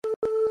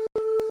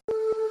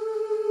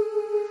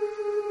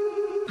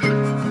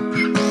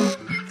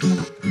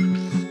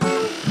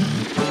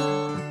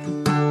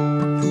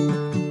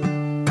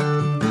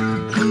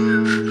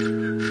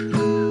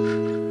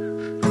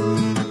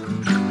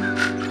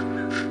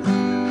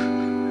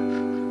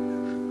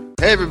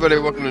Hey everybody,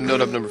 welcome to Note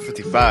Up number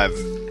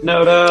 55.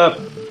 Note up!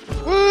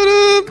 What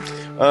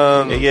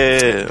up?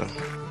 Yeah.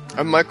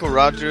 I'm Michael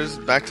Rogers,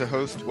 back to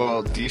host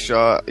while D.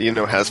 Shaw,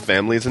 has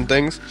families and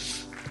things.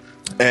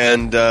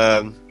 And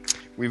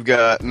we've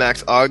got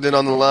Max Ogden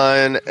on the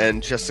line,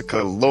 and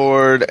Jessica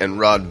Lord, and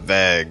Rod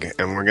Vag.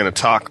 And we're going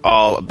to talk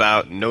all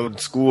about Node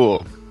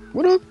School.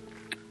 What up?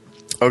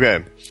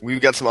 Okay,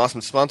 we've got some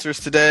awesome sponsors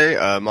today,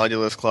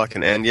 Modulus, Clock,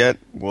 and Andyet.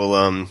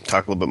 We'll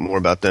talk a little bit more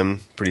about them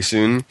pretty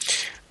soon.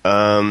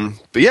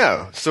 But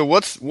yeah, so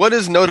what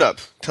is Node Up?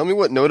 Tell me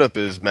what Node Up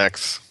is,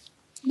 Max.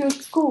 Node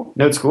School.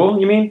 Node School,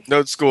 you mean?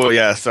 Node School,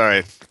 yeah,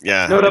 sorry.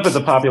 Yeah. Node Up is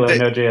a popular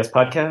Node.js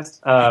podcast.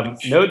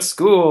 Node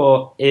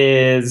School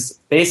is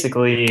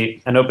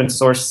basically an open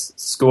source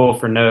school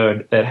for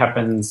Node that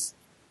happens.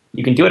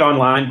 You can do it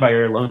online by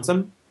your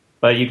lonesome,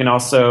 but you can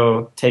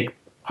also take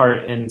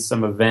part in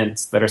some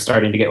events that are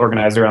starting to get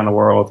organized around the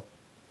world.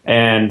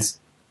 And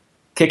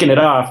kicking it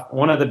off,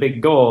 one of the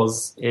big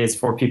goals is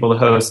for people to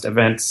host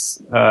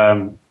events,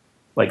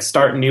 like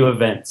start new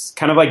events,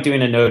 kind of like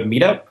doing a Node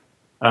meetup.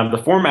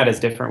 The format is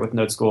different with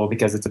Node School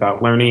because it's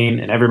about learning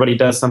and everybody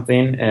does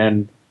something,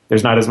 and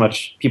there's not as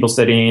much people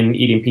sitting,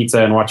 eating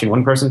pizza and watching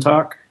one person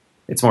talk.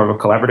 It's more of a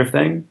collaborative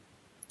thing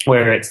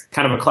where it's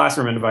kind of a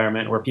classroom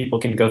environment where people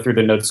can go through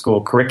the Node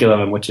School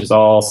curriculum, which is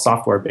all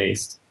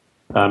software-based.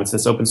 It's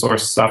this open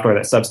source software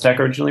that Substack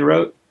originally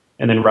wrote.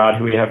 And then Rod,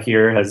 who we have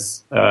here,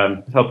 has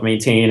helped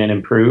maintain and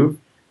improve.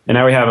 And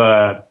now we have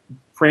a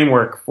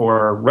framework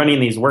for running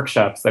these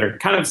workshops that are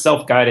kind of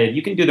self-guided.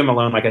 You can do them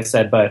alone, like I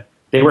said, but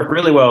they work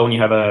really well when you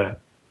have a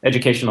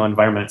educational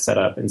environment set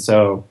up. And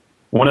so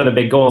one of the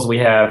big goals we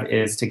have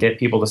is to get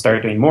people to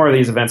start doing more of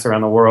these events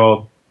around the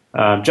world,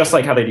 just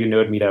like how they do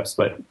Node meetups,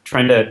 but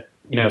trying to,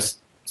 do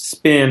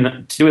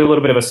a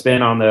little bit of a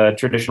spin on the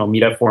traditional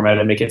meetup format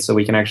and make it so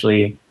we can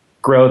actually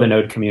grow the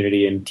Node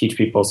community and teach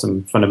people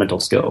some fundamental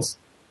skills.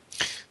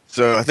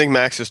 So I think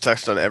Max just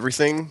touched on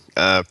everything.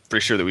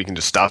 Pretty sure that we can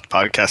just stop the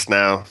podcast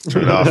now,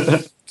 turn it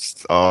off,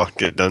 all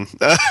get done.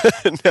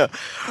 No.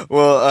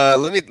 Well,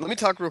 let me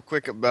talk real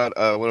quick about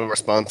one of our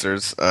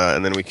sponsors,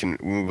 and then we can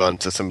move on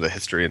to some of the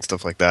history and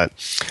stuff like that.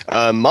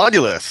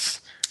 Modulus.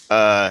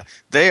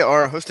 They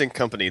are a hosting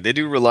company. They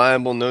do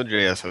reliable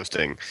Node.js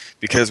hosting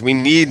because we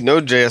need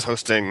Node.js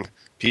hosting.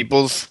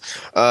 Peoples.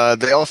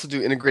 They also do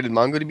integrated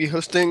MongoDB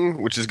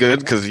hosting, which is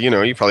good because you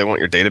probably want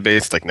your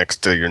database like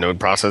next to your Node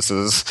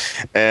processes,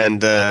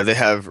 and they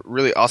have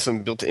really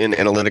awesome built-in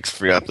analytics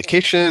for your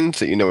application,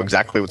 so you know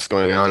exactly what's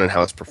going on and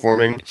how it's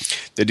performing.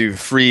 They do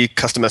free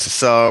custom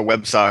SSL,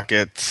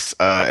 WebSockets,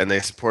 and they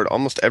support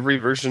almost every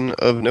version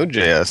of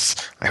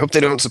Node.js. I hope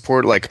they don't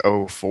support like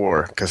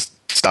 04 because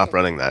stop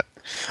running that.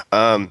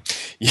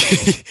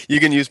 You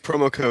can use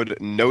promo code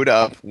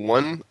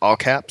NODEUP1 all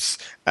caps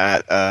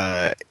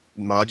at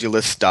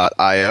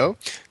modulus.io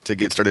to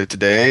get started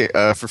today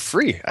for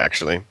free,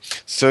 actually.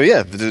 So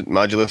yeah, visit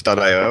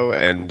modulus.io,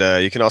 and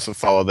you can also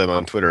follow them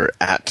on Twitter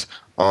at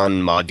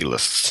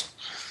onmodulus.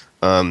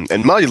 And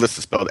Modulus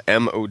is spelled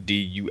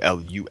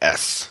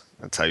M-O-D-U-L-U-S.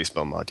 That's how you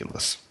spell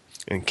Modulus.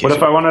 What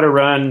if I wanted to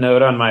run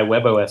Node on my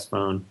WebOS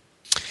phone?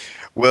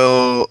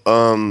 Well,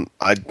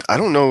 I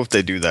don't know if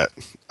they do that.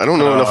 I don't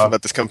know enough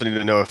about this company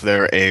to know if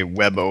they're a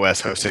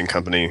WebOS hosting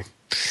company.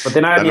 But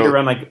then I need to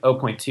run like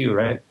 0.2,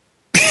 right?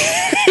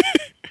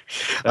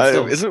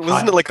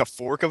 Wasn't it like a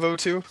fork of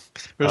O2 or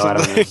something? I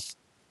don't know.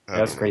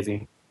 That's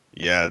crazy.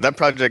 Yeah, that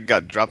project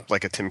got dropped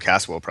like a Tim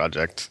Caswell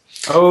project.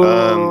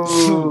 Oh,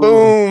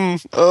 boom!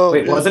 Oh,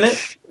 wait, wasn't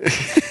it?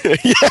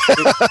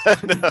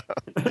 Yeah.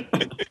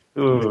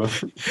 Ooh.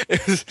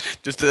 It was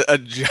just a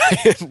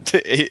giant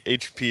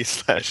HP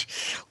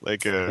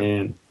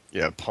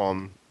 /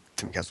 Palm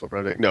Tim Caswell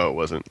project. No, it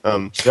wasn't.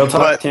 Real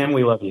talk, Tim,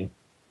 we love you.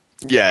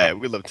 Yeah,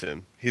 we love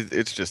Tim. He's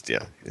just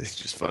a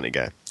funny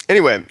guy.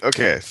 Anyway,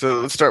 okay,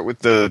 so let's start with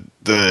the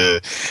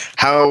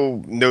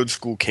how Node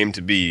School came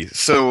to be.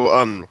 So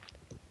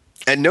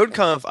at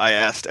NodeConf, I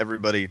asked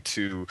everybody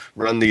to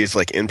run these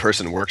like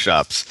in-person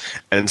workshops,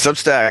 and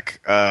Substack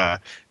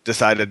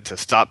decided to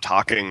stop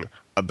talking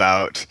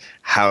about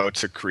how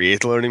to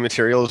create learning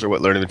materials or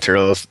what learning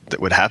materials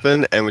that would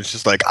happen, and was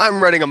just like,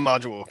 I'm writing a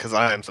module because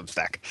I am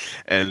Substack.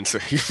 And so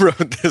he wrote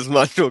this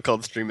module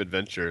called Stream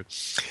Adventure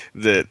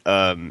that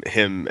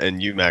him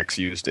and you, Max,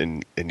 used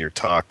in your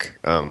talk,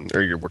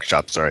 or your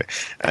workshop, sorry,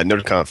 at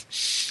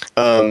NodeConf.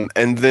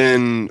 And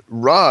then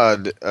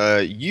Rod,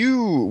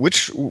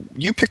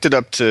 you picked it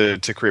up to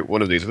create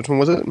one of these. Which one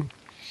was it?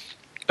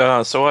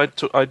 So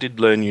I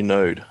did Learn You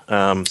Node.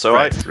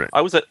 Right.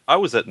 I was at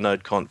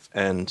NodeConf,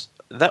 and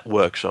that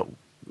workshop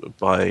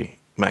by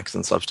Max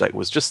and Substack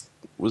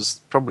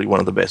was probably one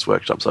of the best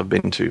workshops I've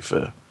been to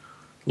for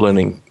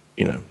learning,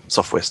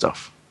 software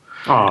stuff.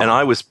 Aww.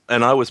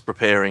 And I was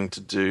preparing to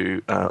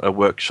do a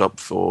workshop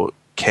for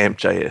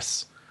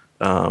Camp.js,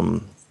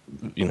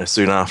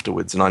 soon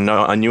afterwards, and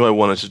I knew I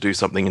wanted to do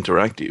something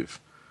interactive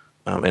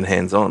and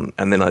hands-on,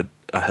 and then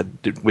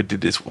we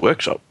did this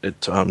workshop at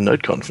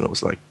NodeConf, and it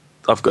was like,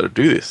 I've got to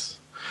do this.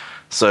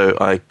 So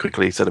I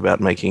quickly set about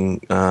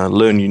making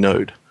Learn You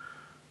Node.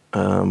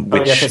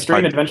 Which because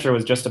Stream Adventure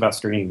was just about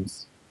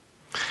streams.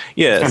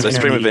 Yeah, so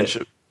Stream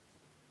Adventure,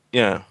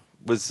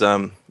 was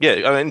I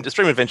mean,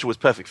 Stream Adventure was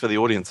perfect for the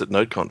audience at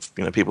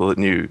NodeConf. People that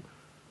knew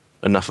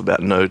enough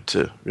about Node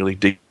to really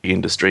dig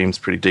into streams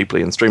pretty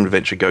deeply. And Stream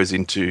Adventure goes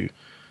into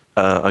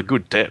a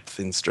good depth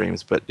in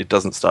streams, but it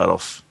doesn't start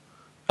off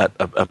at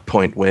a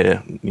point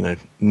where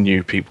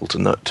new people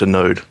to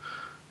Node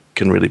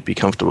can really be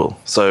comfortable.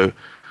 So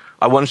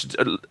I wanted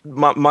to,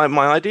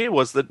 my idea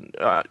was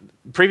that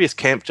previous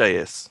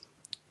Camp.js,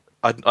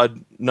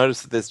 I'd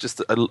noticed that there's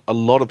just a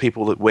lot of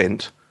people that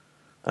went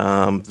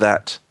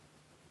that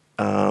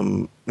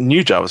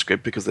knew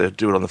JavaScript because they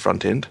do it on the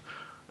front end,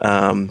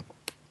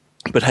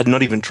 but had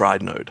not even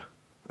tried Node.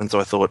 And so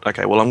I thought,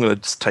 okay, well, I'm going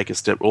to just take a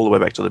step all the way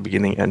back to the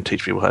beginning and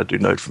teach people how to do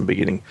Node from the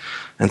beginning.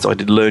 And so I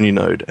did Learn You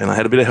Node, and I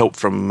had a bit of help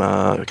from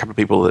a couple of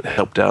people that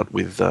helped out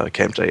with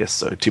Camp.js,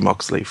 so Tim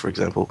Oxley, for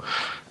example,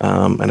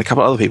 and a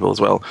couple of other people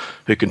as well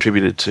who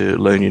contributed to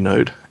Learn You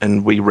Node.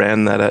 And we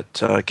ran that at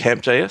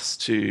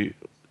Camp.js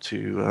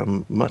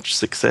to much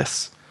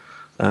success.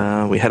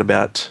 We had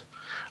about,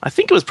 I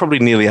think it was probably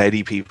nearly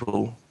 80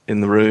 people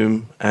in the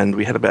room, and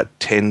we had about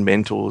 10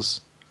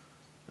 mentors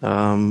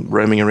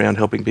roaming around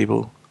helping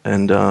people.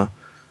 And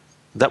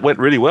that went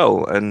really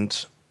well,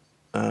 and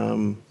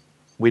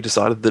we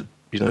decided that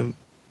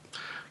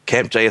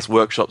Camp.js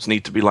workshops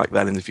need to be like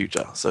that in the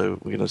future. So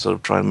we're going to sort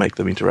of try and make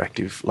them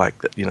interactive,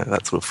 like that,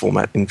 that sort of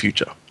format in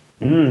future.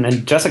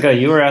 And Jessica,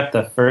 you were at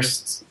the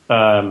first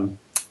the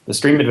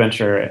Stream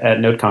Adventure at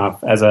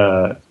NodeConf as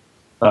a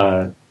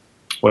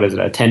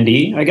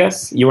attendee, I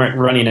guess. You weren't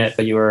running it,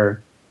 but you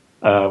were.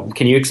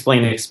 Can you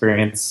explain the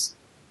experience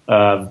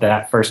of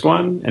that first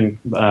one and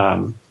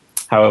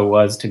how it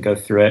was to go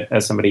through it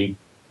as somebody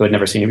who had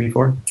never seen it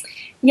before?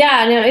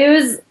 Yeah, no,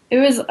 it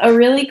was a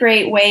really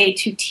great way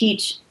to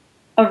teach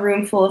a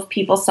room full of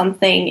people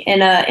something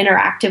in an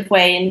interactive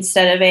way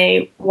instead of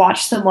a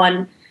watch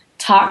someone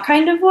talk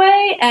kind of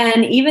way.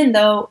 And even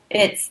though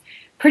it's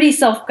pretty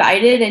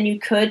self-guided and you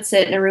could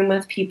sit in a room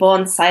with people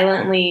and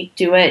silently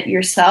do it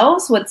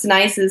yourselves, what's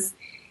nice is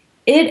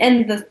it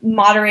and the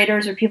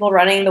moderators or people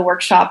running the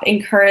workshop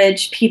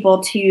encourage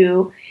people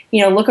to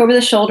look over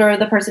the shoulder of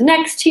the person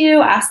next to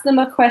you, ask them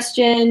a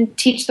question,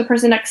 teach the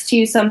person next to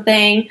you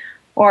something,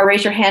 or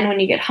raise your hand when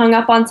you get hung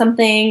up on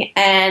something.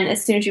 And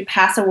as soon as you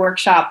pass a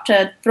workshop,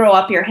 to throw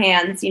up your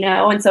hands,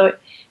 And so it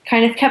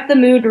kind of kept the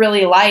mood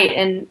really light.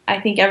 And I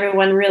think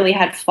everyone really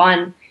had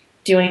fun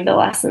doing the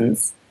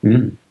lessons.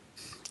 Mm.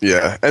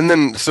 Yeah. And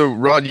then, so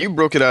Rod, you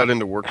broke it out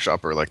into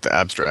Workshop, or like the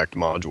abstract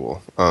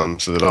module,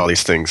 so that all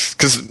these things,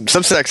 because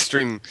Substack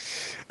Stream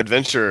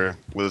Adventure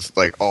was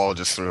like all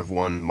just sort of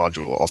one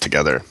module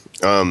altogether.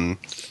 And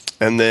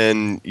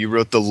then you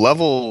wrote the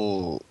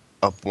level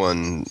up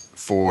one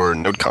for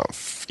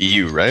NodeConf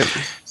EU, right?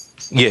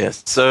 Yeah,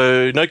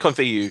 so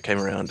NodeConf EU came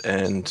around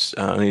and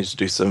I needed to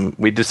do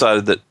we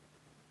decided that,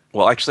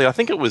 well, actually, I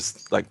think it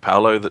was like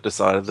Paolo that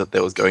decided that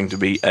there was going to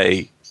be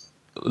a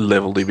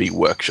LevelDB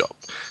workshop.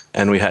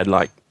 And we had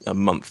like a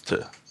month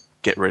to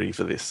get ready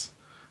for this.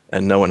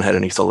 And no one had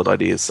any solid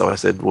ideas. So I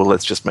said, well,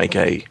 let's just make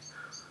a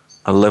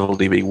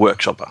LevelDB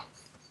workshopper.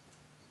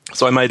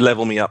 So I made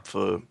Level Me Up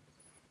for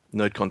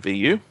NodeConf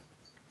EU,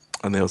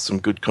 and there was some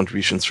good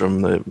contributions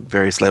from the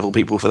various level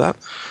people for that.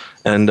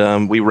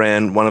 And we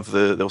ran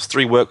there was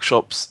 3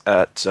 workshops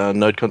at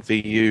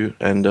NodeConf EU,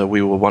 and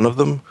we were one of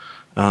them.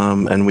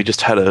 And we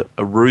just had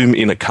a room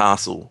in a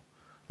castle.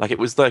 Like it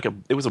was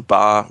a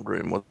bar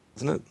room,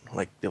 wasn't it?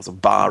 Like there was a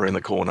bar in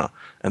the corner,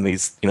 and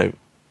these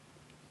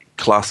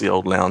classy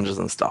old lounges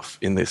and stuff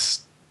in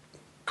this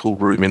cool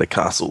room in a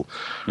castle,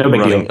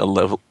 running a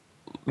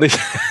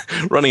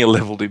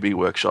LevelDB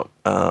workshop,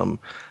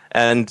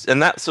 and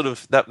that sort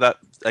of that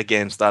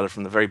again started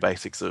from the very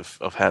basics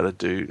of how to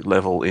do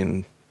level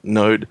in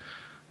Node,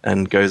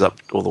 and goes up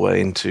all the way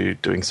into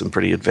doing some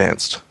pretty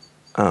advanced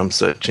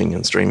searching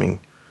and streaming.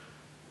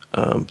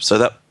 So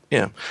that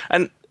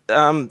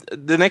and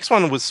the next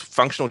one was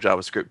functional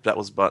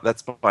JavaScript.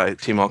 That's by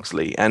Tim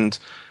Oxley, and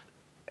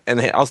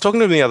I was talking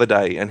to him the other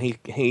day, and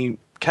he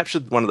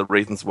captured one of the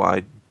reasons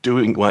why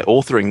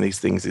authoring these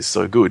things is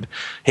so good.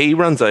 He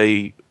runs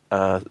a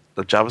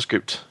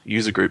JavaScript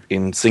user group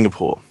in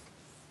Singapore,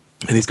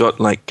 and he's got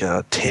like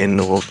 10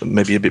 or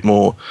maybe a bit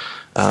more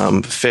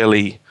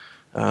fairly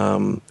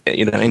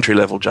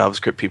entry-level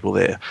JavaScript people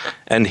there.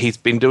 And he's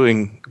been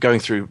going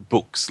through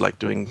books,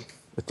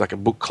 it's like a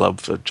book club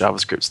for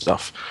JavaScript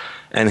stuff.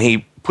 And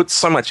he puts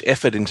so much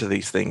effort into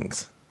these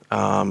things,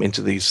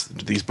 into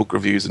these book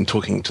reviews and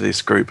talking to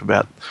this group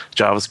about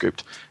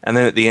JavaScript. And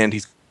then at the end,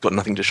 he's got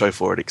nothing to show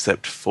for it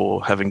except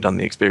for having done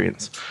the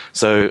experience.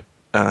 So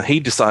he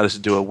decided to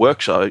do a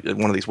workshop,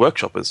 one of these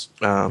workshoppers,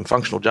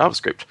 functional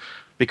JavaScript,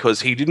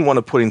 because he didn't want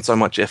to put in so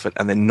much effort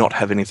and then not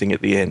have anything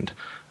at the end.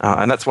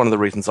 And that's one of the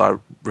reasons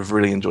I've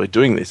really enjoyed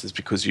doing this, is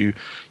because you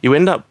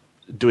end up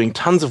doing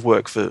tons of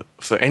work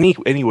for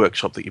any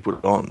workshop that you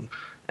put on.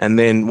 And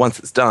then once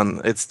it's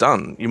done, it's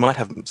done. You might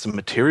have some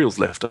materials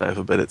left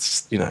over, but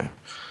it's,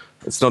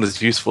 it's not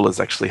as useful as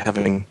actually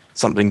having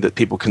something that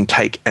people can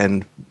take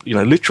and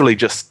literally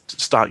just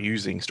start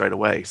using straight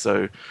away.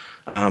 So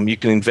you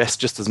can invest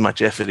just as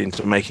much effort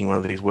into making one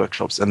of these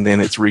workshops, and then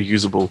it's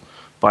reusable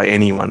by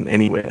anyone,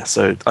 anywhere.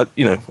 So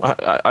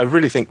I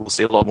really think we'll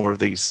see a lot more of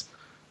these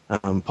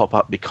pop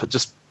up, because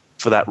just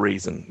for that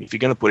reason, if you're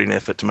going to put in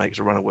effort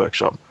to run a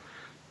workshop,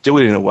 do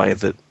it in a way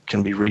that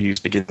can be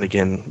reused again and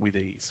again with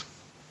ease.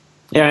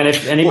 Yeah, and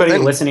if anybody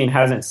listening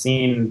hasn't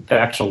seen the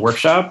actual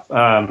workshop,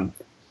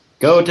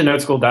 go to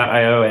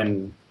nodeschool.io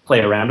and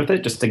play around with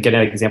it just to get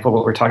an example of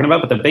what we're talking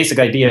about. But the basic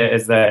idea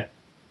is that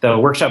the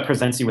workshop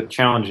presents you with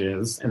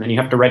challenges, and then you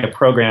have to write a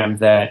program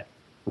that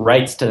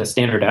writes to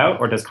standard out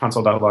or does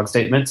console.log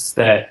statements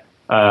that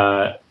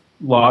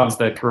logs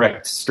the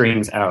correct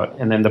strings out.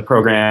 And then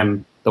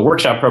the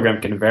workshop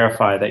program can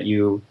verify that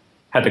you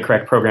had the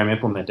correct program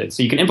implemented.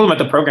 So you can implement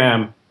the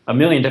program a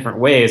million different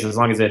ways as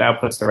long as it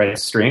outputs the right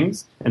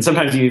strings. And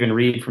sometimes you even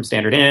read from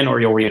standard in, or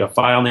you'll read a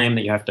file name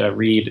that you have to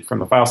read from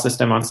the file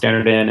system on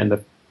standard in, and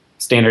the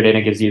standard in,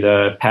 it gives you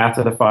the path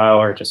of the file,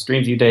 or it just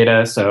streams you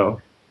data.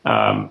 So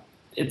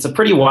it's a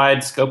pretty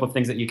wide scope of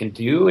things that you can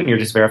do, and you're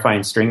just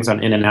verifying strings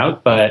on in and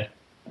out. But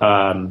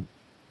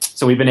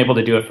so we've been able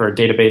to do it for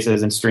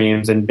databases and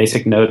streams and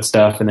basic Node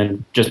stuff, and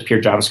then just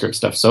pure JavaScript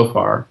stuff so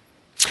far.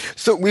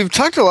 So we've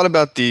talked a lot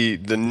about the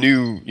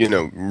new,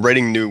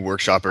 writing new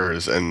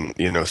workshoppers and,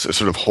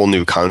 sort of whole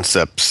new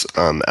concepts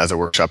as a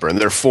workshopper. And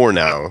there are 4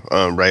 now,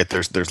 right?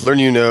 There's Learn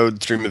You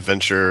Node, Stream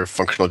Adventure,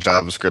 Functional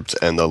JavaScript,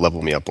 and the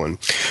Level Me Up one.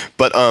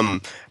 But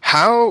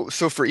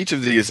so for each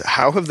of these,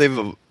 how have they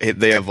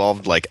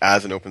evolved like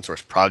as an open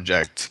source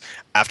project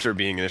after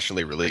being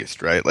initially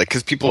released, right? Like,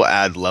 because people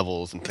add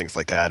levels and things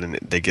like that, and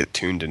they get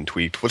tuned and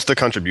tweaked. What's the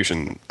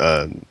contribution?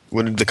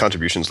 What did the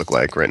contributions look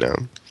like right now?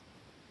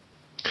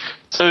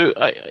 So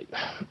I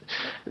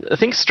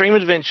think Stream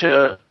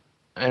Adventure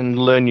and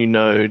Learn You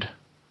Node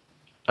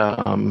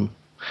and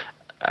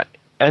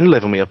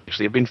Level Me Up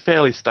actually have been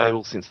fairly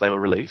stable since they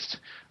were released.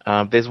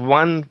 There's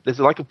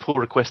like a pull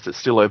request that's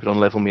still open on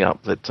Level Me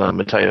Up that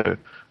Matteo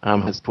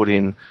has put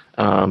in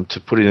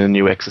to put in a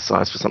new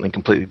exercise for something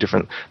completely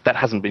different. That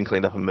hasn't been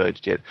cleaned up and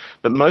merged yet.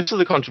 But most of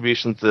the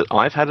contributions that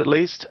I've had, at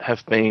least,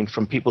 have been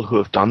from people who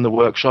have done the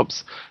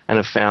workshops and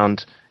have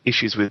found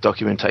issues with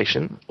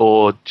documentation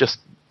or just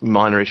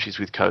minor issues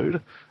with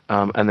code,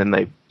 and then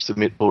they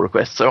submit pull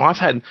requests. So I've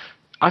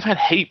had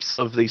heaps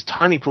of these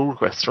tiny pull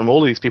requests from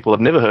all these people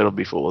I've never heard of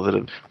before that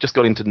have just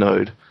got into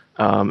Node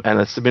and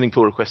are submitting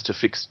pull requests to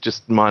fix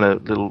just minor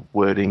little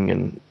wording,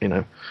 and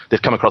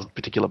they've come across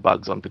particular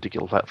bugs on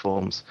particular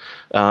platforms.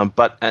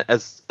 But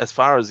as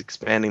far as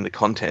expanding the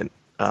content,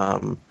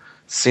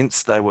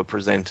 since they were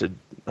presented,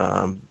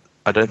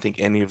 I don't think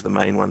any of the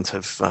main ones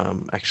have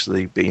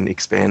actually been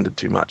expanded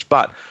too much.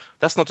 But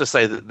that's not to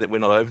say that we're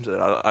not open to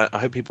that. I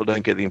hope people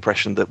don't get the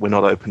impression that we're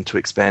not open to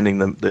expanding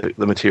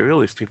the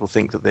material. If people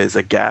think that there's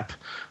a gap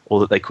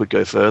or that they could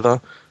go further,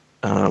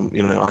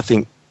 I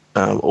think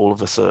all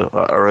of us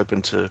are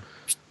open to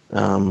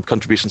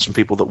contributions from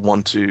people that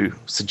want to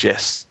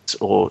suggest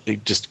or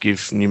just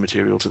give new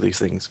material to these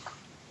things.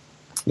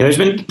 Yeah, there's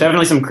been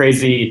definitely some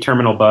crazy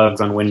terminal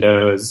bugs on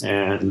Windows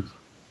and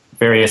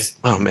various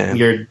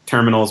weird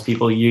terminals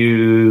people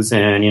use.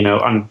 And,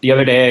 on the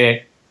other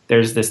day,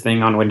 there's this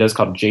thing on Windows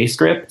called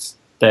JScript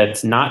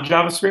that's not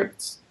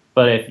JavaScript,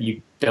 but if you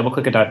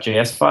double-click a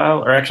 .js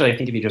file, or actually I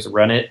think if you just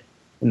run it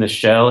in the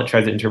shell, it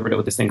tries to interpret it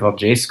with this thing called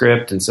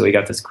JScript, and so we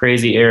got this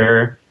crazy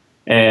error.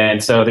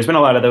 And so there's been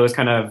a lot of those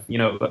kind of,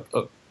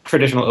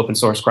 traditional open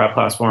source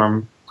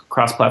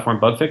cross-platform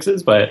bug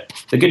fixes, but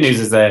the good news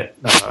is that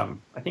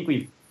I think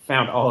we've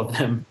found all of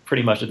them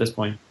pretty much at this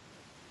point.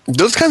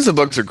 Those kinds of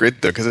bugs are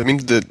great, though, because it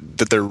means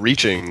that they're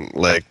reaching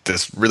like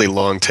this really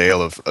long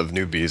tail of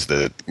newbies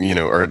that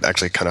are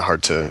actually kind of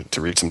hard to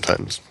reach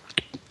sometimes.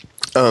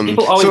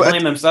 People always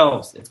blame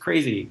themselves. It's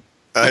crazy.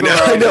 I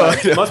know.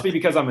 It must be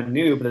because I'm a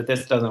noob that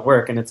this doesn't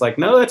work, and it's like,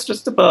 no, it's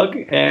just a bug,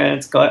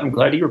 and I'm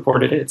glad you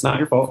reported it. It's not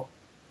your fault.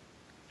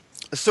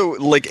 So,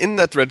 like in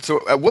that thread,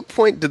 so at what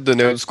point did the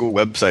Node School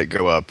website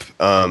go up?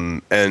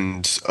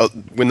 And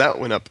when that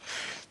went up,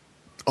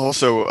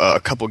 also a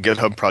couple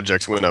GitHub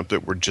projects went up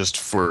that were just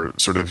for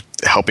sort of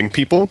helping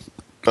people.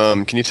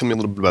 Can you tell me a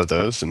little bit about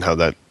those and how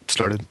that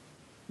started?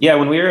 Yeah,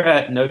 when we were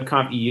at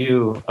NodeConf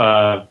EU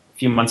a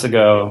few months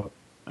ago,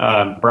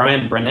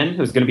 Brian Brennan,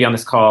 who's going to be on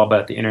this call,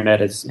 but the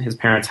internet is his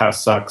parents'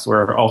 house sucks.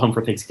 We're all home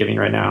for Thanksgiving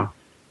right now,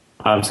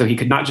 so he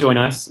could not join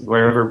us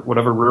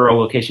whatever rural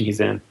location he's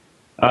in.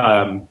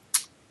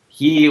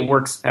 He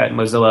works at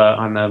Mozilla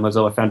on the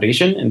Mozilla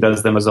Foundation and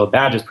does the Mozilla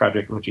Badges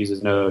project, which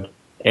uses Node.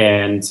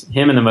 And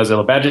him and the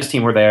Mozilla Badges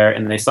team were there,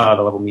 and they saw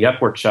the Level Me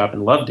Up workshop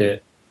and loved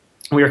it.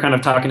 We were kind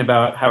of talking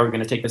about how we're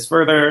going to take this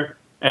further,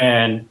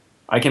 and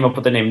I came up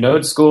with the name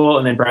Node School,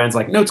 and then Brian's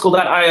like,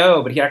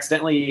 nodeschool.io, but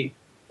it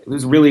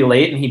was really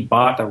late, and he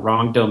bought the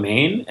wrong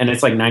domain, and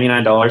it's like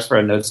 $99 for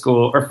a Node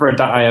School, or for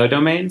a .io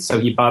domain,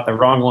 so he bought the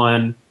wrong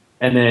one,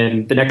 and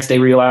then the next day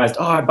realized,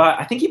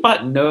 I think he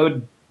bought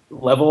Node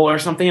Level or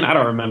something, I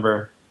don't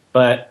remember,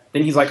 but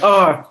then he's like,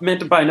 I meant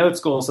to buy Node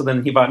School, so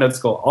then he bought Node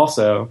School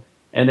also.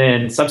 And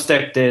then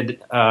Substack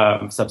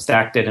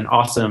did an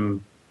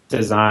awesome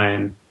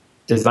designed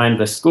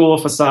the school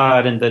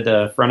facade and did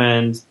the front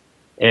end.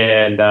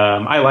 And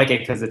I like it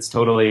because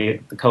the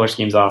color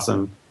scheme's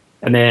awesome.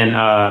 And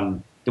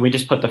then we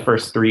just put the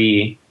first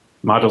 3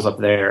 modules up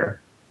there.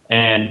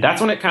 And that's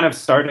when it kind of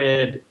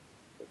started,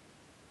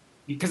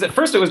 because at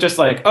first it was just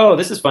like, oh,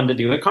 this is fun to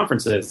do at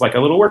conferences, like a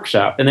little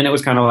workshop. And then it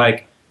was kind of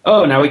like,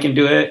 oh, now we can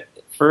do it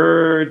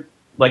for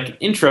like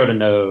intro to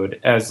Node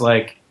as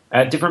like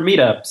at different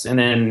meetups. And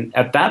then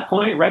at that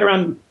point, right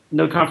around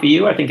NodeConf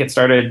EU, I think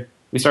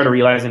we started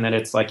realizing that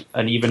it's like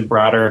an even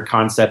broader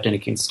concept and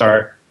it can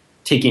start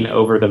taking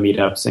over the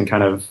meetups and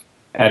kind of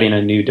adding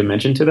a new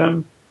dimension to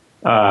them.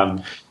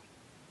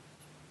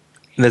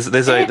 There's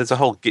a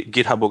whole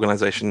GitHub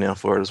organization now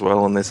for it as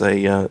well, and there's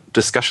a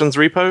discussions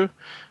repo.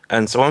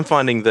 And so I'm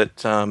finding that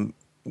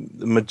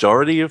the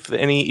majority of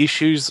any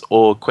issues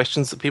or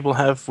questions that people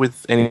have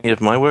with any of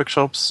my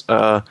workshops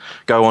go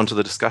onto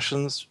the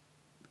discussions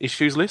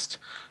issues list,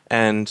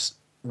 and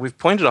we've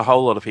pointed a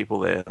whole lot of people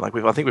there. Like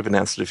I think we've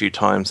announced it a few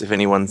times. If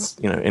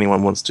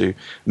anyone wants to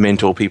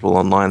mentor people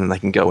online, then they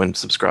can go and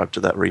subscribe to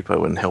that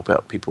repo and help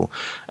out people.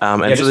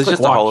 And so there's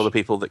just a whole lot of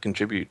people that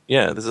contribute.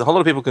 Yeah, there's a whole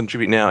lot of people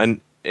contribute now, and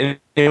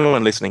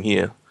anyone listening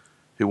here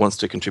who wants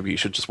to contribute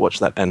should just watch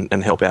that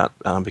and help out,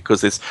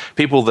 because there's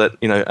people that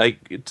are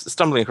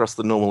stumbling across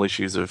the normal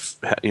issues of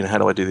how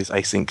do I do this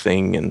async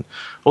thing and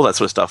all that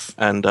sort of stuff,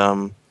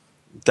 and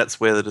that's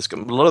where a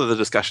lot of the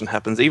discussion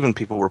happens. Even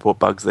people report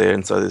bugs there,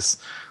 and so there's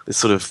this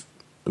sort of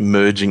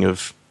merging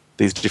of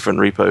these different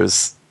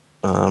repos,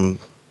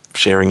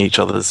 sharing each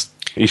other's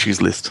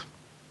issues list.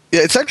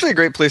 Yeah, it's actually a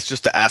great place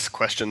just to ask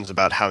questions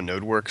about how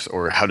Node works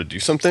or how to do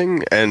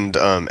something. And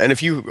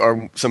if you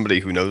are somebody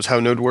who knows how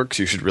Node works,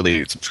 you should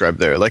really subscribe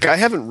there. Like, I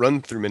haven't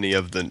run through many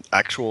of the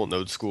actual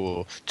Node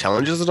School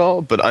challenges at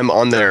all, but I'm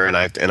on there and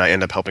I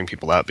end up helping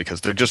people out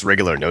because they're just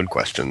regular Node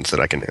questions that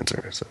I can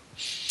answer. So.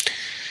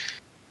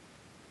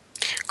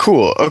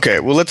 Cool. Okay.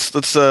 Well, let's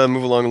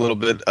move along a little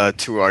bit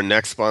to our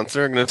next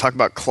sponsor. I'm going to talk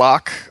about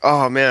Clock.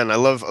 Oh man, I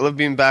love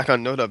being back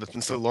on NodeHub. It's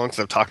been so long since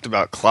I've talked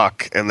about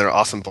Clock and their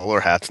awesome bowler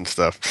hats and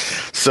stuff.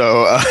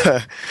 So,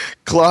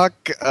 Clock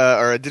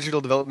are a digital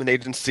development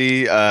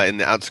agency in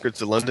the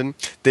outskirts of London.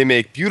 They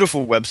make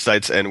beautiful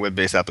websites and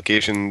web-based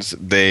applications.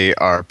 They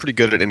are pretty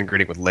good at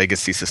integrating with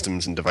legacy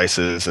systems and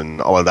devices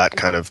and all of that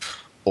kind of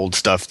old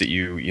stuff that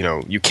you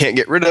can't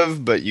get rid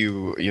of, but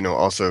you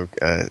also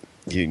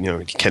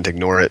you can't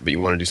ignore it, but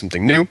you want to do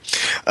something new.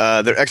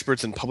 They're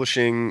experts in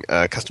publishing,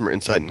 customer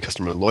insight, and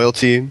customer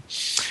loyalty.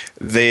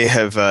 They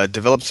have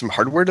developed some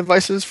hardware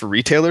devices for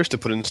retailers to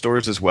put in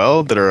stores as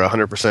well that are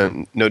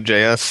 100%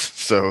 Node.js.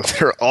 So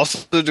they're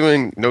also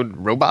doing Node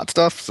robot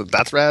stuff. So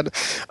that's rad.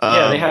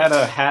 Yeah, they had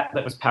a hat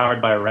that was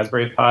powered by a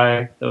Raspberry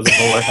Pi. That was a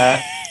bowler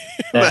hat.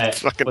 That was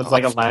awesome.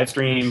 Like a live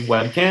stream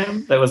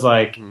webcam that was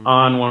like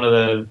on one of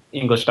the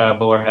English style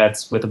bowler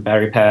hats with a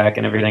battery pack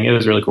and everything. It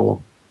was really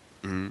cool.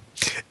 Mm-hmm.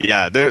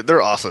 Yeah,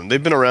 they're awesome.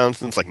 They've been around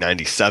since like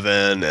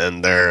 '97,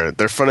 and their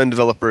front end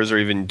developers are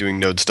even doing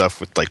Node stuff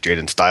with like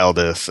Jaden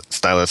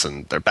Stylus,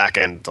 and their back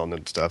end on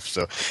Node stuff.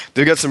 So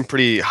they've got some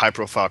pretty high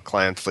profile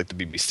clients like the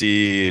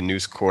BBC,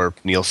 News Corp,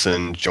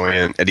 Nielsen,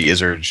 Joyent, Eddie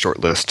Izzard,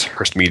 Shortlist,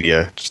 Hearst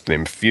Media, just to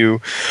name a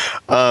few.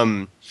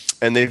 And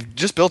they've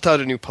just built out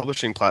a new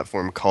publishing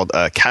platform called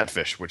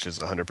Catfish, which is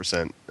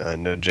 100%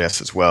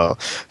 Node.js as well.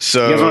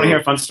 So you guys want to hear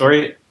a fun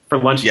story for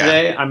lunch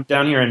today? I'm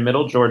down here in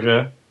Middle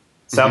Georgia.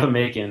 South of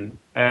Macon.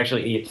 I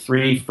actually ate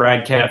 3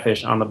 fried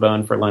catfish on the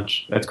bone for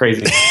lunch. That's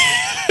crazy.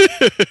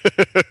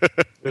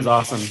 It was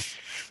awesome.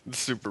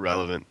 Super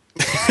relevant.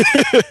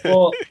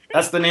 Well,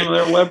 that's the name of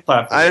their web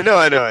platform. I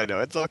know.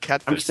 It's all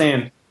catfish. I'm just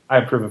saying, I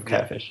approve of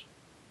catfish.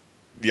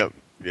 Yep.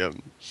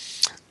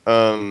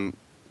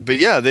 But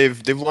yeah,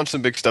 they've launched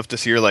some big stuff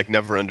this year, like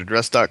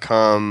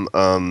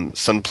NeverUnderdressed.com,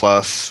 Sun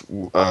Plus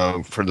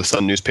for the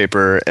Sun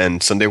newspaper,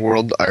 and Sunday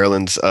World,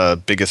 Ireland's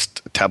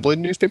biggest tabloid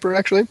newspaper,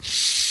 actually.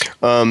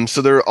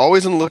 So they're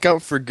always on the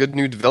lookout for good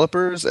new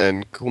developers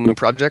and cool new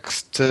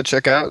projects to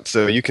check out.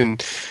 So you can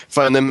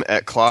find them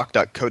at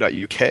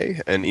clock.co.uk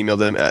and email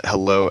them at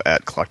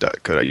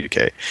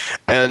hello@clock.co.uk.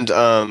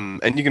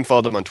 And you can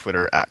follow them on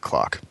Twitter at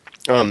Clock.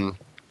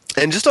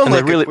 And just on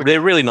and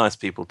they're really nice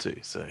people too.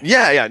 So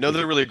yeah, no,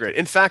 they're really great.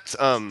 In fact,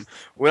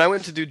 when I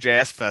went to do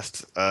JS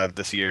Fest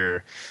this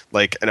year,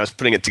 and I was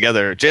putting it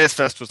together, JS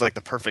Fest was like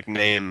the perfect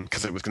name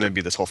because it was going to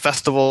be this whole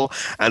festival.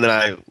 And then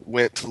I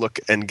went to look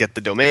and get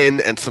the domain,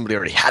 and somebody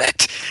already had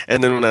it.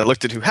 And then when I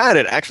looked at who had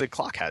it, actually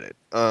Clock had it.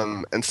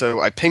 And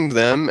so I pinged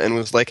them and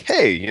was like,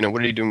 hey,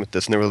 what are you doing with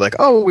this? And they were like,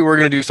 oh, we were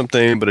going to do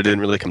something, but it didn't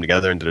really come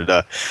together, and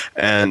da-da-da.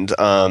 And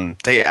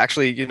they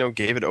actually,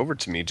 gave it over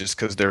to me just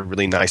because they're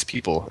really nice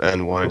people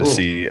and wanted to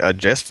see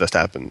JS Fest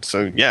happen.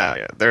 So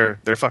yeah, they're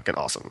fucking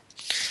awesome.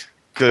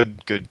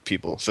 Good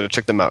people. So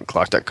check them out,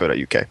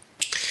 clock.co.uk.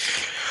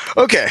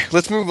 Okay,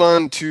 let's move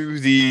on to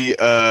the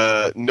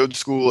Node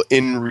School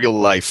in real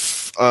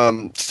life.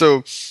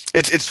 So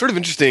it's sort of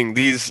interesting.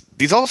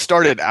 These all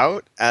started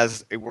out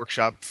as a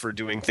workshop for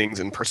doing things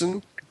in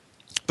person,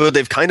 but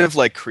they've kind of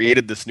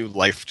created this new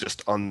life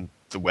just on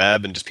the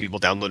web and just people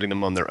downloading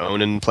them on their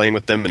own and playing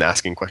with them and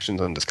asking questions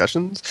on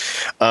discussions.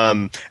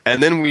 And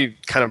then we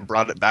kind of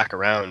brought it back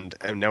around,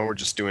 and now we're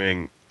just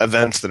doing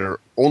events that are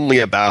only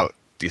about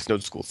these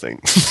Node School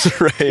things,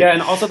 right? Yeah,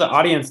 and also the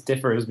audience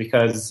differs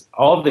because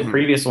all of the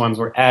previous ones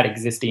were at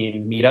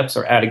existing meetups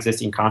or at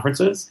existing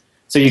conferences.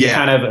 So you can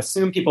kind of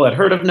assume people had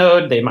heard of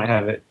Node. They might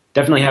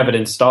definitely have it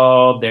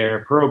installed. They're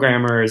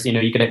programmers.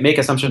 You could make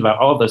assumptions about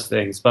all of those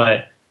things.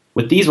 But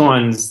with these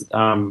ones,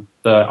 the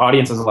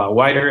audience is a lot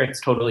wider.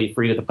 It's totally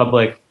free to the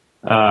public.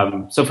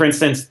 So for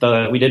instance,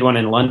 we did one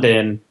in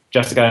London.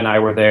 Jessica and I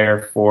were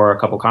there for a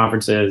couple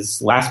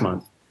conferences last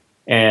month,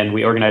 and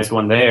we organized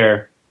one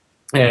there.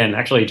 And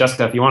actually,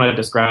 Jessica, if you want to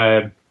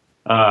describe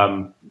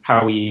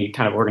how we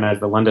kind of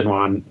organized the London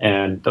one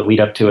and the lead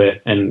up to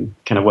it and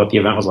kind of what the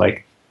event was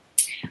like.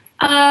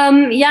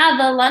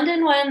 The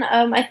London one,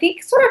 I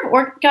think sort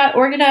of got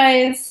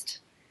organized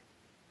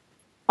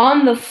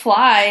on the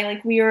fly.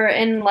 Like, we were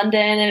in London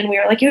and we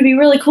were like, it would be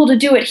really cool to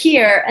do it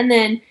here. And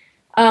then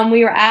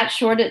we were at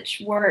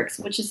Shoreditch Works,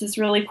 which is this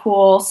really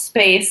cool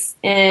space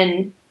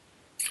in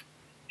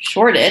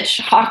Shoreditch,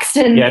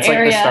 Hoxton area. Yeah, it's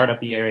like the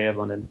startup-y area of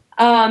London.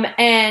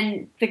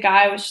 And the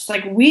guy was just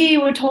like, we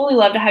would totally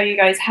love to have you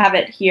guys have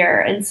it here.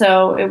 And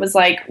so it was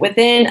like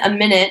within a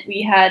minute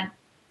we had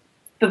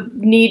the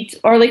need,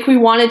 or like we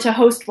wanted to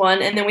host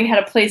one, and then we had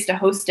a place to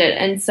host it.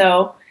 And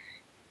so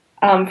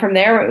from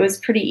there it was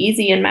pretty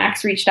easy, and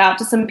Max reached out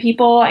to some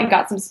people and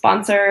got some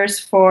sponsors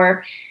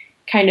for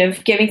kind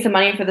of giving some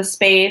money for the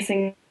space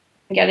and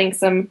getting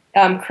some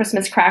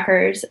Christmas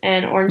crackers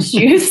and orange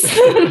juice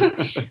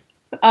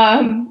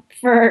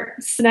for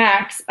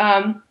snacks.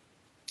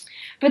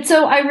 But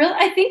so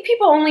I think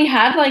people only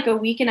had like a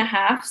week and a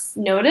half's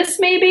notice,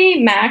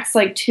 maybe max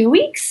like 2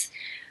 weeks.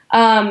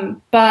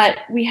 But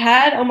we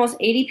had almost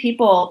 80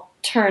 people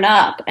turn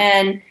up,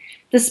 and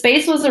the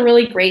space was a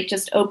really great,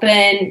 just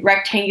open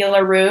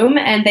rectangular room.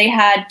 And they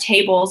had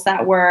tables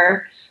that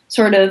were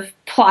sort of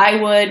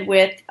plywood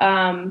with,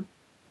 I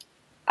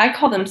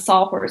call them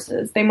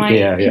sawhorses.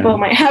 People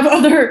might have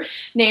other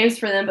names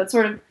for them, but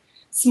sort of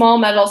small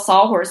metal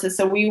sawhorses.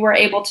 So we were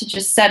able to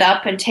just set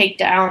up and take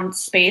down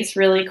space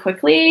really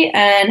quickly,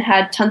 and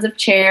had tons of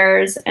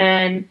chairs,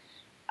 and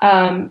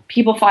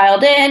people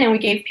filed in, and we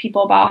gave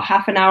people about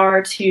half an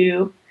hour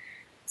to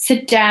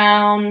sit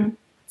down,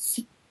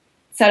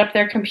 set up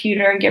their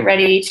computer and get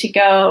ready to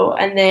go,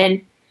 and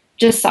then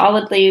just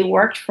solidly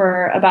worked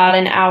for about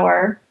an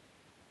hour,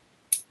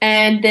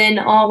 and then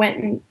all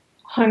went and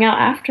hung out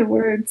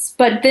afterwards.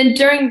 But then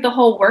during the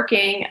whole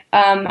working,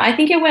 I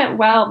think it went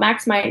well.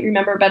 Max might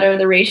remember better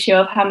the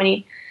ratio of how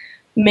many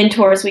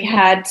mentors we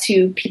had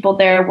to people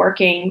there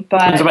working.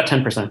 But it was about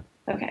 10%.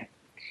 Okay.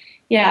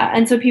 Yeah,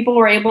 and so people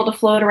were able to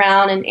float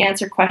around and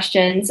answer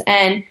questions,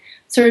 and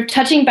sort of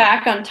touching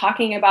back on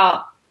talking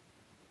about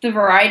the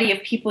variety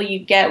of people you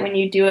get when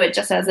you do it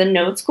just as a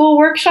Node School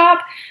workshop.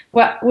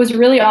 What was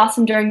really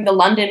awesome during the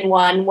London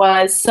one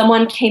was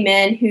someone came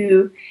in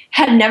who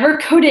had never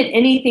coded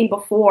anything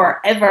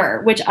before,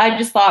 ever, which I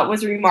just thought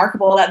was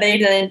remarkable that they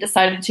then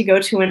decided to go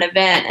to an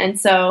event. And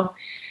so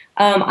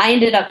I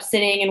ended up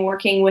sitting and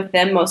working with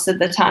them most of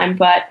the time,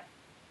 but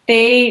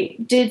they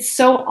did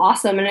so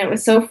awesome, and it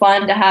was so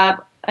fun to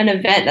have an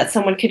event that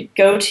someone could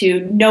go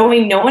to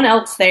knowing no one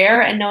else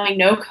there and knowing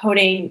no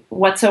coding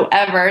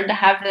whatsoever, and to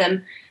have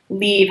them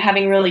leave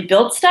having really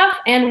built stuff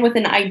and with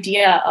an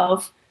idea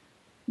of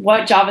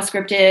what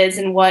JavaScript is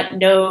and what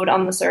Node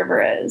on the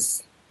server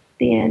is.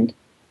 The end.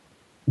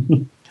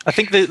 I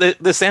think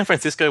the San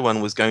Francisco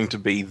one was going to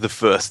be the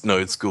first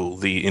Node School,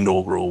 the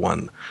inaugural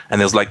one, and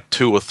there was like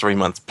 2 or 3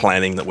 months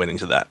planning that went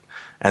into that.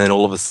 And then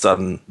all of a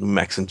sudden,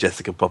 Max and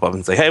Jessica pop up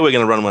and say, hey, we're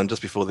going to run one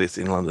just before this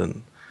in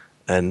London.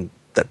 And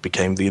that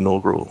became the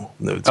inaugural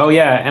Node School. Oh,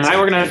 yeah. And I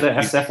organized the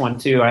SF one,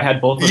 too. I had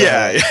both of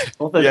them.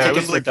 Both the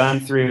tickets were done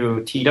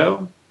through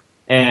Tito.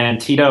 And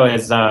Tito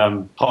is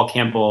Paul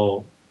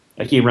Campbell.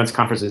 He runs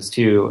conferences,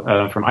 too,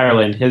 from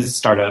Ireland. His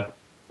startup,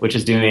 which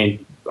is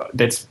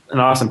that's an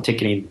awesome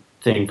ticketing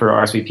thing for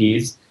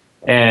RSVPs.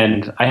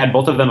 And I had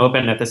both of them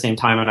open at the same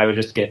time, and I would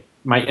just get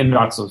 – my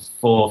inbox was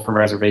full from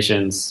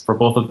reservations for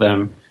both of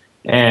them.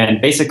 And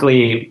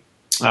basically,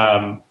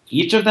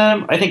 each of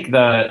them, I think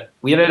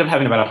we ended up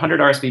having about 100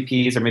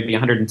 RSVPs, or maybe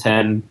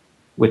 110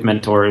 with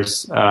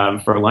mentors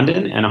for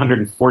London, and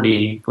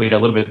 140. We had a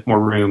little bit more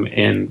room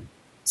in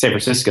San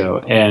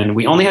Francisco. And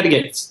we only had to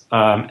get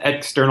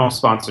external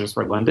sponsors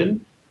for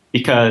London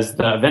because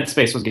the event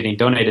space was getting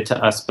donated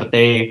to us, but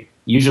they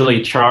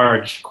usually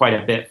charge quite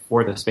a bit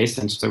for the space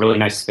since it's a really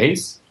nice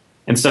space.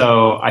 And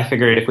so I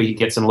figured if we could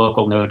get some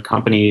local Node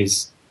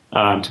companies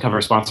to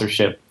cover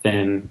sponsorship,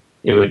 then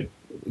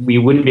we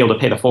wouldn't be able to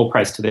pay the full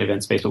price to the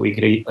event space, but we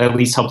could at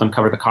least help them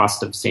cover the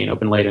cost of staying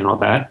open late and all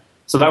that.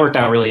 So that worked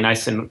out really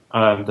nice. And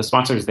the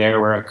sponsors there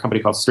were a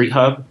company called Street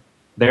Hub.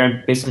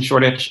 They're based in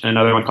Shoreditch, and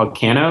another one called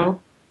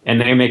Kano. And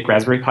they make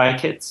Raspberry Pi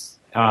kits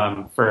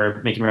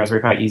for making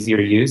Raspberry Pi easier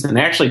to use. And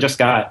they actually just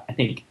got,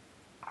 I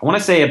want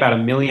to say about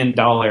 $1 million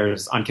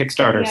on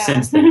Kickstarter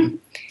since then.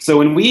 So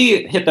when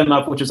we hit them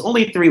up, which was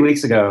only 3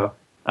 weeks ago,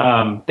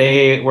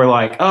 They were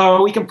like,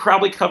 oh, we can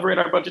probably cover it.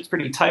 Our budget's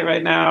pretty tight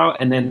right now.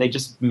 And then they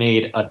just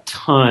made a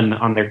ton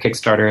on their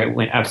Kickstarter. It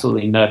went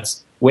absolutely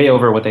nuts, way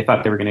over what they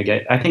thought they were going to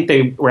get. I think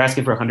they were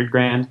asking for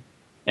 $100,000,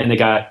 and they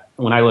got,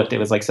 when I looked, it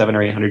was like $700,000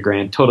 or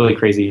 $800,000. Totally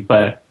crazy.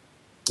 But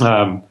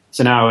so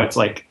now it's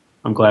like,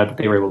 I'm glad that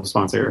they were able to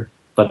sponsor,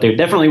 but they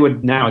definitely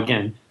would now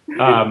again.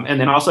 And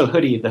then also the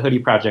Hoodie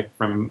project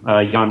from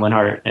Jan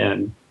Linhart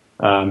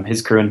and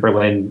his crew in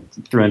Berlin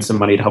threw in some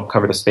money to help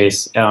cover the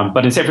space.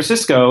 But in San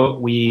Francisco,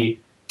 we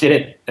did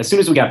it as soon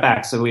as we got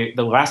back. So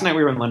the last night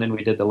we were in London,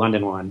 we did the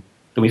London one.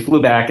 Then we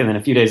flew back, and then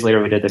a few days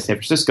later we did the San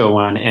Francisco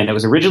one. And it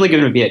was originally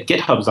going to be at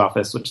GitHub's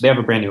office, which they have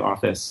a brand new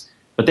office.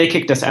 But they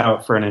kicked us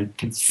out for it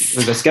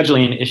was a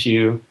scheduling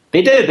issue.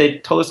 They did. They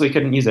told us we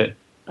couldn't use it.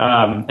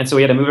 And so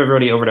we had to move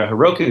everybody over to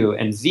Heroku.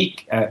 And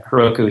Zeke at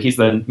Heroku, he's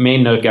the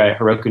main Node guy at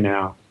Heroku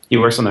now. He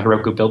works on the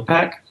Heroku build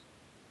pack.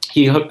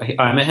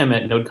 I met him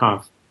at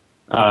NodeConf.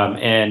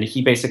 And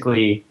he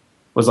basically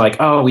was like,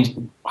 oh,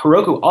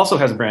 Heroku also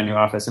has a brand new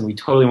office, and we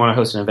totally want to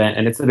host an event.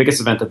 And it's the biggest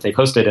event that they've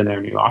hosted in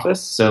their new office.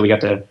 So we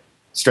got to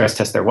stress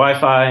test their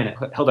Wi-Fi, and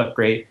it held up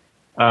great.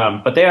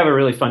 But they have a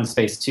really fun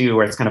space, too,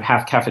 where it's kind of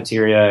half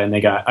cafeteria, and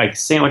they got like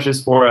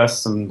sandwiches for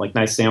us, some like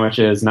nice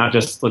sandwiches, not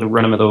just the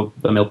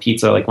run-of-the-mill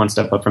pizza, like one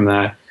step up from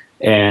that.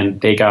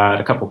 And they got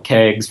a couple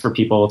kegs for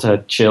people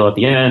to chill at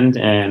the end.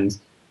 And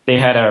they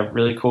had a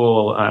really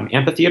cool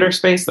amphitheater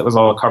space that was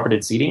all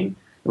carpeted seating.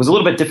 It was a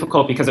little bit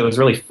difficult because it was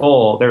really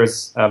full. There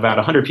was about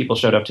 100 people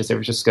showed up to San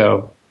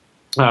Francisco.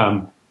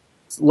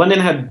 London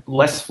had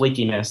less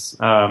flakiness.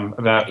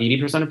 About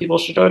 80% of people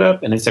showed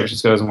up, and in San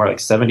Francisco it was more like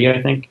 70,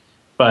 I think.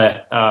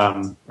 But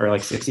or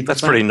like 60%.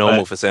 That's pretty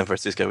normal for San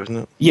Francisco, isn't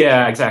it?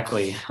 Yeah,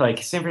 exactly.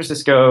 Like San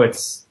Francisco,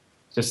 it's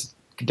just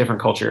a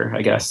different culture,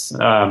 I guess.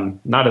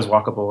 Not as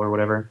walkable or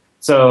whatever.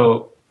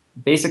 So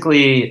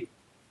basically,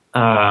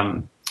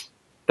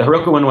 the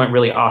Heroku one went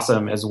really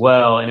awesome as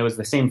well, and it was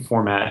the same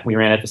format. We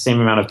ran it the same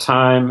amount of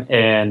time,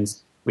 and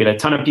we had a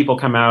ton of people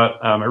come out,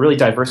 a really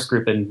diverse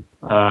group in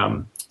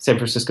San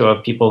Francisco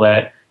of people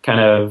that kind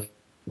of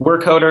were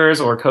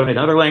coders or coded in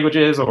other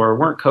languages or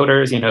weren't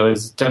coders. It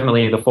was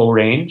definitely the full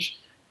range.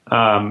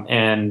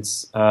 And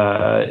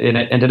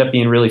it ended up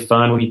being really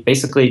fun. We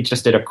basically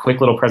just did a quick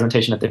little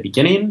presentation at the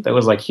beginning that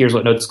was like, here's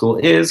what Node School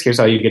is, here's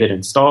how you get it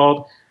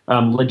installed.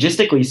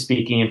 Logistically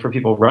speaking, for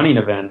people running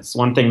events,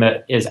 one thing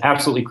that is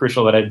absolutely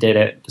crucial that I did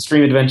at the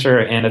Stream Adventure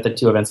and at the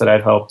 2 events that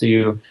I've helped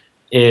do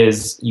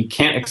is you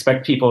can't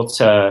expect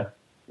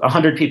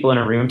 100 people in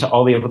a room to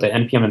all be able to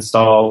npm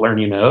install Learn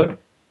You Node,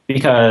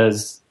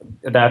 because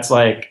that's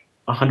like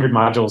 100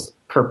 modules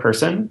per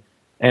person,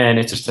 and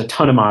it's just a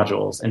ton of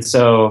modules. And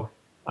so,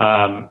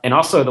 and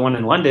also the one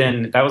in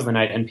London, that was the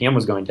night NPM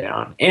was going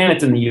down, and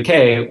it's in the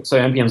UK, so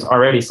NPM's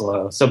already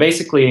slow. So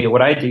basically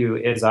what I do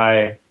is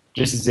I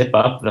just zip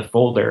up the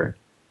folder,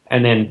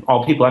 and then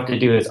all people have to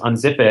do is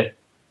unzip it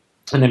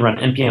and then run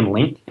npm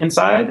link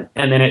inside,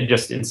 and then it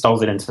just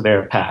installs it into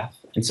their path.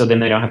 And so then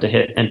they don't have to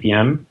hit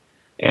npm.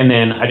 And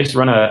then I just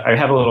I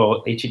have a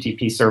little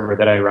HTTP server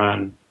that I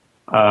run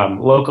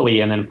locally,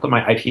 and then put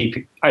my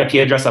IP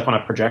address up on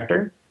a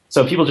projector.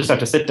 So people just have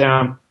to sit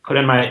down, put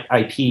in my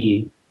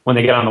IP when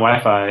they get on the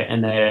Wi-Fi,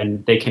 and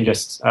then they can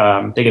just,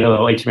 they get a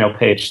little HTML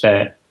page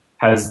that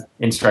has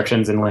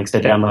instructions and links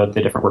to download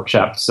the different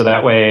workshops. So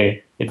that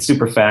way it's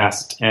super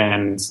fast,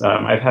 and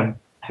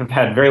have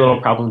had very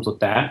little problems with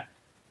that.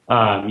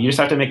 You just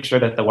have to make sure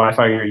that the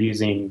Wi-Fi you're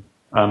using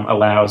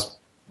allows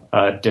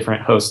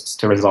different hosts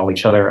to resolve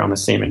each other on the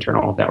same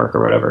internal network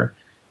or whatever.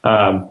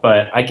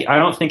 But I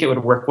don't think it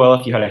would work well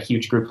if you had a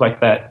huge group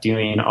like that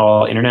doing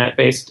all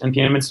internet-based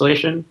NPM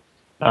installation.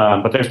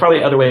 But there's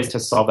probably other ways to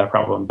solve that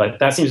problem. But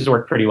that seems to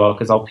work pretty well,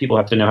 because all people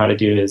have to know how to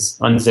do is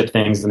unzip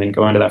things and then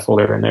go into that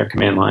folder in their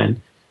command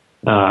line.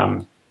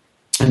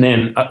 And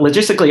then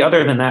logistically,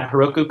 other than that,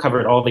 Heroku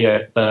covered all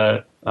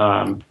the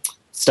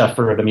stuff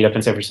for the meetup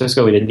in San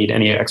Francisco. We didn't need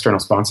any external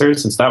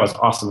sponsors, since that was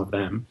awesome of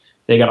them.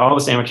 They got all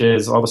the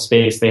sandwiches, all the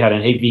space. They had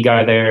an AV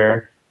guy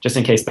there just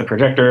in case the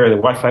projector or the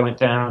Wi-Fi went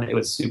down. It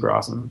was super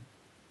awesome.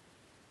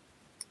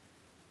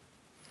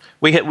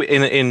 We had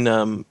in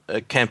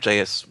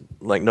Camp.js,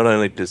 like, not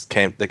only does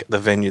the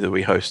venue that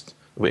we hosted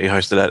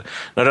at,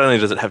 not only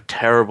does it have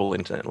terrible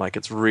internet, like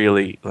it's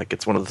really, like,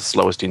 it's one of the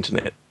slowest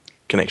internet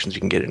connections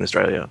you can get in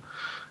Australia,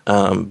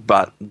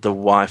 but the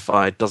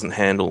Wi-Fi doesn't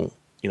handle,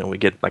 we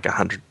get like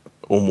 100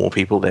 or more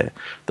people there.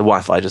 The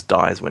Wi-Fi just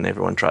dies when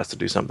everyone tries to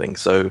do something.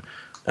 So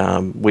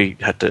we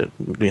had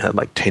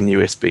like 10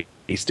 USB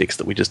sticks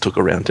that we just took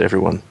around to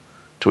everyone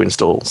to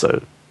install.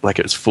 So like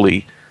it was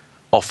fully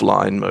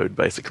offline mode,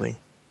 basically.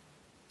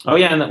 Oh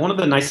yeah, and one of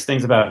the nice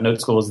things about Node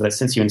School is that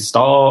since you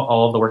install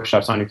all of the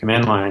workshops on your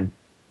command line,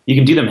 you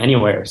can do them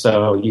anywhere.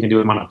 So you can do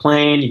them on a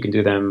plane, you can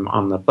do them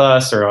on the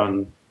bus or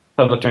on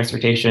public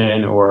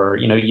transportation, or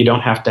you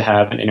don't have to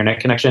have an internet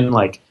connection.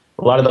 Like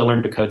a lot of the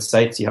Learn to Code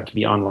sites, you have to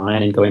be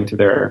online and going through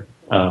their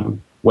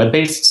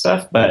web-based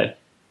stuff. But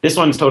this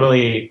one's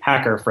totally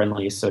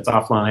hacker-friendly, so it's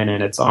offline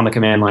and it's on the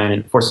command line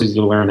and it forces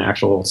you to learn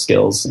actual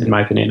skills, in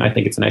my opinion. I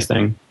think it's a nice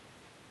thing.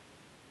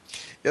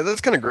 Yeah,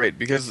 that's kind of great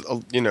because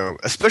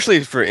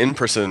especially for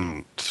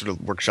in-person sort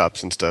of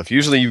workshops and stuff.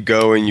 Usually, you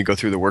go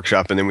through the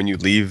workshop, and then when you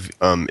leave,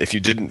 if you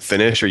didn't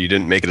finish or you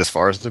didn't make it as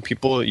far as the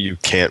people, you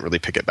can't really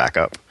pick it back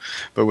up.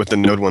 But with the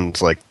Node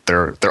ones, like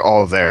they're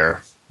all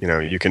there.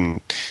 You can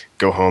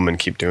go home and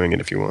keep doing it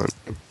if you want.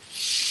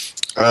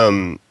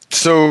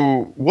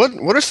 So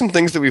what are some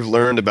things that we've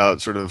learned about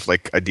sort of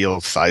like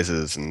ideal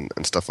sizes and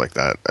stuff like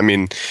that? I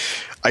mean,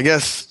 I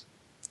guess.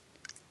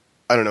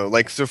 I don't know,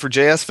 like, so for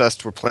JS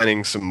Fest, we're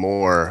planning some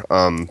more,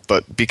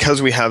 but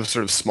because we have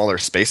sort of smaller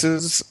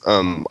spaces,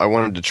 I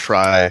wanted to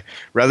try,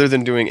 rather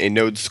than doing a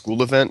Node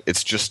School event,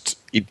 it's just,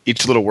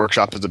 each little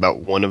workshop is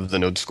about one of the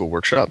Node School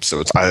workshops, so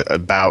it's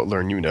about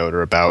Learn New Node,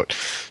 or about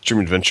Stream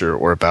Adventure,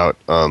 or about,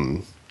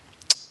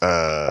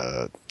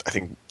 I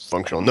think,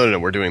 Functional. No,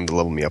 we're doing the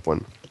Level Me Up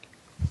one.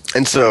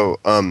 And so,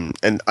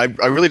 and I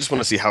really just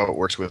want to see how it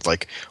works with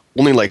like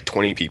only like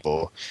 20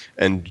 people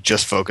and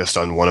just focused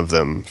on one of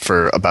them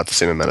for about the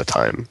same amount of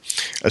time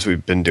as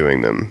we've been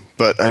doing them.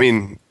 But I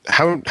mean,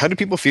 how do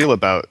people feel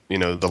about,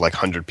 the like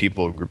 100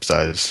 people group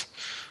size?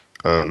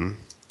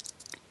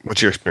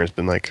 What's your experience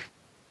been like?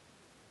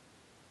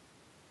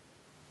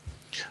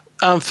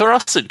 For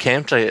us at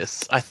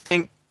CampJS, I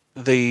think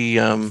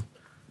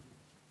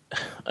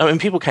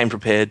people came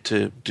prepared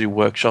to do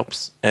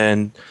workshops,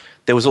 and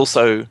there was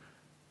also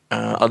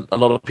a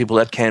lot of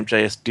people at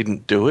CampJS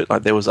didn't do it.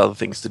 Like, there was other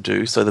things to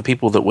do. So the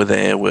people that were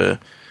there were,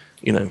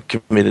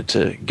 committed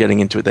to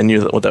getting into it. They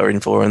knew what they were in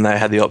for, and they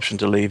had the option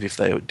to leave if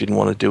they didn't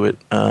want to do it.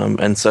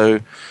 And so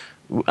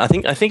I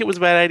think it was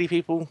about 80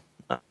 people,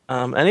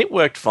 and it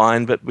worked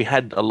fine. But we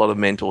had a lot of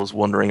mentors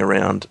wandering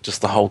around just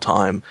the whole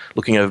time,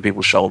 looking over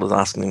people's shoulders,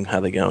 asking them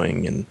how they're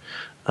going, and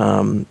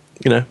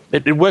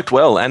it worked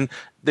well. And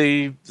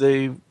the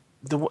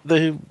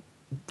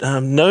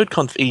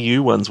NodeConf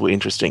EU ones were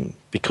interesting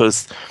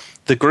because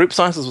the group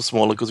sizes were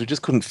smaller because we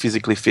just couldn't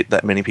physically fit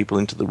that many people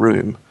into the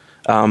room.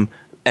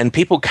 And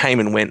people came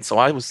and went. So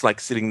I was like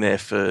sitting there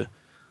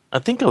I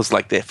think I was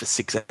like there for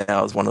 6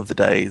 hours one of the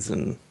days,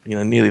 and,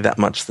 nearly that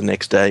much the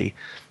next day,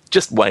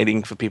 just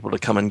waiting for people to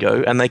come and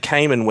go. And they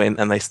came and went,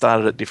 and they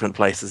started at different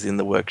places in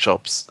the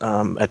workshops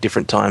at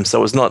different times. So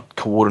it was not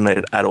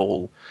coordinated at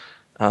all.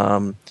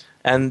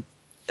 And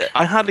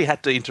I hardly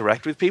had to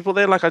interact with people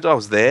there. Like, I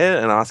was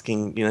there and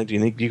asking, do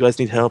you guys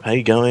need help? How are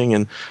you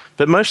going?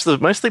 But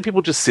mostly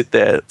people just sit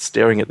there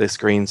staring at their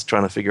screens,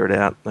 trying to figure it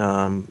out,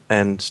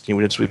 and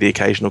just with the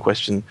occasional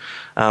question.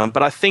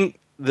 But I think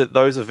that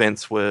those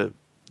events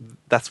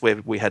that's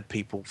where we had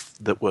people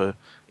that were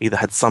either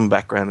had some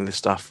background in this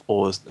stuff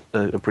or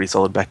a pretty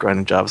solid background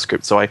in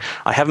JavaScript. So I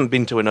haven't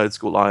been to a Node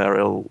School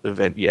IRL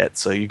event yet,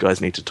 so you guys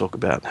need to talk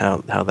about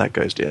how that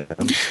goes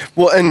down.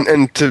 Well,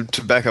 and to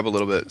back up a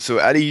little bit, so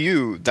at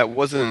EU, that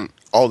wasn't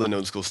all the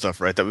Node School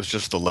stuff, right? That was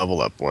just the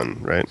Level Up one,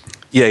 right?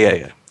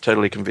 Yeah.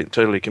 Totally committed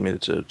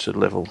to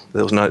Level.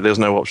 There was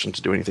no option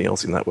to do anything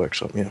else in that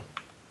workshop, yeah.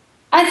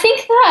 I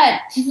think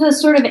that the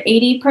sort of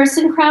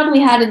 80-person crowd we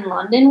had in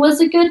London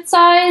was a good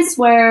size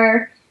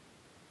where,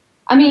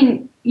 I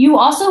mean, you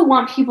also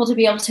want people to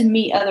be able to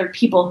meet other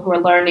people who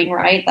are learning,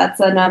 right? That's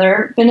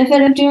another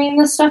benefit of doing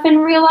this stuff in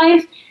real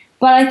life.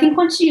 But I think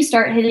once you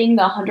start hitting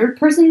the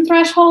 100-person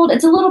threshold,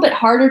 it's a little bit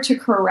harder to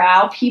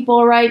corral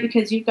people, right?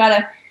 Because you've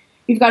got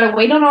to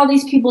wait on all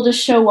these people to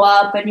show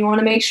up, and you want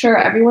to make sure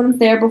everyone's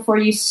there before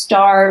you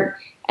start.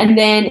 And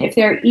then if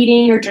they're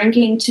eating or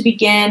drinking to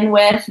begin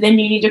with, then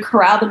you need to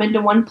corral them into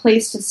one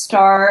place to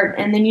start,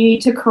 and then you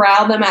need to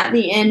corral them at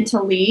the end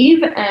to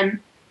leave.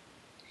 And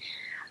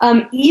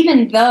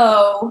even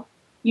though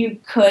you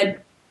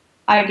could,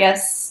 I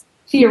guess,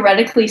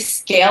 theoretically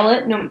scale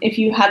it if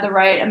you had the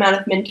right amount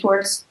of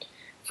mentors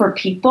for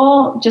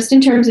people, just in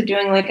terms of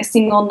doing like a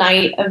single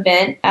night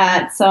event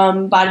at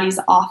somebody's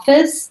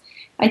office,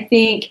 I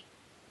think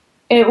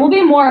it will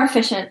be more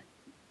efficient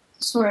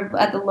sort of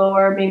at the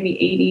lower,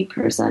 maybe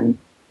 80%.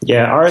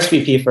 Yeah,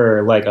 RSVP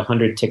for like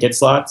 100 ticket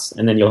slots,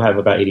 and then you'll have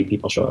about 80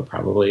 people show up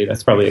probably.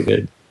 That's probably a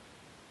good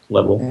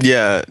level.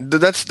 Yeah,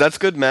 that's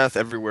good math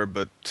everywhere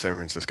but San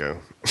Francisco.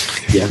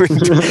 Yeah.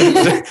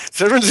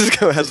 San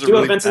Francisco has do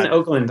events in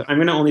Oakland. I'm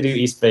going to only do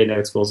East Bay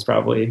Node Schools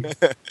probably.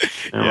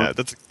 Yeah,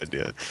 that's a good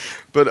idea.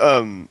 But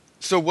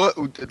so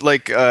what?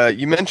 Like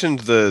you mentioned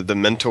the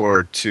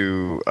mentor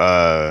to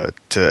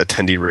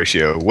attendee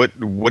ratio. What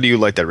do you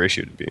like that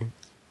ratio to be?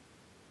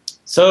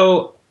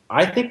 So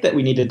I think that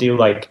we need to do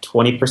like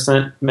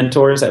 20%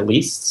 mentors at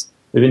least.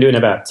 We've been doing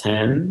about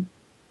 10.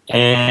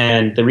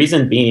 And the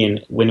reason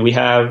being, when we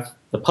have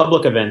the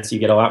public events, you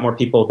get a lot more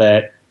people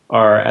that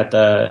are at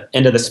the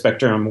end of the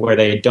spectrum where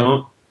they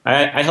don't.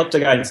 I helped a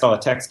guy install a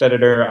text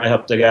editor. I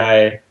helped a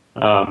guy,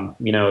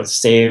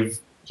 save.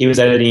 He was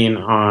editing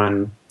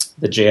on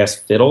the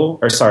JS Fiddle,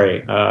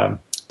 the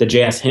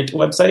JS Hint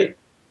website.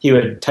 He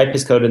would type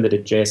his code into the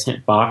JS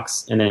Hint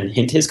box and then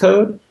hint his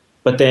code.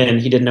 But then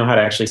he didn't know how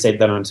to actually save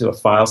that onto a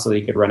file so that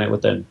he could run it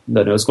with the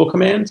Node School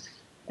command.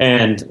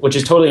 And which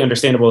is totally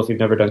understandable if you've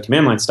never done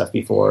command line stuff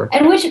before.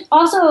 And which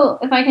also,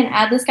 if I can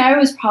add, this guy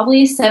was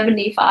probably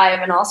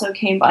 75 and also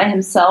came by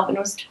himself and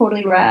was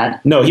totally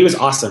rad. No, he was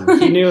awesome.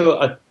 He knew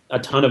a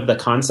ton of the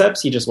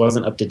concepts. He just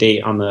wasn't up to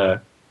date on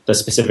the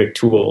specific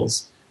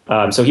tools.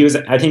 So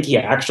I think he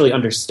actually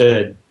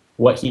understood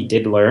what he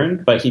did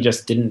learn, but he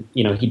just didn't,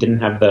 he didn't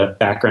have the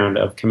background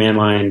of command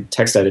line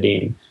text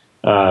editing,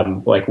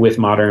 like with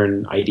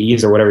modern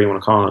IDs or whatever you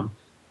want to call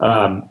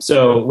them.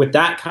 So with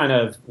that kind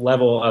of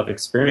level of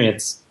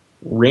experience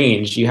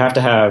range, you have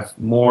to have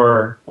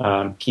more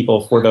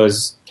people for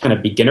those kind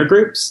of beginner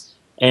groups.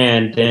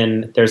 And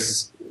then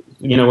there's,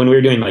 when we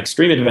were doing like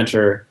Stream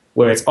Adventure,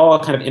 where it's all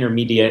kind of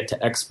intermediate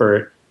to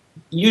expert,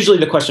 usually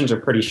the questions are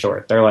pretty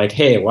short. They're like,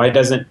 hey, why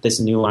doesn't this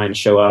new line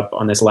show up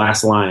on this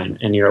last line?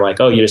 And you're like,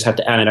 oh, you just have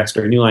to add an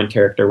extra new line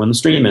character when the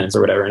stream ends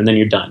or whatever, and then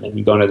you're done, and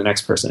you go on to the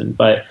next person.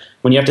 But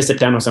when you have to sit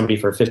down with somebody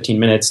for 15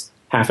 minutes,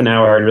 half an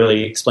hour, and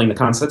really explain the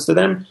concepts to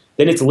them,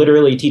 then it's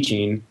literally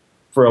teaching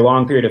for a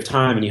long period of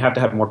time, and you have to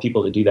have more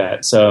people to do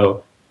that.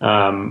 So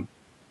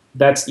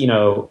that's,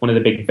 one of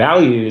the big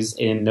values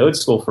in Node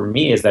School for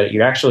me is that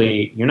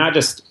you're not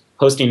just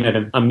hosting a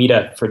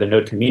meetup for the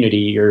Node community,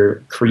 you're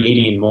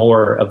creating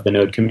more of the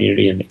Node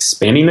community and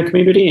expanding the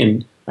community.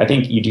 And I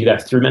think you do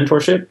that through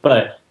mentorship.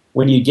 But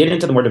when you get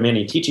into the more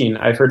demanding teaching,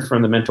 I've heard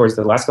from the mentors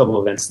the last couple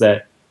of events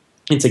that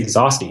it's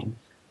exhausting.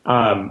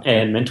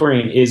 And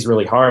mentoring is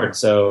really hard.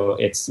 So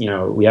it's,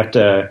 we have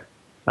to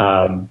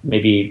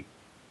maybe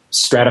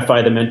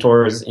stratify the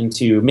mentors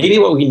into maybe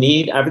what we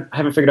need. I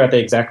haven't figured out the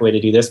exact way to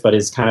do this, but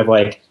it's kind of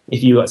like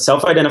if you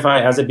self-identify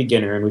as a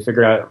beginner and we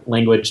figure out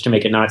language to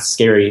make it not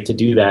scary to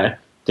do that,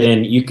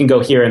 then you can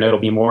go here and it'll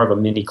be more of a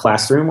mini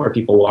classroom where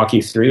people walk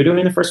you through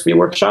doing the first few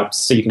workshops.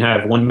 So you can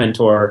have one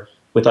mentor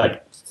with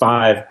like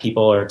 5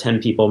 people or 10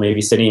 people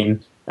maybe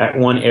sitting at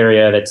one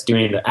area that's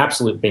doing the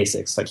absolute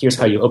basics. Like here's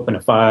how you open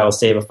a file,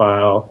 save a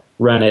file,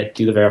 run it,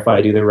 do the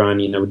verify, do the run,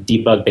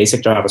 debug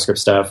basic JavaScript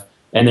stuff.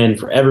 And then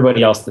for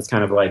everybody else that's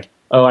kind of like,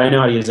 oh, I know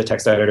how to use a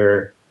text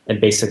editor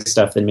and basic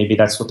stuff, then maybe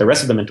that's what the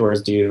rest of the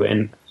mentors do.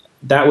 And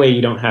that way you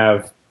don't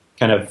have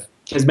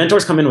because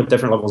mentors come in with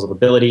different levels of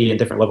ability and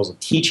different levels of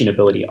teaching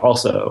ability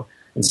also.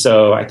 And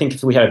so I think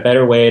if we had a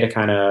better way to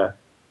kind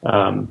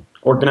of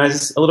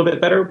organize a little bit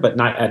better, but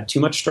not add too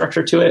much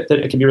structure to it, that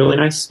it could be really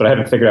nice. But I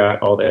haven't figured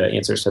out all the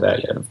answers to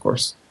that yet, of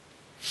course.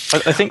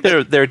 I think there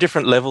are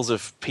different levels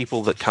of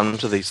people that come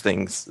to these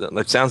things.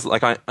 It sounds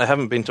like I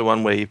haven't been to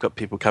one where you've got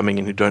people coming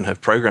in who don't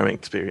have programming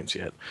experience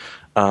yet.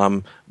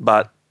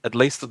 But at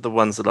least at the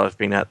ones that I've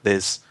been at,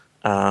 there's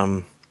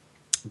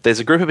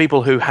a group of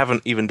people who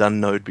haven't even done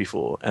Node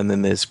before, and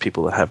then there's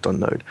people that have done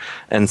Node.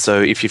 And so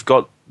if you've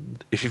got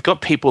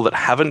people that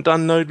haven't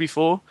done Node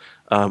before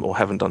or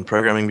haven't done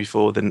programming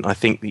before, then I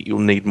think that you'll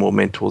need more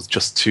mentors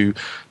just to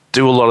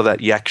do a lot of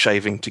that yak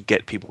shaving to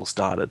get people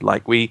started.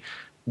 Like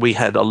we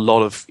had a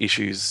lot of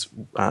issues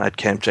at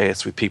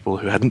Camp.js with people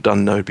who hadn't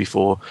done Node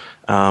before,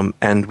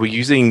 and were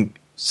using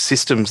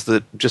systems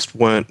that just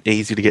weren't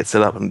easy to get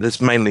set up. And this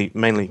mainly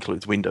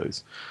includes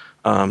Windows.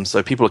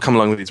 So people come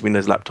along with these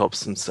Windows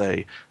laptops and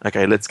say,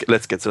 okay, let's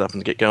get set up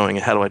and get going.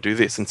 And how do I do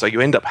this? And so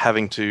you end up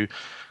having to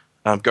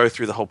go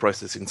through the whole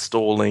process,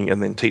 installing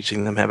and then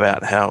teaching them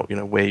about how,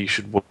 where you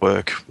should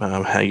work,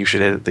 how you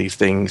should edit these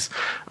things,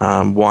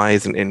 why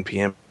isn't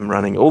NPM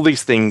running, all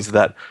these things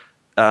that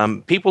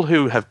people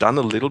who have done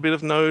a little bit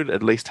of Node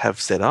at least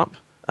have set up.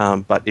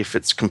 But if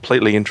it's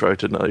completely intro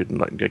to Node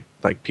and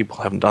like people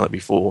haven't done it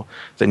before,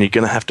 then you're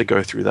going to have to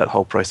go through that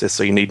whole process.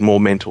 So you need more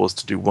mentors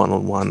to do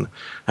one-on-one.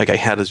 Okay,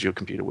 how does your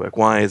computer work?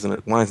 Why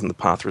isn't the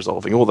path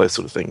resolving? All those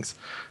sort of things.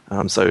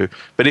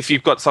 But if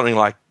you've got something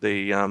like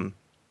the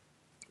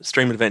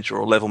Stream Adventure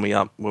or Level Me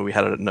Up, where we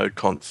had it at Node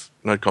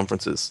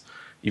conferences,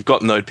 you've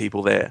got Node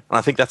people there, and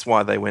I think that's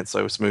why they went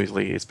so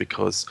smoothly. Is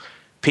because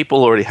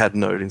people already had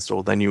Node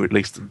installed. They knew at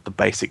least the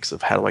basics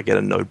of how do I get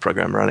a Node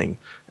program running,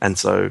 and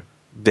so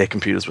their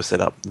computers were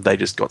set up. They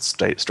just got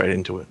straight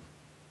into it.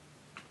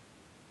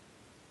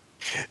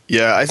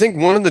 Yeah, I think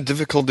one of the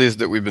difficulties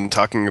that we've been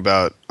talking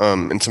about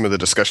in some of the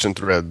discussion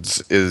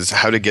threads is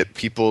how to get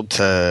people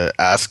to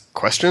ask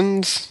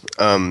questions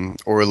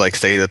or like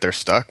say that they're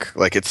stuck.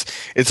 Like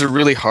it's a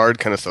really hard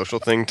kind of social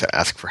thing to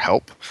ask for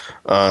help.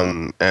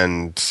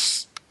 And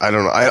I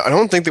don't know. I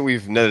don't think that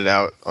we've netted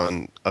out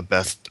on a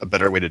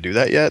better way to do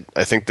that yet.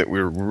 I think that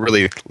we're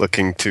really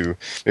looking to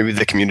maybe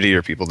the community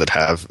or people that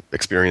have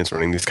experience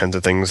running these kinds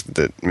of things,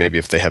 that maybe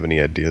if they have any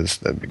ideas,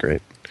 that'd be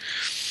great.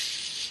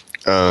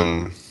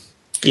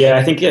 Yeah,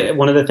 I think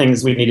one of the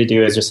things we need to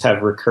do is just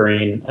have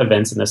recurring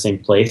events in the same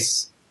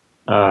place.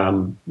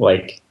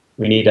 Like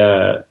we need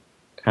a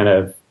kind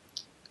of,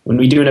 when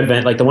we do an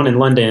event like the one in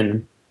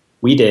London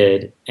we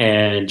did,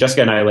 and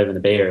Jessica and I live in the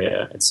Bay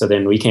Area. And so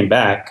then we came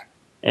back,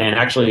 and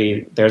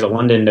actually there's a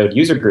London Node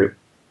user group,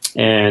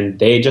 and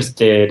they just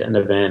did an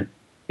event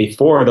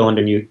before the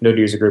London Node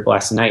user group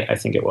last night, I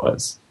think it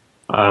was.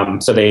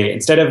 So they,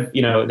 instead of,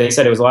 they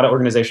said it was a lot of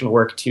organizational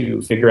work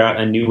to figure out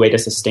a new way to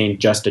sustain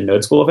just a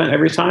Node School event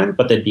every time,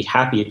 but they'd be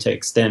happy to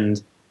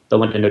extend the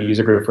London Node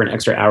user group for an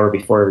extra hour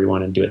before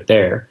everyone and do it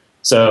there.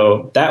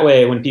 So that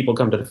way, when people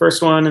come to the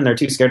first one and they're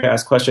too scared to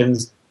ask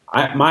questions,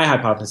 my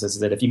hypothesis is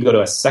that if you go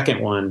to a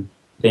second one,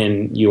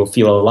 then you'll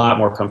feel a lot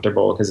more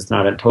comfortable because it's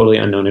not a totally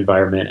unknown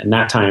environment. And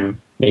that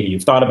time, maybe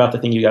you've thought about the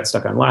thing you got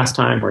stuck on last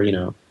time, or,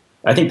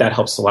 I think that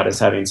helps a lot, is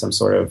having some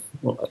sort of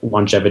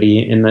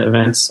longevity in the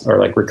events, or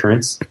like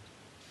recurrence.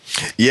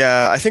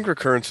 Yeah, I think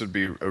recurrence would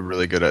be a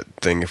really good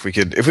thing. If we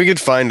could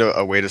find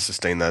a way to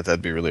sustain that,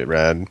 that'd be really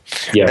rad.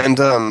 Yeah. And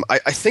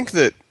I think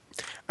that,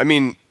 I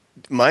mean,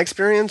 my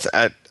experience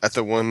at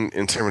the one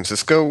in San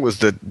Francisco was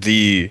that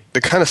the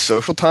kind of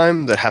social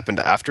time that happened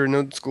after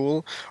Node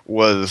School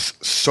was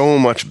so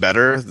much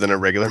better than a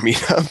regular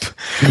meetup.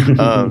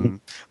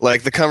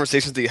 Like the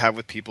conversations that you have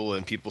with people,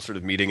 and people sort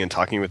of meeting and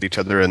talking with each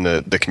other, and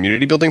the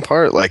community building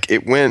part, like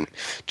it went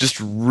just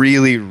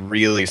really,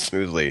 really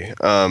smoothly.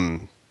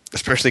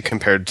 Especially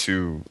compared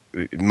to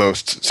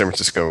most San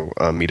Francisco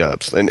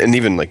meetups, and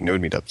even like Node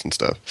meetups and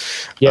stuff.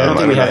 Yeah, I don't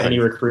think we had any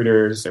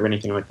recruiters or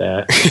anything like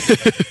that.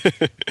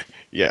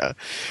 Yeah.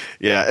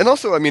 And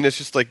also, I mean, it's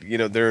just like,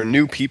 there are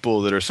new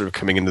people that are sort of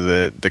coming into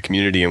the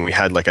community, and we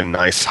had like a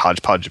nice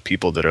hodgepodge of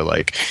people that are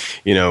like,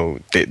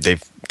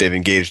 they've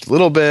engaged a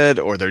little bit,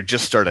 or they're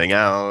just starting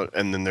out,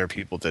 and then there are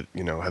people that,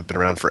 have been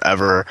around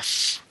forever.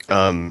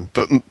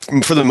 But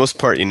for the most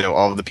part,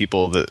 all of the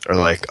people that are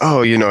like,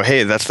 oh,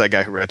 hey, that's that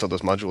guy who writes all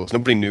those modules.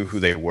 Nobody knew who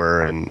they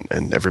were, and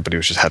everybody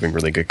was just having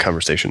really good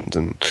conversations,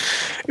 and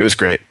it was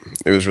great.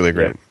 It was really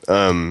great.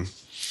 Yeah.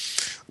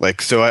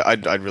 So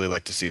I'd really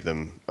like to see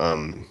them,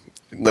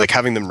 like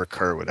having them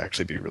recur would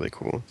actually be really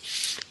cool.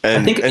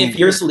 And, I think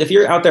if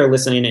you're out there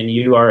listening and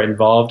you are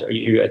involved, or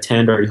you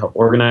attend, or you help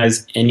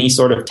organize any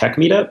sort of tech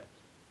meetup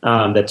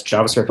that's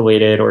JavaScript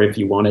related, or if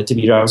you want it to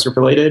be JavaScript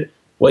related,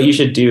 what you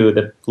should do,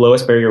 the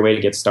lowest barrier way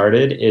to get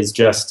started, is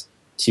just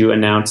to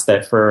announce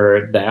that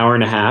for the hour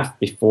and a half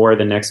before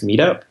the next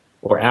meetup,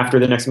 or after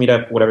the next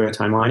meetup, whatever the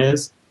timeline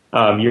is,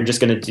 you're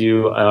just going to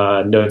do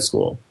Node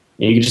School.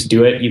 And you can just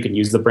do it. You can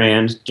use the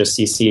brand, just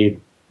CC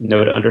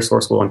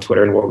Node_School on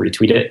Twitter, and we'll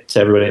retweet it to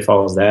everybody that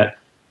follows that.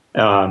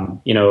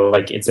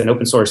 Like it's an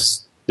open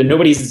source,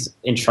 nobody's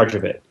in charge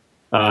of it.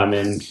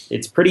 And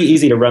it's pretty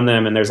easy to run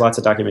them, and there's lots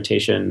of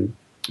documentation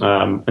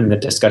in the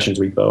discussions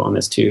repo on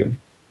this too.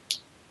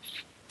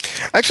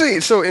 Actually,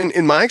 so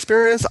in my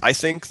experience, I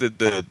think that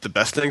the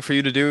best thing for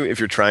you to do if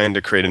you're trying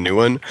to create a new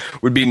one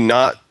would be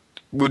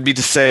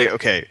to say,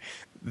 okay,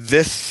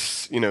 this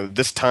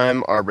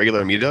time our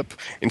regular meetup,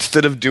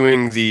 instead of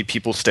doing the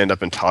people stand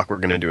up and talk, we're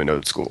going to do a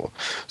Node School.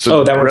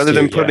 So rather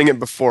than putting it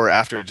before or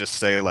after, just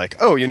say like,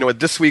 oh, you know what,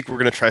 this week we're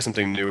going to try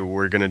something new.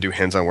 We're going to do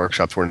hands-on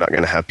workshops. We're not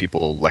going to have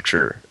people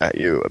lecture at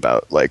you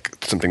about like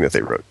something that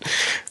they wrote.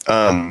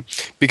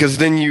 Because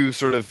then you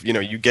sort of,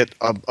 you get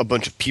a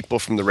bunch of people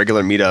from the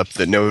regular meetup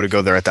that know to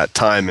go there at that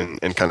time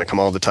and kind of come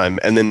all the time.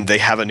 And then they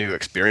have a new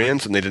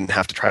experience, and they didn't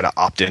have to try to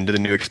opt into the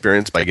new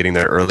experience by getting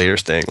there early or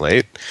staying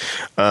late.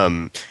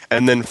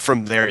 And then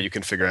from there, you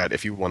can figure out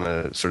if you want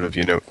to sort of,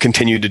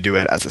 continue to do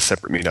it as a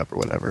separate meetup or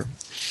whatever.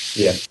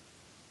 Yeah.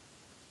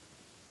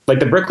 Like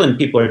the Brooklyn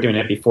people are doing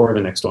it before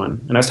the next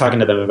one. And I was talking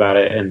to them about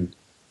it, and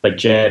like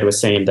Jed was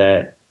saying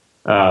that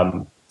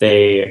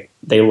they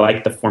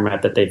like the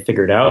format that they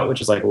figured out,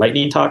 which is like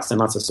lightning talks and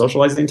lots of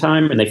socializing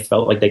time, and they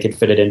felt like they could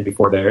fit it in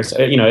before theirs.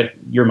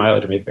 Your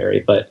mileage may vary,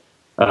 but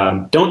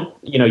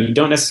you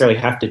don't necessarily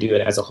have to do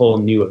it as a whole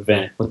new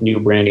event with new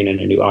branding and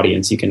a new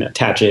audience. You can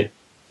attach it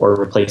or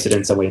replace it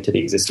in some way to the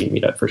existing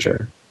meetup for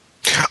sure.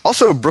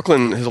 Also,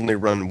 Brooklyn has only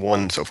run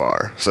one so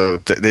far, so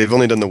they've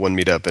only done the one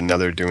meetup, and now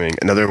they're doing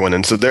another one,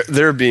 and so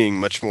they're being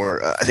much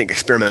more, I think,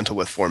 experimental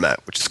with format,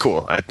 which is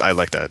cool. I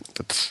like that.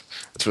 That's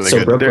really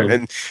so good.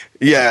 Brooklyn.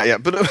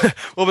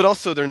 But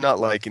also they're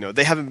not like,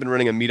 they haven't been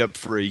running a meetup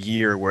for a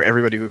year where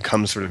everybody who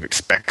comes sort of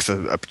expects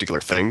a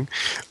particular thing.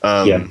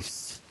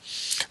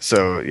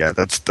 So yeah,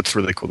 that's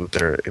really cool that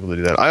they're able to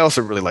do that. I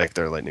also really like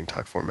their lightning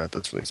talk format.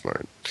 That's really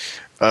smart.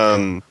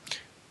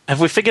 Have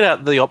we figured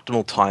out the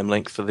optimal time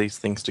length for these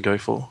things to go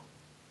for?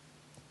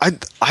 I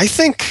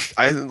think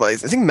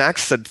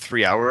Max said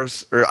 3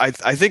 hours, or I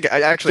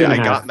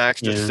got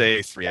Max to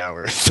say 3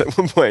 hours at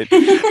one point,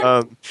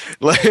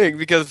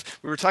 because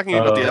we were talking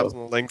about the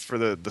optimal length for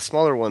the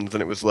smaller ones,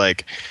 and it was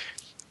like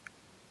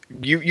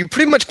you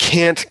pretty much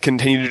can't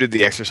continue to do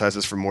the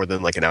exercises for more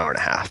than like an hour and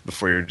a half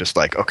before you're just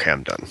like, okay,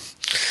 I'm done.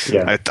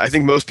 Yeah. I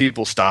think most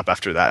people stop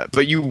after that,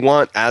 but you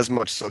want as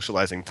much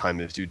socializing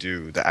time as you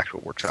do the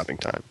actual workshopping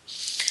time.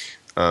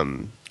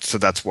 So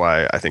that's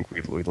why I think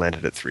we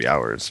landed at 3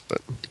 hours.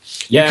 But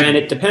yeah, and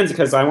it depends,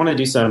 because I want to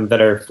do some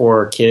that are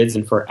for kids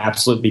and for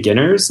absolute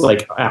beginners,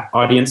 like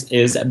audience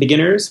is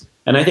beginners,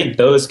 and I think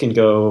those can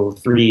go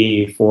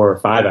 3, 4,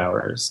 5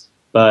 hours.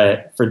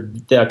 But for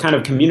the kind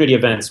of community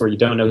events where you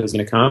don't know who's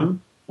going to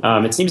come,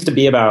 it seems to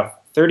be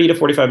about 30 to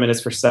 45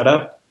 minutes for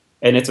setup,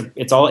 and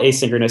it's all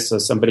asynchronous. So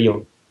somebody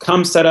will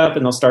come set up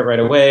and they'll start right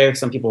away.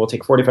 Some people will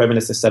take 45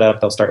 minutes to set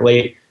up; they'll start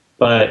late.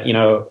 But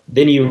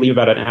then you leave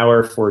about an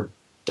hour for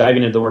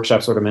diving into the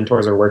workshops where the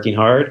mentors are working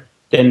hard.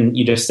 Then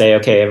you just say,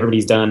 okay,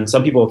 everybody's done.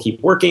 Some people will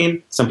keep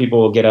working. Some people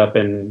will get up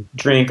and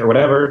drink or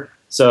whatever.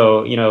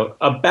 So,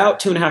 about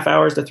 2.5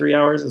 hours to 3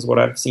 hours is what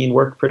I've seen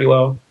work pretty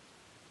well.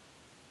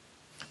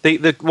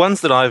 The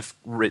ones that I've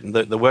written,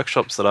 the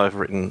workshops that I've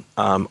written,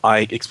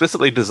 I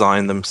explicitly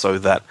designed them so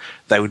that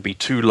they would be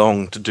too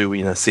long to do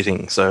in a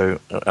sitting. So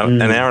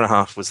an hour and a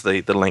half was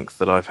the length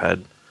that I've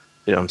had,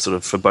 sort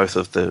of for both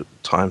of the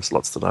time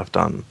slots that I've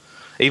done.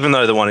 Even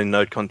though the one in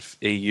NodeConf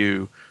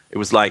EU, it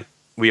was like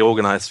we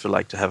organised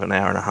for to have an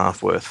hour and a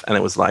half worth, and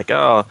it was like,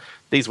 oh,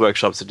 these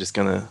workshops are just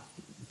going to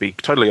be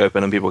totally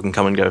open and people can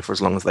come and go for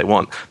as long as they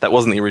want. That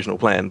wasn't the original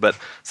plan, but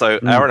so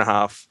hour and a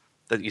half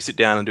that you sit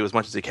down and do as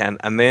much as you can,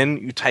 and then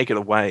you take it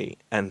away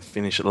and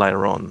finish it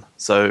later on.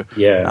 So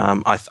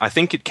I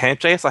think at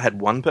Camp.js I had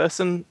one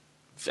person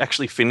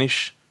actually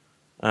finish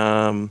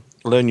Learn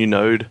New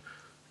Node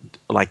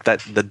like that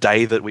the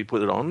day that we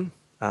put it on,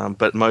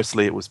 but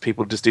mostly it was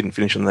people just didn't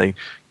finish and they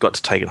got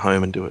to take it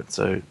home and do it.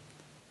 So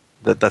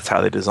that's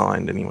how they're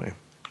designed anyway.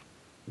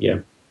 Yeah.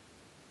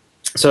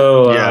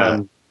 So you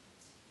can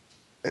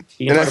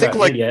and I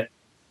think yet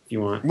if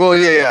you want. Well,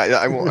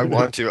 I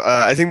want to.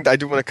 I think I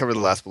do want to cover the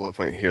last bullet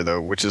point here,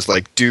 though, which is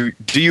do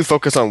you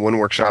focus on one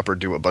workshop or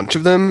do a bunch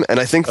of them? And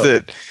I think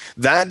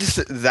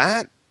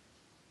that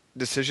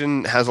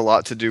decision has a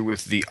lot to do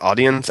with the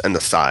audience and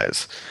the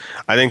size.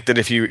 I think that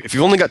if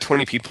you've only got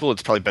 20 people,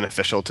 it's probably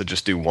beneficial to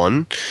just do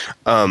one.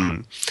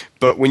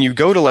 But when you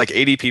go to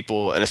 80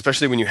 people, and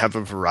especially when you have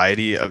a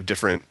variety of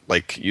different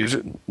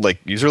user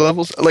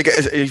levels,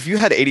 if you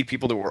had 80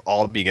 people that were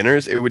all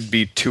beginners, it would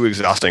be too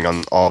exhausting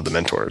on all of the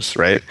mentors,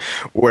 right?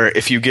 Where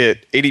if you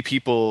get 80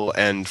 people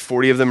and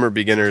 40 of them are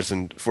beginners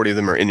and 40 of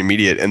them are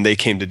intermediate, and they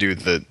came to do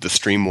the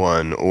stream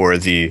one or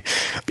the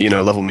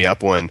level me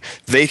up one,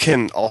 they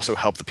can also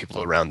help the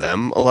people around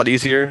them a lot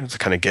easier to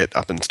kind of get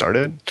up and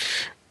started.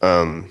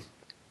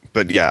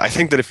 But yeah, I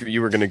think that if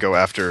you were going to go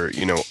after,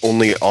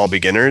 only all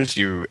beginners,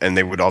 and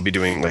they would all be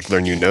doing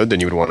Learn New Node, then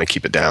you would want to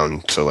keep it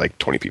down to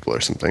 20 people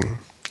or something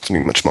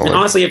much smaller. And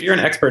honestly, if you're an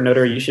expert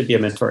noder, you should be a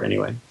mentor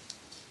anyway.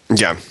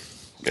 Yeah.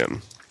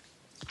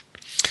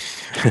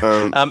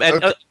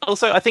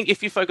 Also, I think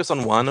if you focus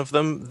on one of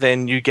them,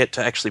 then you get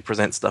to actually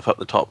present stuff up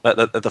the top,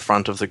 at the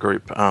front of the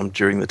group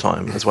during the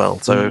time as well.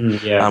 So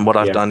what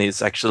I've done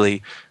is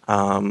actually,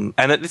 and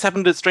this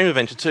happened at Stream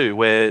Adventure too,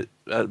 where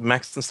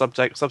Max and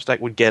Substack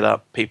would get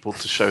up people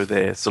to show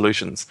their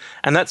solutions.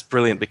 And that's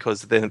brilliant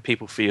because then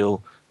people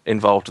feel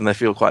involved and they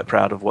feel quite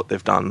proud of what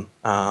they've done.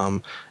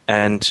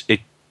 And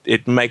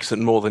it makes it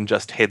more than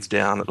just heads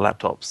down at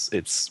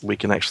laptops. We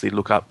can actually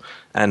look up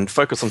and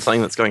focus on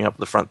something that's going up at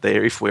the front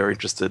there if we're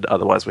interested.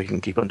 Otherwise, we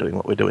can keep on doing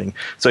what we're doing.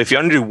 So if you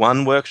only do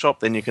one workshop,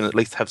 then you can at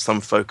least have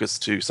some focus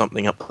to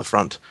something up at the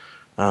front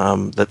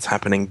that's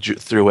happening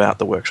throughout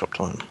the workshop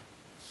time.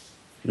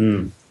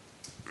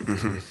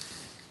 Mm-hmm.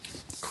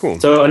 Cool.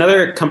 So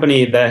another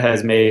company that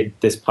has made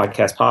this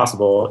podcast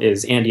possible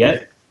is And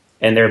Yet,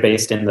 and they're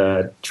based in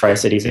the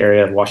Tri-Cities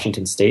area of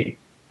Washington State.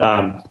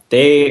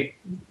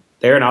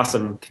 They're an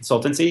awesome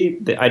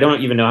consultancy. I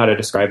don't even know how to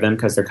describe them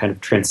because they're kind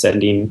of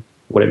transcending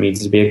what it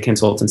means to be a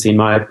consultancy, in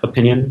my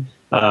opinion.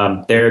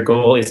 Their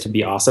goal is to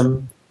be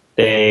awesome.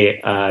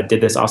 They did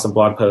this awesome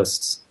blog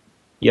post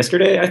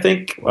yesterday, I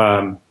think,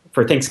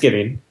 for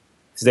Thanksgiving,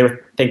 because they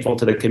were thankful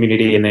to the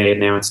community and they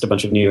announced a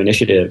bunch of new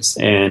initiatives.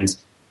 And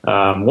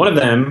one of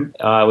them,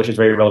 which is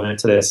very relevant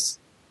to this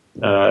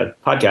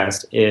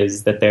podcast,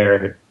 is that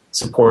they're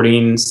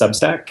supporting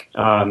Substack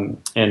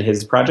and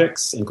his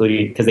projects,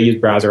 including because they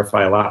use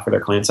Browserify a lot for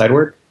their client-side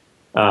work.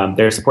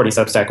 They're supporting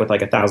Substack with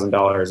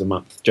 $1,000 a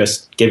month,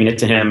 just giving it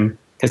to him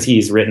because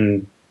he's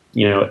written,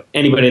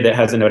 anybody that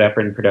has a Node app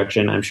in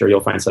production, I'm sure you'll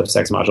find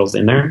Substack's modules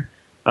in there.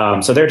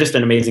 So they're just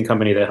an amazing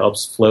company that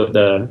helps float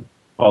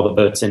all the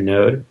boats in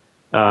Node.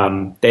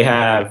 They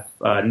have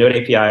Node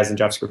APIs and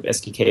JavaScript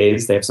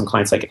SDKs. They have some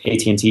clients like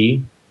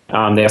AT&T.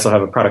 They also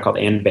have a product called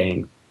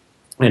AndBang,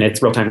 and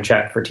it's real-time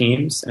chat for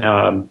Teams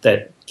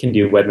that can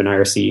do web and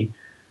IRC.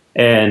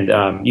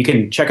 And you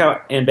can check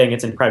out AndBang.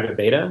 It's in private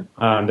beta.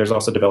 There's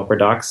also developer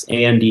docs,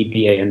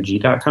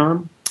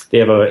 andbang.com. They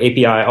have an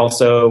API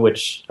also,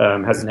 which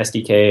has an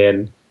SDK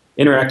and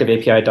interactive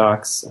API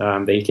docs.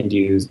 They can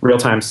do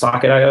real-time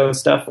socket.io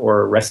stuff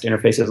or REST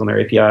interfaces on their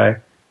API.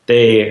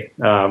 They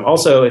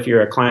also, if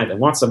you're a client that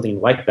wants something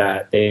like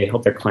that, they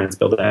help their clients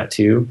build that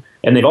too.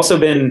 And they're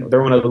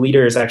one of the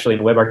leaders actually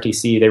in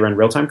WebRTC. They run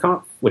Real-Time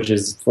Conf, which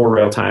is for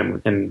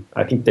real-time. And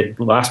I think the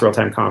last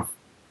Real-Time Conf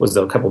was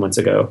a couple months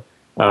ago.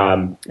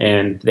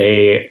 And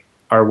they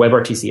are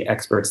WebRTC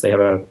experts. They have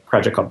a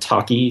project called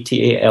Talky,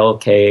 Talky.io.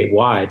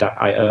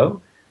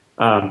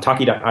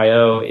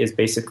 Talky.io is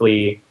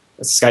basically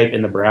Skype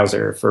in the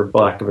browser, for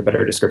lack of a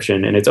better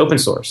description, and it's open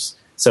source.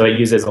 So it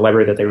uses a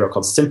library that they wrote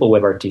called Simple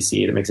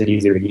WebRTC that makes it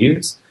easier to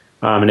use.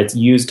 And it's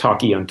used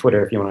Talky on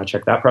Twitter if you want to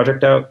check that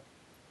project out.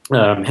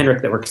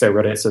 Henrik that works there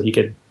wrote it so he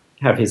could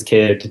have his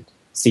kid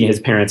see his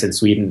parents in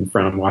Sweden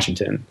from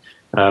Washington.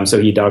 So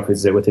he dog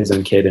visits with his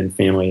own kid and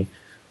family.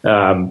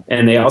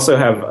 And they also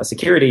have a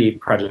security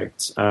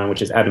project,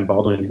 which is Adam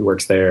Baldwin, who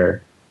works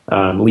there,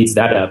 leads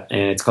that up,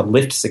 and it's called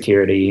Lift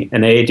Security.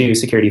 And they do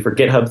security for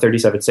GitHub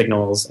 37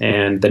 Signals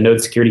and the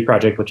Node Security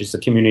Project, which is a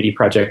community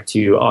project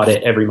to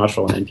audit every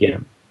module in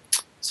NPM.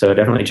 So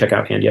definitely check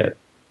out And Yet.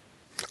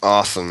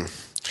 Awesome.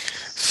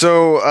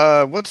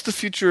 So, what's the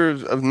future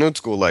of Node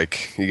School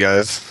like, you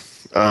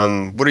guys?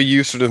 What are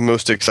you sort of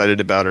most excited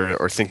about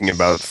or thinking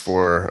about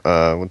for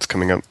what's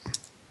coming up?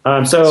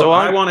 So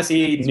I want to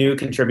see new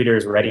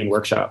contributors writing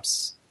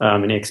workshops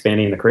and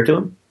expanding the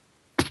curriculum.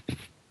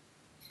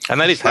 And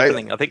that is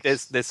happening. I think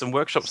there's some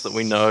workshops that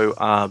we know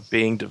are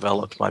being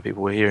developed by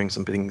people. We're hearing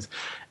some things,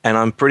 and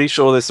I'm pretty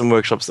sure there's some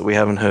workshops that we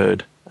haven't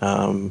heard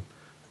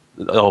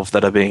of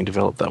that are being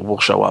developed that will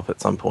show up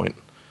at some point.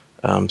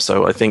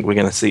 So I think we're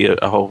going to see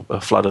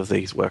a flood of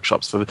these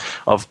workshops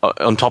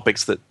on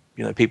topics that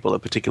people are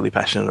particularly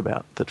passionate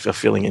about that are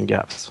filling in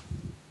gaps.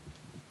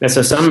 And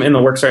so some in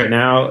the works right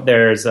now.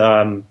 There's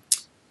one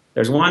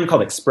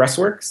called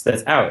ExpressWorks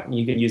that's out.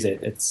 You can use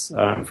it. It's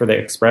for the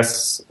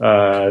Express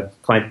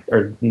client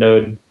or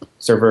Node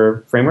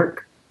server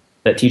framework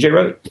that TJ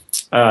wrote.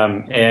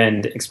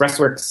 And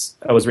ExpressWorks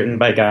was written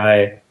by a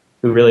guy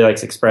who really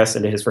likes Express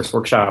and did his first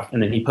workshop.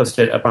 And then he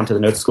posted it up onto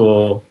the Node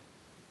School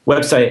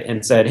website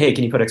and said, hey,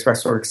 can you put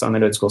ExpressWorks on the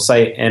Node School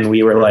site? And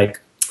we were like,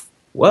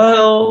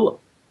 well,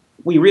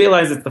 we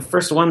realized it's the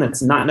first one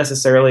that's not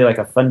necessarily like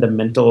a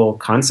fundamental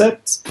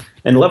concept.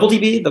 And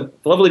LevelDB, the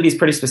LevelDB is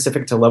pretty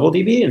specific to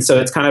LevelDB. And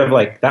so it's kind of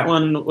like that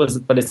one was,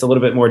 but it's a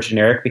little bit more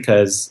generic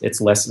because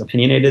it's less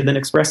opinionated than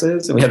Express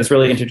is. And we had this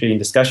really interesting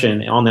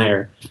discussion on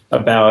there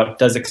about,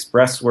 does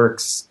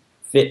ExpressWorks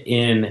fit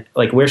in,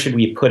 like where should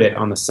we put it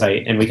on the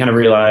site? And we kind of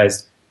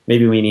realized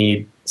maybe we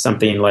need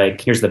something like,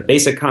 here's the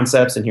basic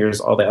concepts and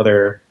here's all the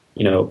other,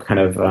 kind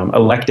of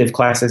elective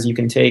classes you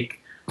can take.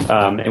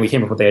 And we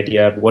came up with the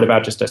idea of what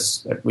about just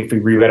if we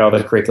rewrite all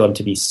the curriculum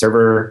to be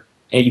server,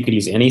 and you could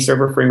use any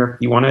server framework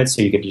you wanted.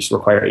 So you could just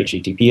require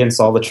HTTP and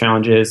solve the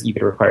challenges. You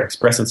could require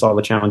Express and solve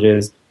the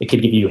challenges. It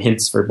could give you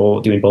hints for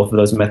doing both of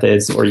those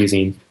methods, or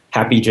using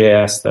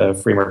Happy.js, the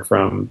framework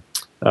from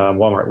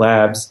Walmart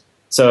Labs.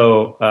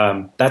 So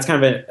that's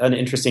kind of an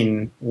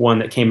interesting one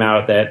that came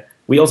out, that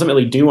we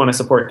ultimately do want to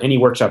support any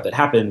workshop that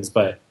happens,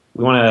 but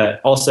we want to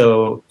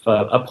also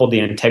uphold the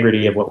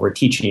integrity of what we're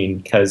teaching,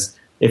 because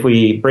if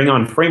we bring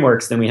on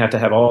frameworks, then we have to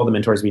have all the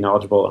mentors be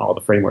knowledgeable in all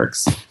the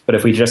frameworks. But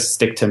if we just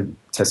stick to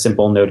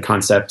simple Node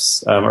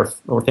concepts or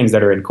things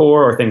that are in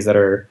core or things that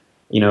are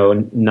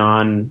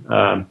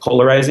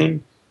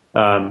non-polarizing,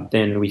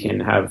 then we can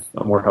have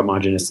a more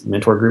homogeneous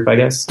mentor group, I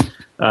guess.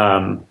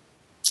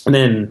 And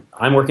then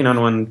I'm working on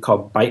one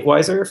called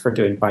Bytewiser for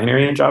doing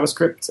binary in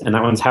JavaScript, and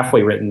that one's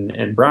halfway written.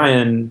 And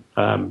Brian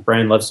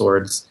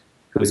Loveswords,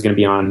 who's going to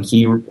be on,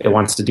 he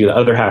wants to do the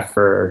other half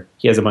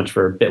he has a bunch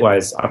for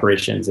bitwise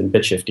operations and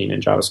bit shifting in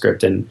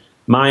JavaScript. And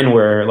mine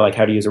were like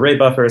how to use array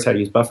buffers, how to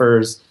use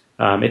buffers.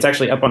 It's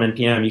actually up on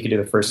NPM. You can do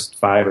the first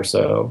 5 or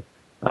so.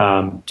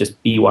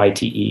 Just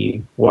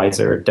BYTE,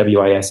 Wiser,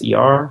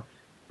 WISER.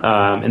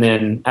 And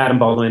then Adam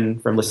Baldwin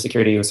from List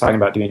Security was talking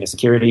about doing a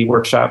security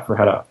workshop for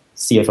how to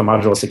see if a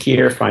module is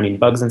secure, finding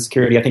bugs in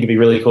security. I think it'd be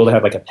really cool to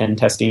have like a pen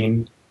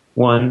testing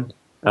one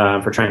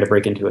for trying to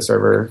break into a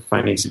server,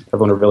 finding a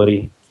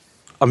vulnerability.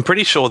 I'm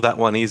pretty sure that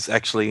one is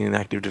actually in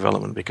active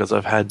development, because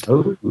I've had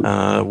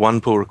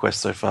one pull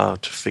request so far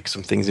to fix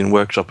some things in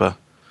Workshopper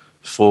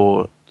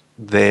for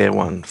their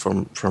one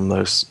from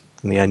those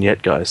the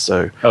Agnet guys.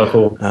 So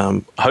cool.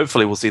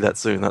 Hopefully we'll see that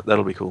soon.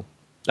 That'll be cool.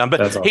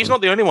 But awesome. He's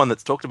not the only one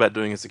that's talked about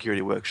doing a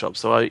security workshop.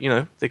 So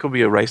there could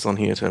be a race on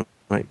here to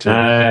get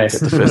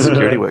the first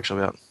security workshop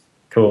out.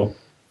 Cool.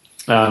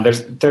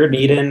 There's Third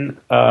Eden.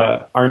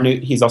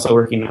 He's also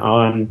working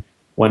on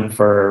one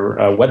for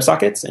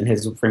WebSockets and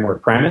his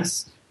framework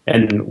Primus.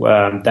 And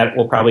that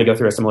will probably go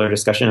through a similar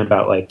discussion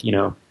about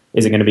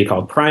is it going to be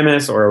called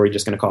Primus, or are we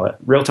just going to call it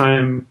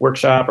Real-Time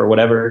Workshop or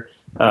whatever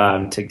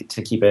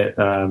to keep it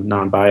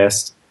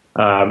non-biased.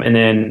 And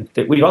then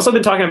we've also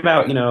been talking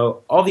about,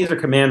 all these are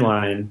command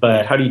line,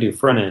 but how do you do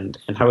front end?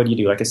 And how would you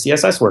do like a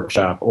CSS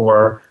workshop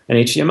or an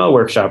HTML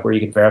workshop where you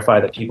can verify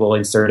that people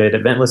inserted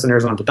event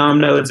listeners onto DOM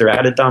nodes or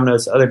added DOM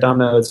nodes to other DOM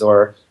nodes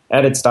or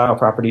added style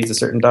properties to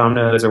certain DOM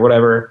nodes or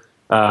whatever.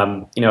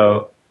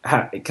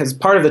 Because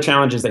part of the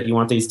challenge is that you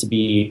want these to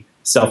be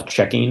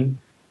self-checking.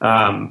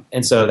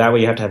 And so that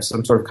way you have to have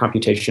some sort of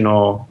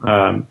computational,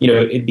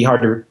 it'd be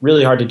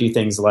really hard to do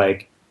things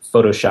like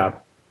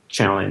Photoshop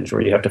challenge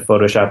where you have to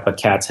Photoshop a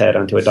cat's head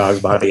onto a dog's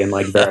body and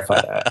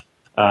verify that.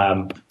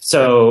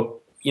 So,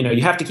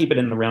 you have to keep it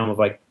in the realm of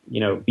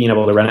being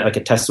able to run it like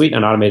a test suite,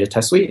 an automated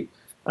test suite.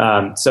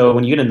 So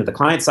when you get into the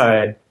client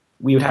side,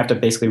 we would have to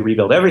basically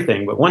rebuild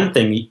everything. But one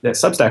thing that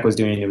Substack was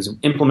doing, it was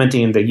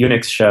implementing the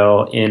Unix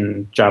shell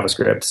in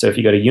JavaScript. So if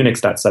you go to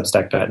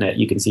unix.substack.net,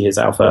 you can see his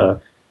alpha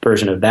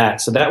version of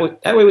that. So that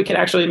way we could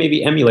actually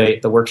maybe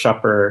emulate the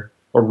Workshopper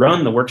or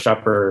run the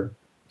Workshopper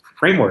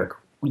framework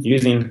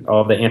using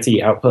all the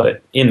ANSI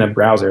output in the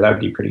browser. That would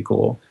be pretty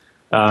cool.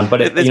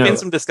 But there's been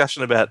some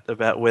discussion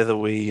about whether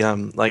we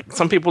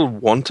some people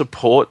want to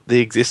port the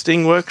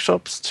existing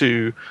workshops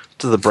to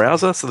the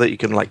browser so that you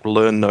can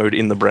learn Node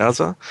in the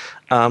browser.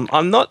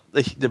 I'm not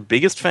the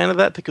biggest fan of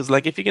that, because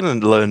if you're going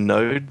to learn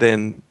Node,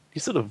 then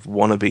you sort of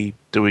want to be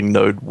doing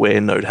Node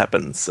where Node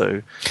happens.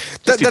 So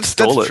that's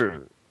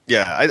true.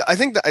 Yeah, I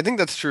think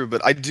that's true,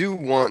 but I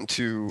want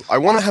to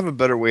have a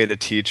better way to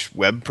teach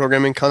web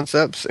programming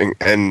concepts,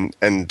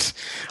 and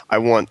I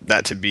want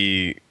that to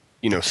be,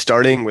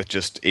 starting with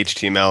just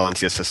HTML and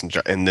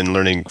CSS and then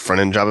learning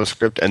front end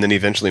JavaScript, and then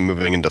eventually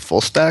moving into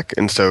full stack.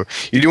 And so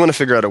you do want to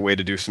figure out a way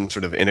to do some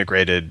sort of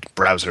integrated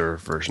browser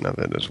version of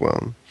it as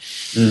well.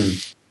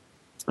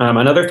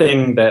 Another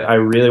thing that I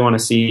really want to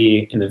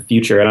see in the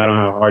future, and I don't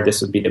know how hard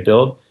this would be to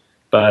build,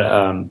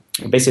 but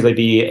basically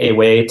be a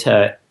way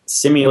to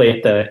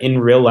simulate the in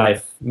real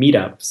life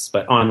meetups,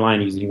 but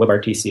online using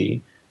WebRTC.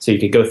 So you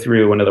could go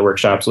through one of the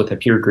workshops with a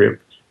peer group,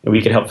 and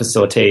we could help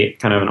facilitate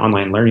kind of an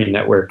online learning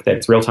network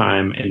that's real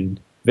time and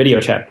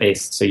video chat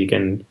based. So you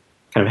can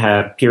kind of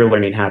have peer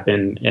learning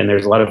happen. And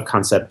there's a lot of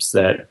concepts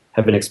that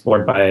have been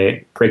explored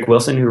by Craig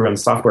Wilson, who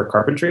runs Software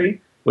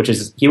Carpentry,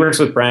 he works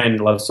with Brian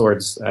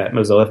Loveswords at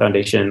Mozilla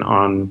Foundation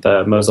on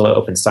the Mozilla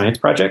Open Science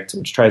Project,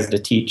 which tries to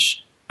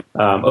teach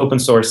open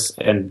source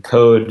and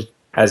code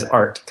as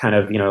art, kind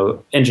of,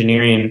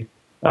 engineering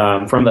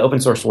from the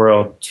open source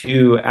world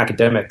to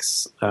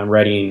academics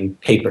writing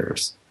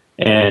papers,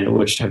 and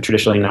which have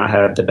traditionally not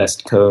had the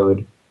best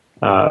code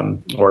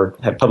or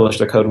have published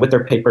their code with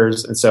their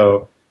papers. And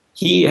so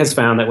he has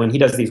found that when he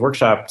does these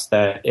workshops,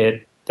 that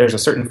there's a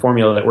certain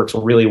formula that works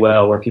really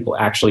well where people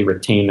actually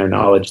retain their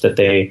knowledge that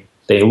they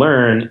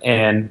learn.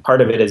 And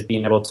part of it is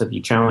being able to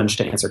be challenged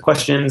to answer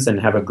questions and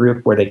have a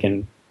group where they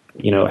can,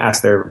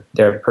 ask their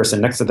person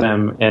next to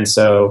them. And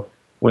so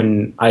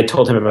when I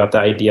told him about the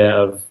idea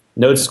of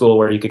Node School,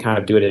 where you could kind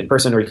of do it in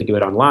person or you could do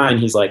it online,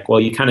 he's like,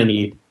 well, you kind of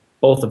need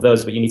both of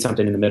those, but you need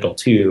something in the middle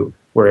too,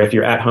 where if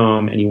you're at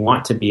home and you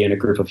want to be in a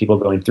group of people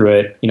going through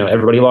it,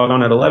 everybody log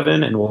on at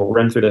 11 and we'll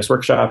run through this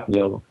workshop,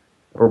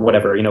 or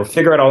whatever,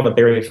 figure out all the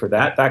barriers for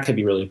that. That could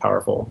be really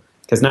powerful,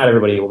 because not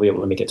everybody will be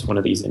able to make it to one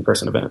of these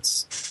in-person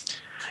events.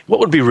 What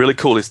would be really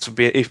cool is to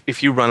be,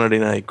 if you run it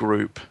in a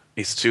group,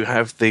 is to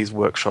have these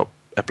workshop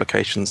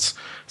applications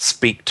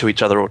speak to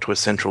each other or to a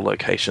central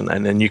location,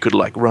 and then you could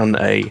run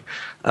a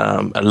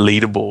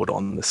leaderboard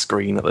on the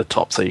screen at the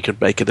top, so you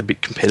could make it a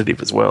bit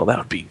competitive as well.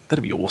 That'd be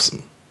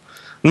awesome.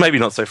 Maybe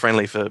not so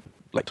friendly for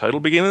total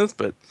beginners,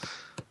 but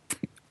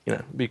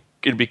it'd be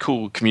a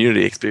cool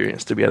community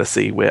experience to be able to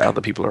see where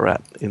other people are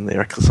at in their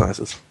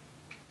exercises.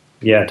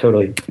 Yeah,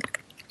 totally.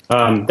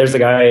 There's a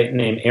guy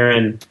named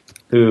Aaron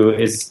who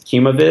is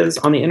Kumaviz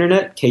on the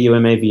internet,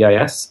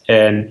 Kumavis,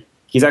 and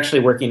he's actually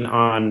working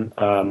on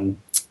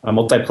a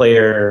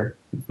multiplayer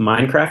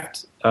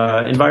Minecraft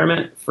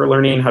environment for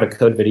learning how to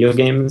code video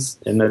games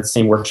in the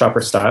same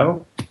workshopper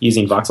style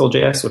using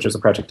Voxel.js, which is a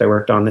project I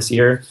worked on this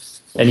year.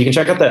 And you can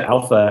check out the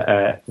alpha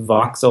at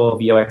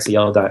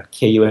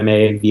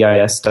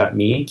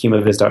voxel.kumavis.me,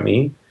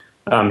 kumaviz.me.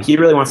 He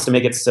really wants to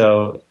make it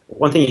so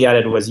one thing he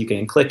added was you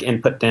can click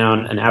and put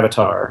down an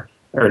avatar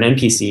or an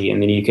NPC,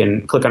 and then you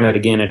can click on it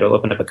again and it'll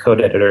open up a code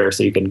editor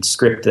so you can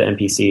script the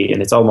NPC,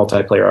 and it's all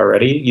multiplayer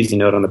already using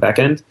Node on the back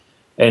end.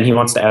 And he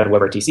wants to add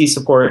WebRTC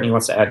support, and he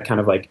wants to add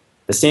kind of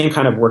the same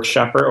kind of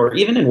workshopper, or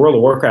even in World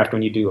of Warcraft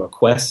when you do a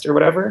quest or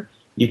whatever,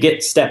 you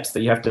get steps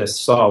that you have to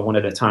solve one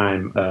at a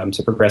time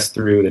to progress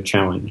through the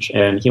challenge.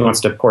 And he wants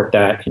to port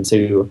that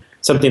into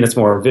something that's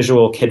more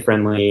visual,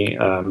 kid-friendly,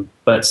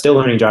 but still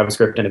learning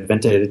JavaScript and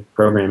invented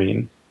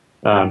programming.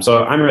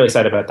 So I'm really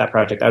excited about that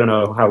project. I don't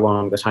know how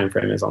long the time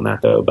frame is on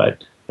that, though,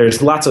 but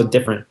there's lots of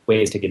different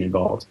ways to get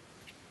involved.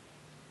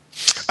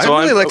 I'd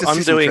really like to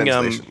see some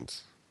translations.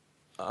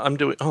 I'm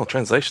doing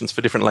translations for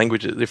different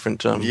languages,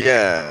 different.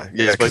 Yeah.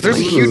 Because there's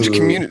a huge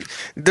community.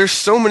 There's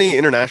so many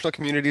international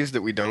communities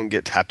that we don't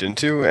get tapped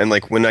into, and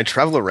when I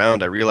travel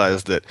around, I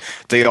realize that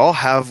they all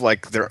have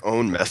their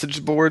own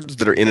message boards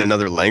that are in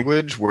another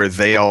language where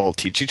they all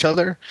teach each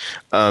other,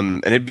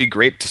 and it'd be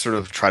great to sort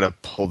of try to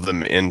pull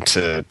them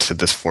into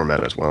this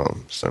format as well.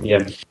 So yeah,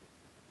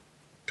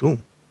 cool.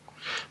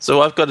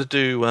 So I've got to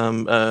do.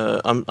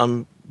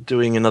 I'm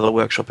doing another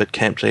workshop at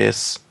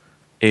Camp.js.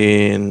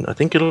 I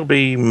think it'll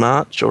be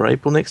March or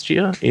April next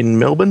year in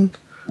Melbourne.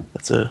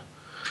 That's a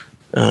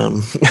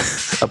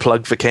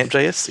plug for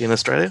Camp.js in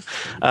Australia.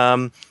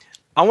 I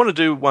want to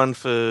do one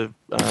for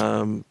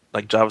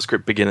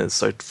JavaScript beginners,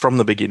 so from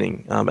the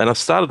beginning. And I've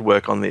started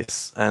work on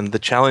this, and the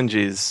challenge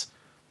is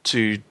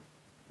to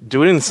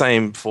do it in the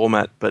same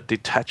format but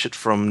detach it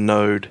from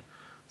Node,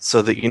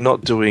 so that you're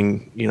not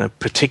doing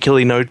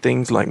particularly Node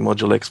things like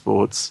module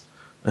exports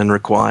and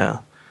require,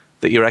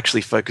 that you're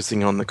actually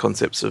focusing on the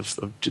concepts of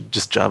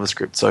just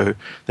JavaScript. So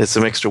there's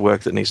some extra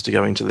work that needs to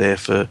go into there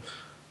for,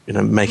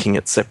 making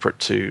it separate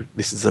to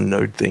this is a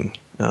Node thing.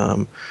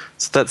 So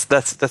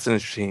that's an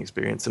interesting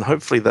experience, and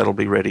hopefully that'll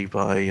be ready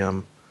by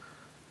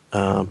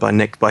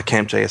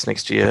Camp.js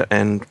next year,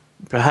 and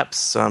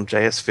perhaps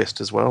JS Fest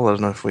as well. I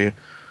don't know if we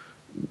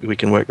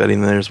can work that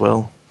in there as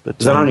well. But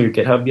is that on your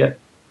GitHub yet?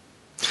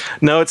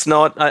 No, it's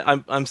not.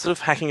 I'm sort of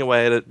hacking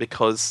away at it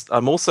because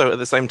I'm also at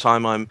the same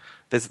time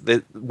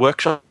the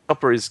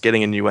Workshopper is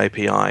getting a new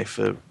API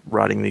for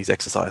writing these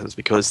exercises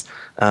because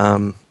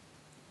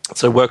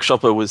so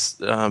Workshopper was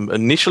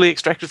initially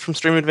extracted from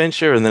Stream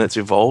Adventure, and then it's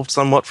evolved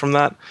somewhat from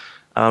that.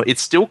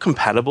 It's still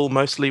compatible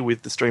mostly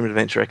with the Stream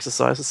Adventure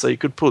exercises, so you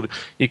could pull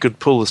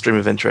the Stream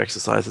Adventure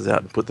exercises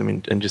out and put them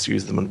in and just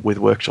use them with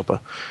Workshopper.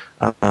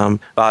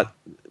 But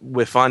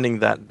we're finding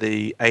that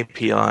the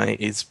API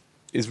is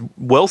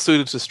well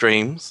suited to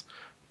streams,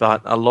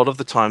 but a lot of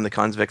the time the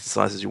kinds of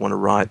exercises you want to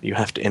write, you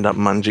have to end up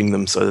munging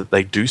them so that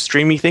they do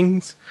streamy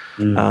things.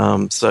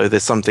 So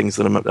there's some things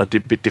that are a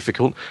bit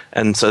difficult,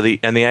 and so the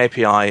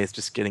API is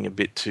just getting a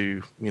bit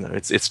too,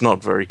 it's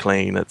not very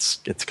clean. It's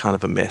kind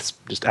of a mess,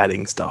 just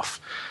adding stuff.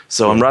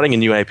 So I'm writing a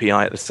new API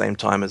at the same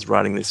time as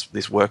writing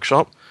this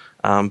workshop.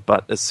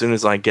 But as soon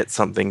as I get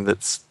something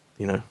that's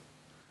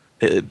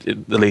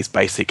at least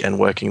basic and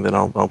working, then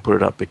I'll put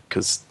it up,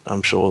 because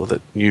I'm sure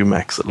that you,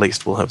 Max, at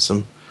least will have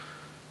some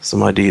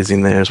ideas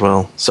in there as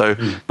well. So,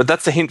 but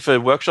that's a hint for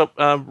workshop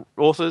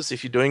authors.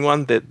 If you're doing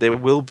one, that there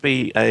will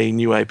be a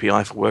new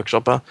API for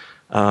Workshopper,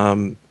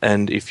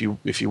 and if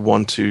you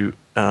want to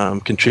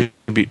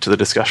contribute to the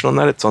discussion on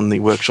that, it's on the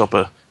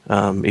Workshopper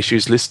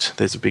issues list.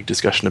 There's a big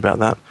discussion about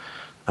that.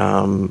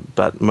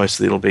 But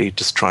mostly it'll be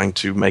just trying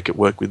to make it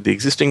work with the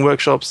existing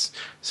workshops,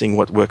 seeing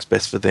what works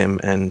best for them,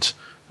 and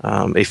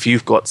if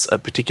you've got a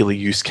particular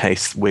use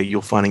case where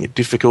you're finding it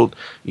difficult,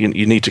 you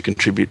need to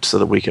contribute so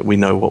that we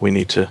know what we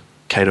need to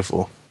cater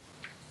for.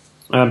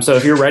 So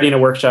if you're writing a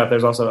workshop,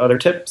 there's also other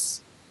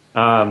tips,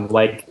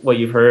 like what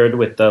you've heard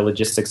with the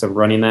logistics of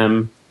running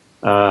them.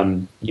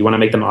 You want to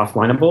make them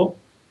offlineable,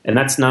 and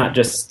that's not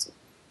just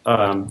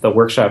the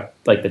workshop,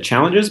 like the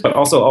challenges, but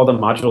also all the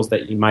modules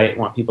that you might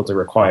want people to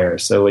require.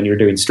 So when you're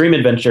doing Stream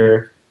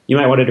Adventure, you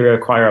might want to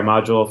require a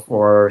module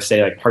for,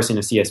 say, like parsing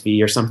a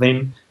CSV or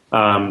something.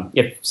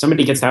 If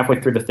somebody gets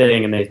halfway through the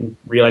thing and they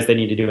realize they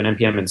need to do an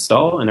npm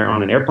install and they're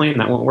on an airplane,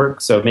 that won't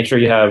work. So make sure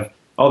you have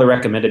all the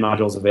recommended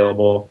modules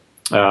available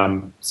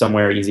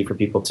somewhere easy for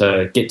people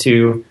to get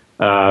to.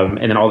 And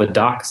then all the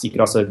docs, you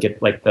could also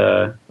get like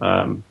the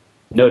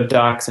Node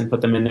docs and put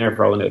them in there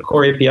for all the Node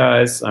core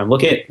APIs.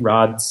 Look at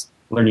Rod's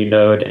Learn New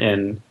Node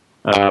and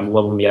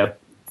level me up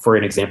for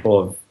an example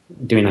of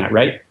doing that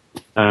right.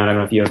 I don't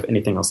know if you have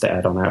anything else to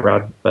add on that,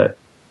 Rod, but...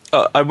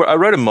 I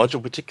wrote a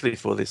module particularly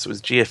for this. It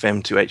was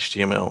GFM to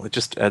HTML.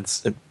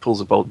 It pulls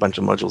a bunch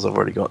of modules I've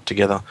already got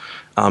together,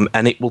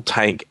 and it will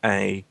take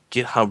a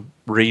GitHub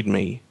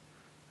README,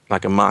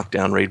 like a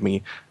Markdown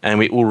README,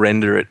 and it will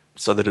render it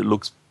so that it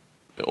looks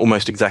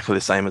almost exactly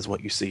the same as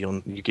what you see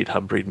on your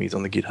GitHub READMEs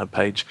on the GitHub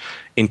page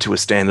into a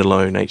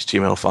standalone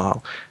HTML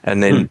file.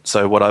 And then,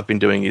 so what I've been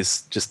doing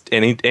is just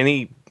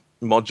any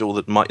module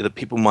that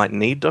people might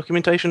need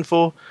documentation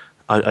for,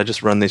 I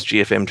just run this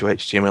GFM to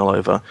HTML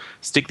over,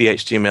 stick the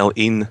HTML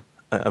in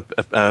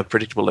a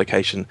predictable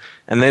location,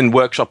 and then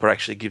Workshopper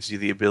actually gives you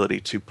the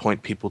ability to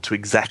point people to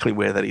exactly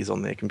where that is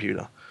on their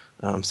computer.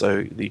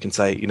 So you can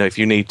say, if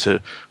you need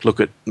to look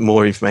at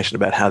more information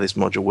about how this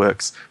module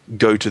works,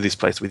 go to this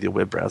place with your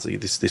web browser,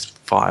 this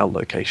file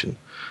location,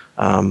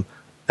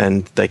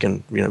 and they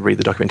can read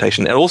the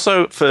documentation. And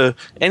also for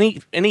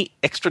any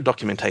extra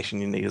documentation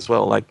you need as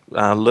well, like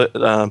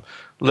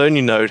Learn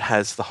New Node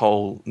has the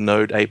whole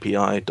Node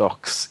API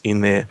docs in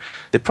there.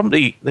 They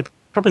probably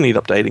need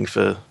updating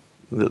for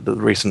the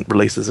recent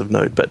releases of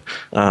Node, but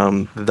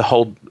the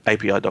whole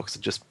API docs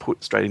are just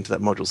put straight into that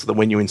module, so that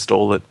when you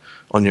install it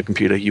on your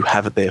computer, you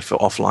have it there for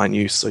offline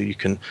use, so you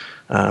can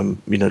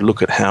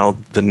look at how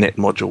the net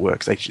module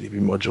works,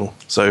 HTTP module.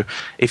 So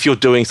if you're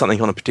doing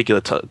something on a particular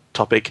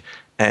topic,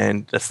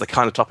 and that's the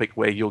kind of topic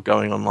where you're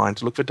going online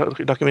to look for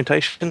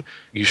documentation,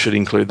 you should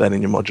include that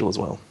in your module as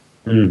well.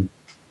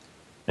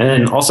 And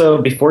then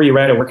also, before you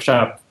write a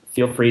workshop,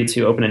 feel free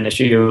to open an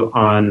issue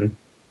on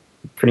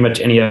pretty much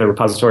any other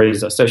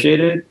repositories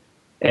associated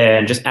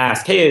and just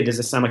ask, hey, does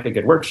this sound like a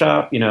good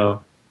workshop?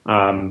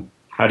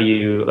 How do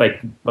you,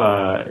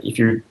 if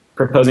you're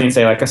proposing,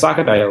 say, like a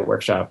Socket.io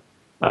workshop,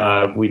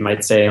 we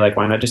might say, like,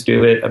 why not just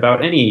do it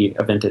about any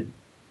evented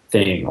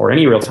thing or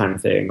any real-time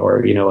thing,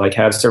 or,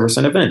 have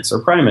server-sent events or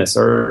Primus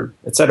or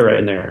et cetera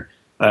in there.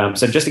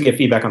 So just to get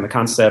feedback on the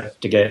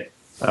concept, to get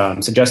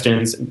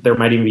suggestions. There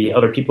might even be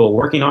other people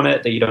working on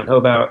it that you don't know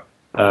about.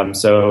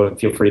 So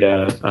feel free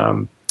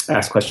to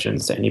ask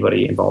questions to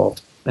anybody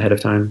involved ahead of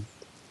time.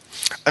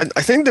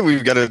 I think that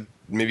we've got to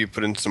maybe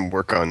put in some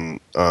work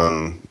on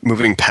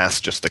moving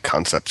past just the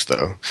concepts,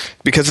 though,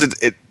 because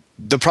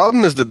the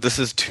problem is that this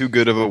is too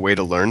good of a way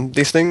to learn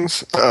these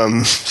things.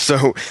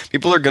 So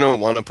people are going to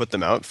want to put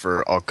them out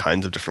for all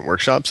kinds of different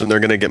workshops, and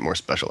they're going to get more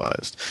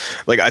specialized.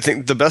 Like, I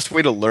think the best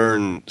way to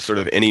learn sort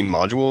of any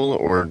module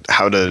or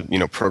how to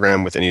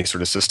program with any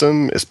sort of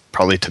system is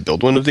probably to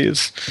build one of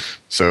these.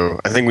 So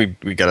I think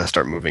we got to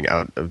start moving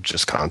out of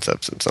just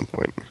concepts at some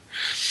point.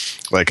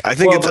 Like, I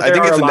think it's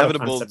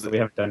inevitable that we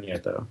haven't done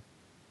yet, though.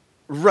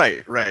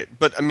 Right.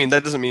 But I mean,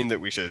 that doesn't mean that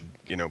we should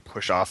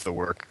push off the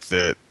work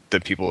that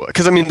people,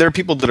 because I mean, there are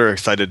people that are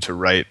excited to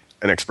write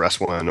an Express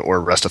one or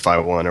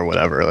Restify one or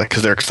whatever, like,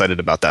 because they're excited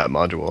about that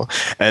module,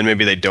 and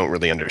maybe they don't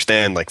really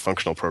understand like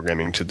functional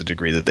programming to the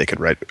degree that they could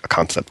write a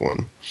concept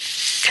one.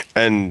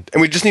 And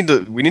we just need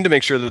to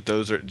make sure that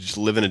those are just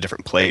live in a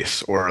different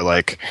place, or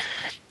like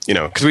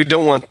because we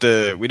don't want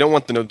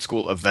the Node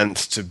School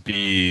events to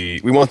be.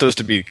 We want those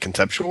to be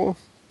conceptual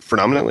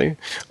predominantly,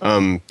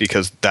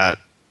 because that,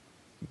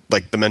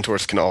 like, the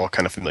mentors can all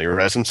kind of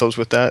familiarize themselves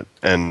with that,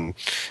 and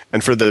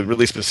for the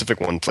really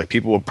specific ones, like,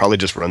 people will probably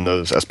just run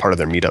those as part of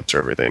their meetups or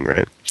everything,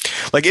 right?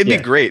 Like, it'd be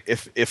great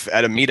if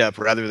at a meetup,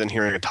 rather than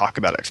hearing a talk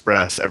about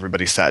Express,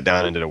 everybody sat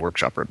down and did a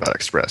workshop about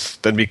Express.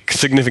 That'd be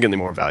significantly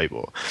more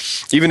valuable.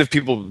 Even if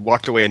people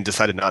walked away and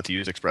decided not to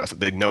use Express,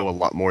 they'd know a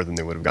lot more than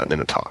they would have gotten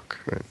in a talk,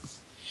 right?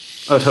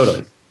 Oh,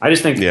 totally. I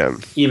just think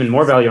even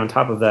more value on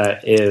top of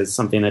that is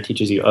something that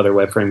teaches you other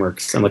web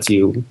frameworks and lets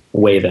you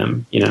weigh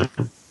them,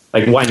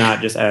 Like, why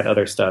not just add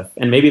other stuff?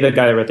 And maybe the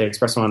guy that wrote the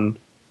Express one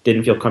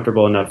didn't feel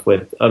comfortable enough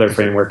with other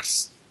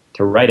frameworks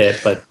to write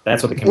it, but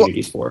that's what the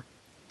community's for.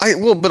 I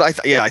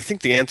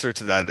think the answer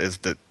to that is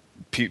that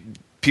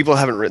people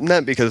haven't written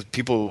that because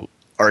people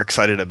are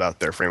excited about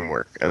their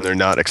framework, and they're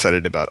not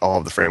excited about all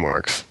of the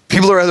frameworks.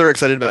 People are either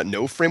excited about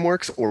no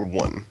frameworks or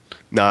one,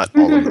 not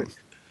all of them.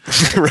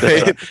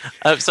 Right.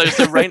 So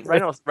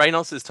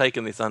Reynos has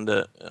taken this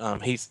under.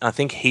 I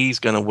think he's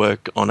going to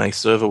work on a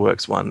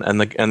ServerWorks one,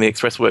 and the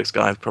ExpressWorks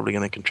guy is probably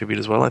going to contribute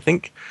as well, I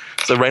think.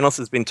 So Reynos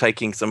has been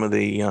taking some of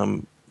the.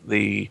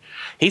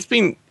 He's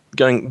been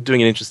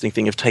doing an interesting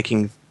thing of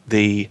taking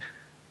the.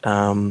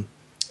 I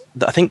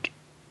think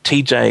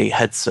TJ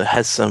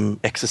has some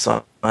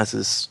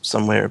exercises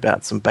somewhere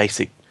about some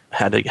basic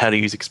how to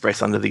use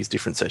Express under these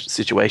different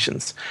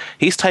situations.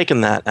 He's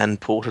taken that and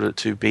ported it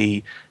to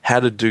be how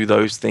to do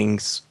those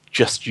things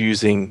just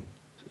using,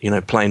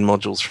 plain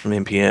modules from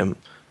NPM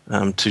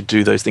to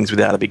do those things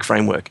without a big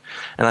framework.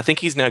 And I think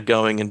he's now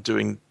going and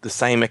doing the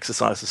same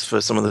exercises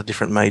for some of the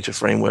different major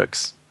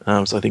frameworks.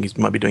 So I think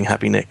he might be doing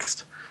Happy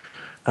Next.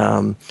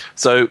 I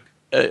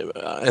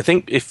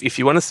think if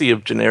you want to see a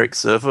generic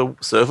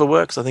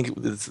ServerWorks, I think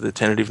it's the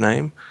tentative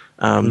name,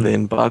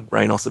 then bug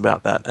Reynos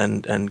about that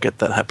and get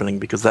that happening,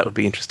 because that would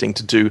be interesting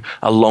to do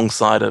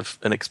alongside of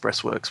an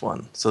ExpressWorks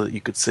one, so that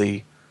you could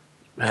see,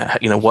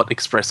 what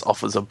Express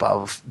offers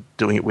above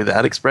doing it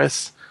without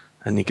Express,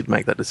 and you could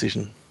make that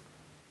decision.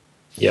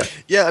 Yeah.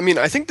 Yeah, I mean,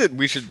 I think that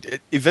we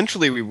should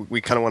eventually we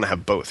kind of want to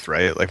have both,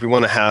 right? Like, we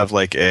want to have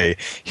like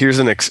here's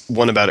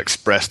one about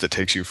Express that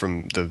takes you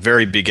from the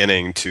very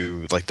beginning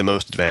to like the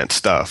most advanced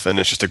stuff, and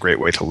it's just a great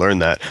way to learn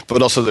that.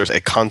 But also there's a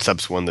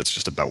concepts one that's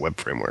just about web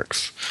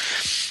frameworks.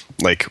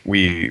 Like,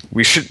 we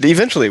should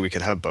eventually we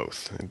could have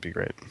both. It'd be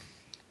great.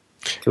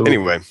 Cool.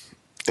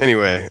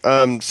 Anyway,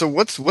 so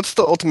what's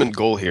the ultimate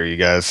goal here, you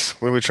guys?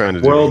 What are we trying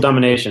to do? World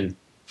domination.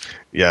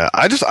 Yeah,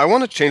 I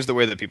want to change the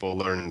way that people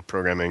learn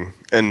programming,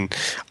 and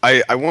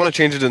I want to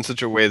change it in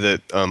such a way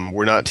that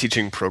we're not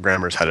teaching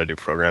programmers how to do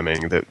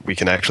programming, that we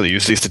can actually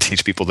use these to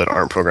teach people that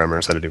aren't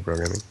programmers how to do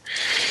programming.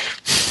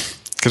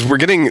 Because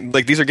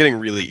these are getting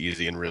really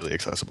easy and really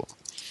accessible.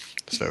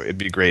 So it'd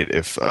be great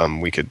if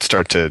we could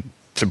start to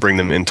bring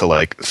them into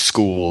like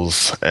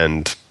schools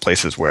and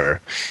places where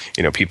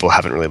people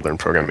haven't really learned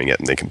programming yet,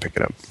 and they can pick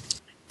it up.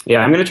 Yeah,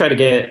 I'm going to try to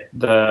get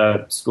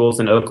the schools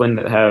in Oakland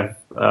that have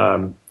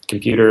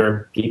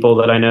computer people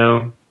that I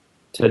know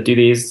to do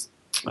these,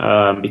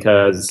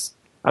 because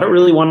I don't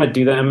really want to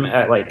do them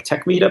at like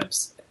tech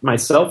meetups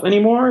myself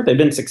anymore. They've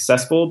been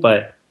successful,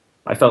 but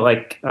I felt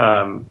like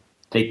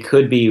they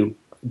could be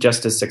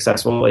just as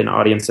successful in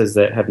audiences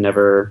that have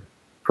never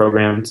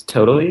programmed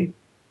totally.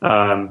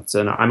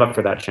 So no, I'm up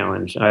for that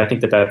challenge. I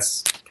think that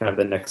that's kind of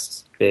the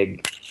next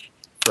big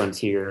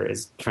frontier,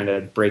 is trying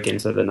to break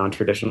into the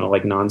non-traditional,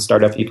 like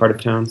non-startup-y part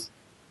of towns.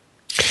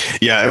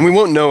 Yeah, and we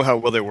won't know how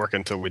well they work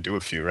until we do a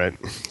few, right?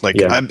 Like,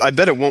 yeah. I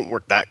bet it won't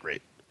work that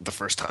great the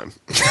first time,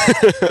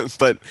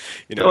 but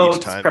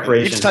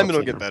each time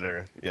it'll get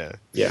better. Yeah.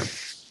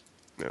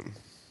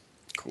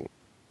 Cool.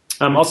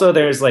 Also,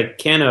 there's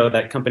like Kano,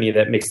 that company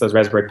that makes those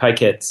Raspberry Pi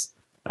kits.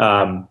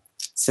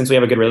 Since we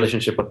have a good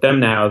relationship with them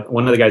now,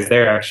 one of the guys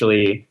there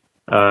actually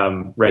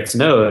writes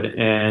Node,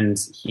 and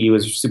he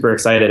was super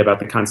excited about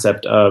the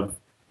concept of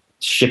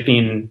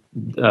shipping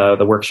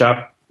the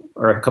workshop,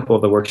 or a couple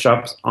of the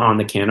workshops, on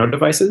the Kano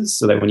devices,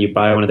 so that when you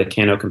buy one of the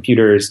Kano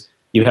computers,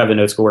 you have the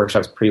Node School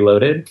workshops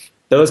preloaded.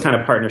 Those kind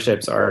of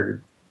partnerships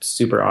are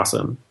super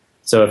awesome.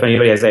 So if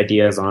anybody has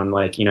ideas on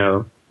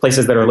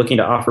places that are looking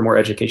to offer more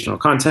educational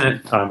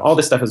content, all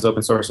this stuff is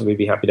open source, and we'd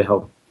be happy to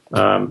help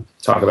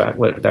talk about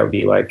what that would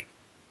be like.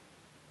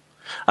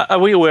 Are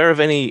we aware of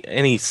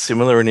any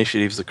similar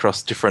initiatives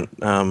across different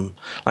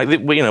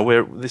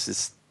where this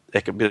is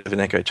a bit of an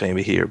echo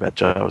chamber here about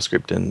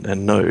JavaScript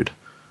and Node?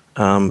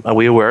 Are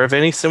we aware of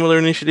any similar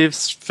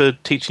initiatives for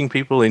teaching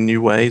people in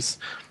new ways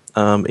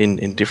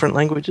in different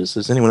languages?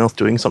 Is anyone else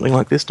doing something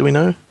like this? Do we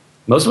know?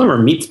 Most of them are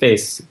meet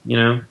space,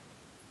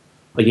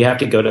 like you have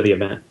to go to the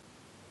event,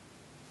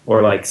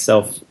 or like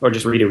or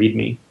just read a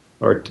README,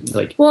 or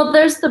like. Well,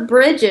 there's the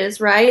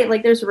bridges, right?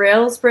 Like there's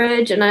Rails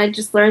Bridge, and I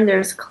just learned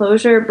there's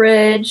Clojure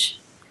Bridge,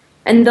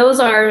 and those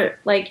are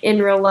like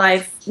in real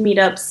life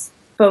meetups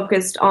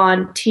focused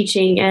on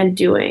teaching and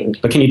doing.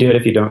 But can you do it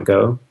if you don't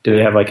go? Do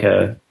they have like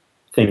a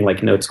thing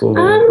like Node School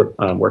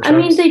workshops? I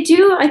mean, they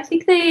do. I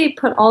think they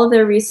put all of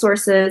their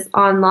resources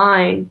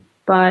online,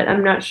 but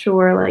I'm not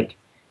sure. Like,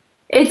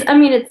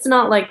 it's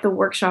not like the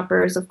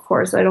workshoppers, of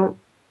course.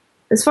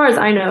 As far as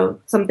I know,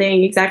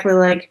 something exactly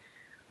like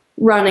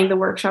running the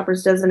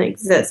workshoppers doesn't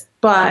exist,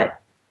 but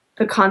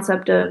the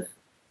concept of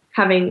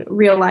having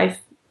real life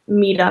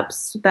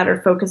meetups that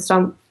are focused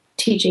on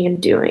teaching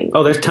and doing.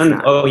 Oh, there's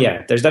tons. Oh,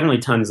 yeah, there's definitely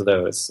tons of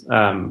those.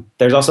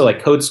 There's also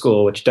like Code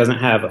School, which doesn't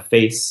have a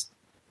face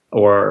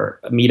or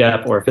a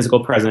meetup or a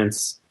physical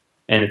presence,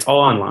 and it's all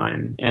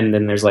online. And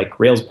then there's like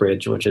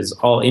Railsbridge, which is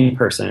all in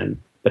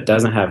person, but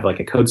doesn't have like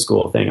a Code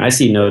School thing. I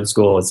see Node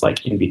School as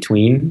like in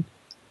between,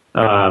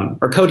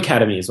 or Code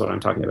Academy is what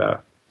I'm talking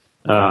about.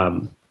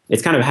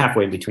 It's kind of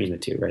halfway in between the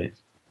two, right?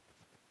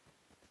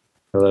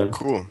 Hello?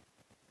 Cool.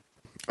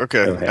 Okay.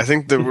 Okay. I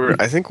think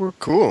we're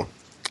cool.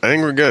 I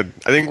think we're good.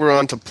 I think we're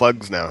on to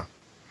plugs now.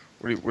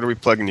 What are we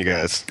plugging, you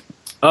guys?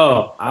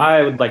 Oh,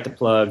 I would like to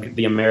plug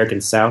the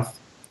American South.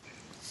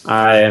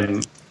 I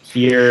am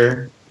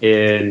here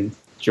in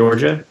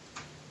Georgia.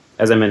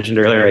 As I mentioned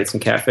earlier, I ate some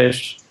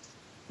catfish.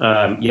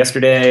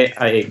 Yesterday,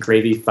 I ate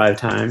gravy 5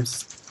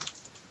 times.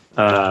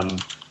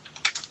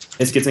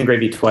 Biscuits and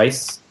gravy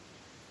twice,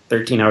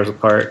 13 hours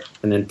apart,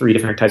 and then 3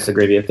 different types of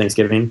gravy at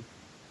Thanksgiving.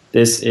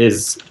 This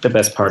is the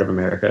best part of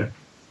America.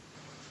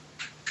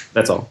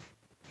 That's all.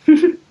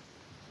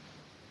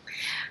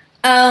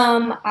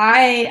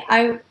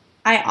 I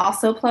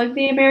also plug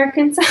the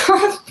American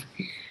South,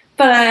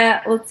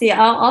 but let's see.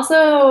 I'll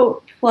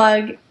also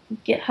plug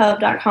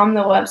GitHub.com,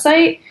 the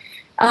website.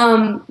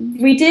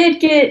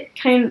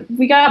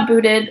 We got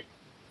booted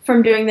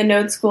from doing the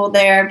Node School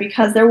there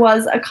because there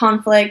was a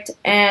conflict,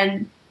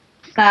 and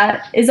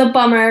that is a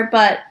bummer,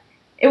 but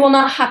it will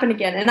not happen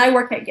again. And I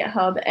work at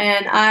GitHub,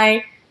 and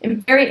I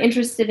am very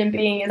interested in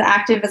being as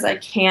active as I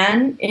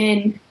can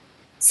in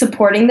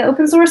supporting the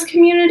open source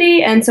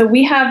community. And so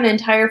we have an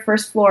entire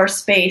first floor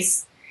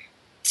space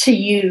to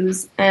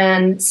use.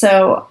 And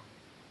so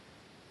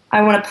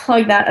I want to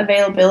plug that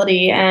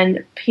availability,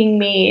 and ping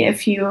me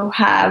if you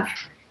have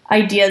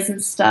ideas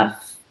and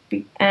stuff.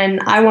 And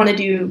I want to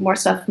do more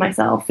stuff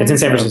myself. It's in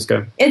San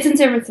Francisco. It's in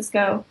San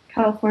Francisco,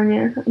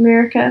 California,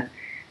 America.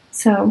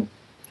 So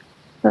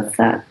that's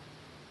that.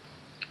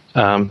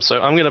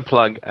 So I'm going to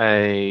plug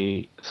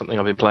something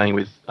I've been playing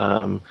with.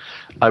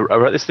 I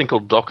wrote this thing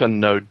called Docker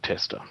Node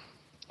Tester.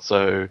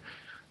 So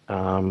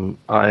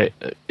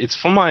it's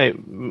for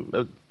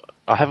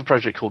I have a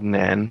project called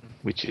Nan,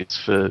 which is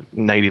for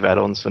native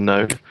add-ons for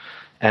Node,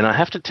 and I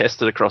have to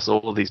test it across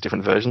all of these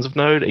different versions of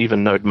Node,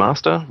 even Node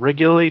Master,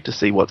 regularly to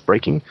see what's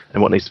breaking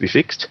and what needs to be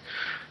fixed.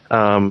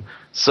 And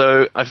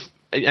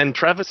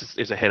Travis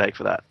is a headache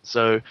for that.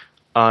 So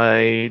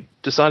I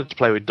decided to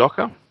play with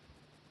Docker.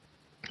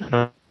 And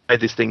I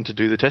made this thing to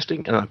do the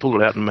testing, and I pulled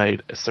it out and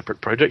made a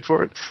separate project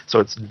for it. So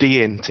it's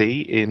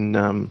DNT in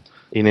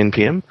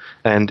NPM,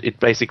 and it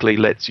basically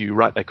lets you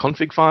write a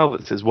config file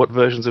that says what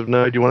versions of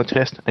Node you want to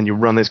test, and you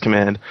run this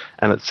command,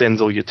 and it sends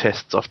all your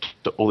tests off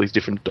to all these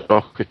different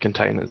Docker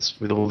containers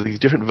with all these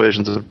different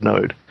versions of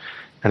Node,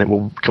 and it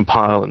will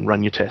compile and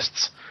run your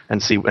tests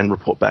and see and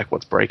report back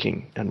what's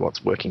breaking and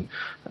what's working.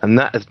 And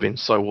that has been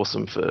so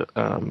awesome for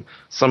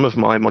some of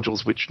my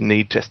modules which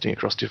need testing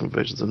across different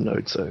versions of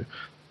Node. So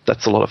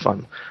that's a lot of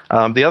fun.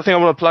 The other thing I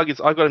want to plug is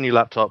I've got a new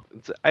laptop.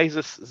 It's an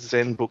Asus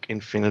ZenBook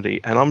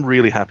Infinity, and I'm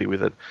really happy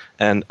with it.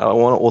 And I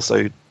want to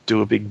also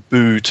do a big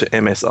boo to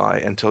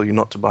MSI and tell you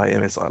not to buy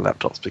MSI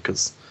laptops,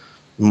 because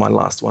my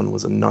last one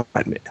was a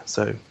nightmare.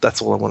 So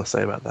that's all I want to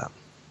say about that.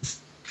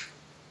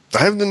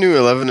 I have the new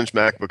 11-inch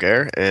MacBook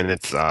Air, and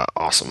it's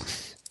awesome.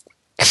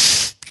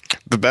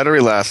 The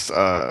battery lasts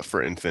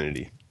for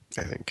infinity,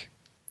 I think.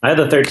 I had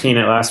the 13.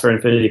 It lasts for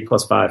infinity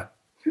plus 5.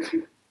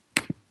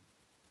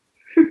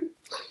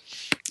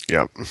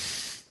 Yep.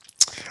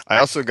 I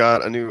also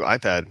got a new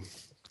iPad,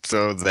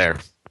 so there.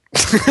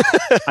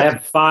 I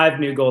have 5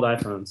 new gold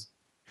iPhones.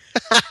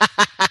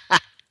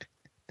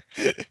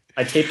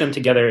 I taped them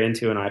together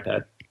into an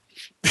iPad.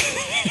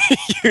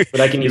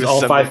 But I can use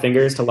all 5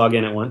 fingers to log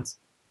in at once.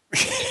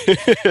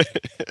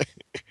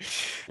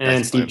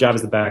 And Steve Jobs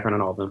is the background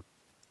on all of them.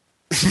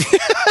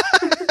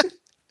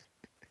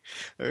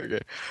 Okay.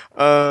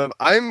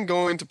 I'm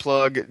going to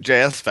plug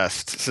JS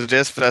Fest. So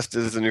JS Fest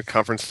is a new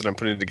conference that I'm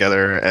putting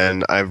together,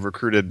 and I've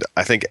recruited,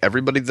 I think,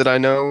 everybody that I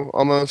know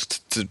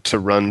almost to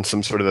run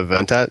some sort of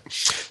event at.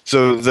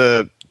 So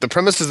the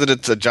premise is that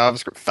it's a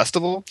JavaScript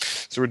festival.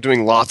 So we're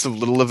doing lots of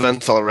little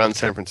events all around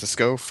San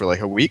Francisco for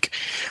like a week.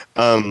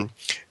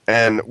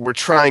 And we're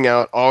trying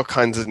out all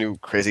kinds of new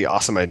crazy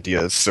awesome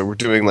ideas. So we're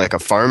doing like a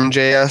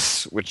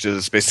Farm.js, which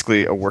is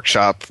basically a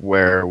workshop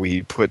where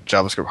we put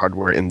JavaScript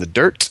hardware in the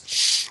dirt.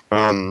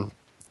 Aaron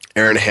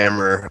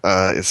Hammer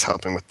is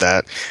helping with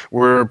that.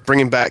 We're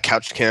bringing back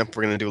Couch Camp.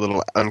 We're going to do a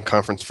little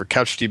unconference for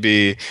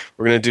CouchDB.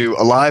 We're going to do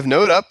a live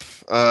Node Up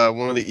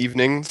one of the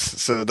evenings,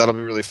 so that'll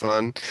be really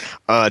fun.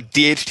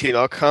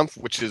 DHTML Conf,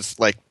 which is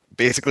like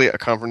basically a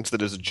conference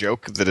that is a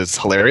joke that is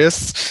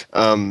hilarious.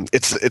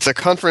 It's a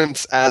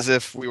conference as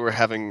if we were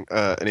having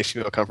an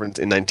HTML conference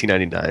in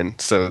 1999.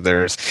 So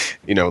there's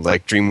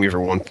like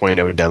Dreamweaver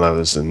 1.0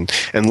 demos and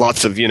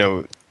lots of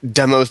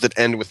demos that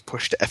end with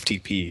push to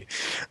FTP.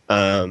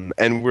 And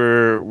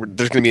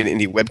there's going to be an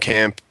indie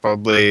webcamp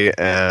probably.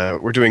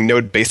 We're doing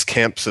Node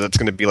Basecamp, so that's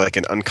going to be like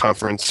an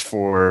unconference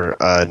for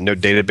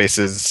Node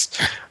databases.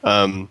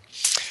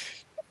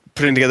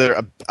 Putting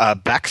together a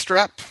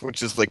Backstrap,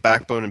 which is like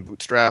Backbone and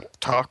Bootstrap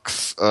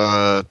talks.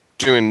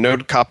 Doing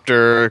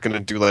Nodecopter, going to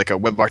do like a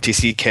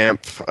WebRTC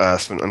camp, so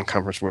an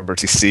unconference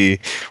WebRTC.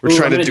 We're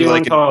trying to do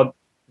like one called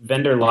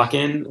Vendor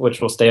Lock-In,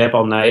 which will stay up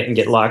all night and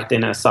get locked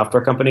in a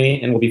software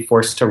company, and will be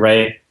forced to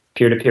write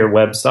peer-to-peer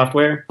web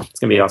software.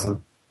 It's going to be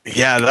awesome.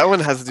 Yeah, that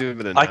one has to do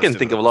with it. I can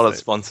think of a lot of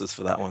sponsors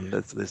for that one.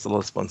 There's a lot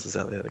of sponsors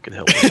out there that could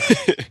help.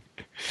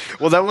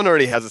 Well, that one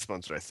already has a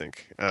sponsor, I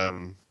think.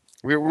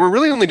 We're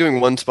really only doing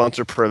one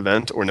sponsor per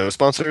event, or no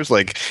sponsors.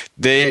 Like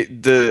the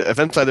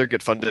events either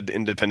get funded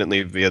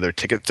independently via their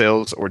ticket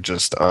sales, or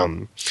just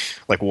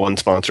like one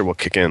sponsor will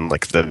kick in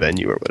like the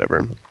venue or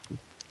whatever.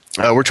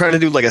 We're trying to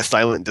do like a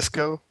silent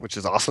disco, which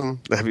is awesome.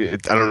 I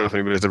don't know if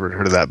anybody's ever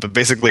heard of that, but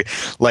basically,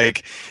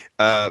 like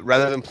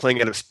rather than playing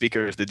out of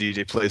speakers, the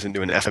DJ plays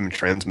into an FM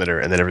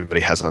transmitter, and then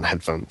everybody has on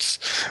headphones.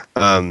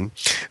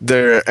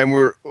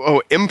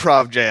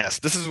 Improv.js.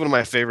 This is one of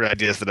my favorite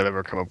ideas that I've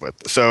ever come up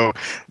with. So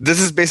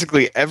this is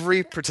basically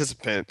every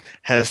participant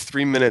has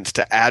 3 minutes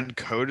to add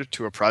code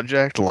to a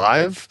project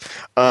live,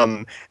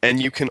 and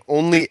you can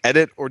only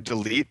edit or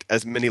delete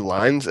as many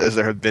lines as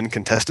there have been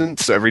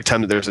contestants. So every time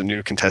that there's a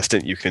new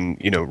contestant, you can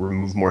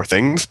remove more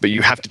things, but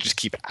you have to just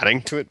keep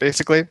adding to it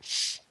basically.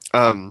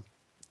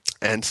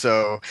 And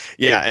so,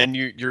 yeah, and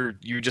you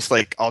just you just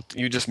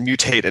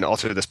mutate and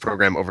alter this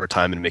program over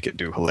time and make it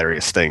do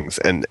hilarious things,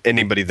 and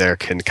anybody there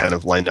can kind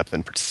of line up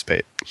and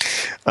participate.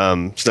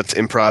 So that's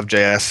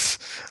Improv.js.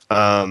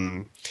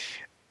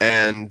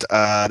 And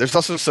there's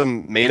also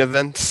some main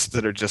events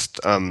that are just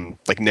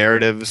like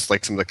narratives,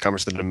 like some of the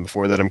conversations that I've done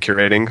before that I'm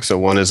curating. So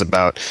one is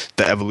about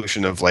the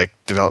evolution of like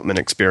development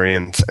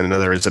experience, and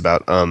another is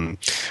about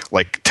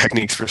like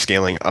techniques for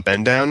scaling up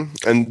and down.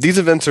 And these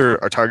events are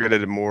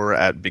targeted more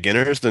at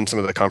beginners than some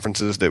of the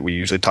conferences that we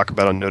usually talk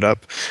about on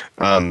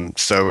NodeUp.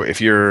 So if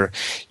you're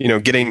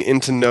getting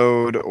into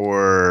Node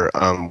or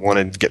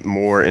want to get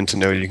more into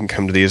Node, you can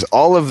come to these.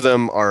 All of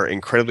them are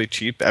incredibly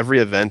cheap. Every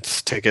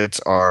event's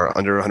tickets are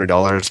under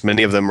 $100.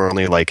 Many of them are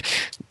only like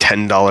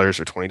 $10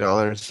 or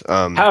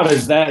 $20. How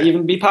does that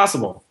even be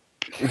possible?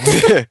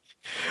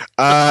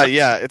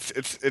 Yeah,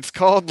 it's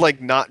called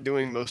like not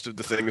doing most of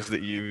the things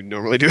that you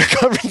normally do at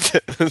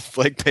conferences,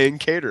 like paying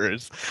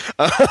caterers.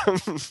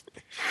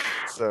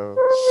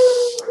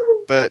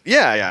 But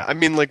yeah. I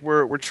mean, like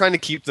we're trying to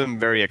keep them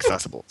very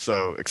accessible.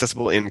 So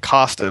accessible in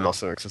cost and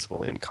also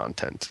accessible in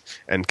content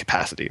and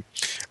capacity.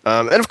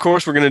 And of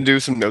course, we're going to do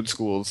some Node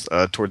schools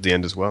toward the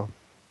end as well.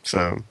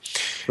 So,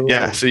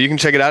 yeah, so you can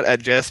check it out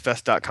at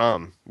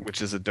jsfest.com,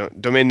 which is a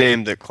domain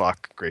name that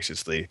Clock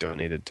graciously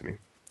donated to me.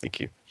 Thank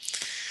you.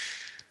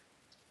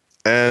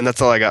 And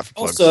that's all I got for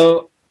plugs.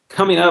 Also,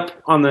 coming up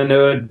on the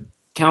Node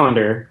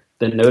calendar,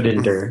 the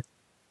Nodender,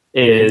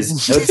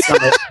 is Node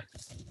Summit.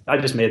 I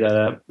just made that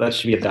up. That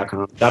should be at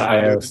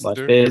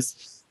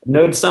 .io/biz.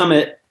 Node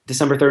Summit,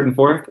 December 3rd and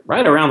 4th,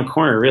 right around the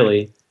corner,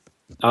 really.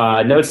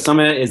 Node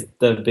Summit is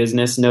the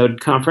business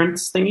Node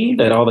conference thingy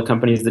that all the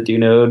companies that do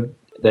Node,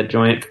 that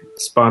Joint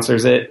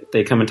sponsors it.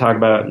 They come and talk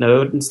about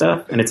Node and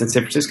stuff, and it's in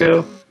San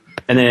Francisco.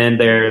 And then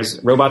there's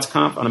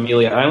RobotsConf on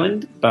Amelia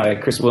Island by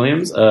Chris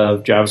Williams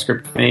of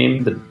JavaScript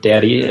fame, the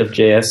daddy of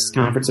JS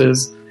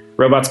conferences.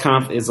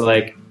 RobotsConf is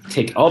like,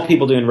 take all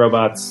people doing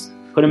robots,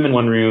 put them in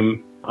one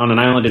room on an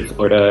island in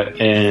Florida,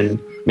 and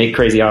make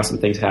crazy awesome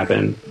things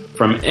happen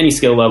from any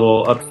skill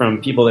level, up from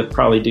people that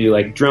probably do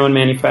like drone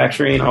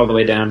manufacturing all the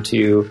way down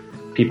to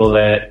people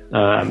that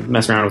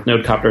mess around with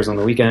Nodecopters on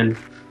the weekend.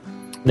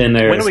 Then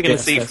there's, when are we going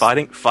to see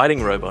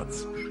fighting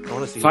robots? I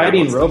want to see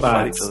fighting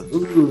robots.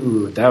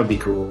 Ooh, that would be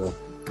cool.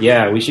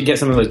 Yeah, we should get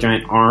some of those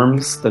giant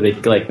arms, the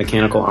big like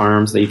mechanical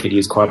arms that you could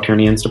use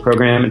Quaternions to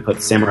program, and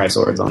put samurai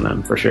swords on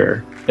them for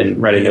sure.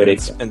 And write a Node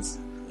 8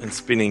 and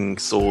spinning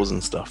saws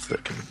and stuff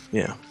that can.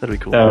 Yeah, that'd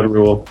be cool. That would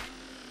rule.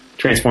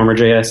 Transformer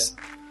JS.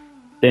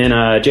 Then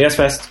JS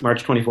Fest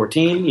March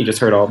 2014. You just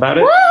heard all about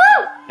it. Woo!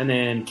 And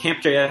then Camp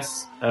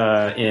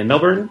JS in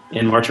Melbourne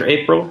in March or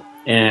April.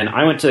 And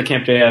I went to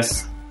Camp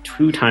JS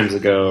 2 times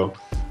ago,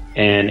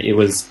 and it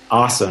was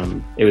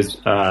awesome. It was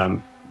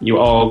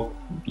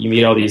you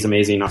meet all these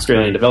amazing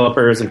Australian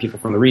developers and people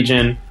from the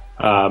region,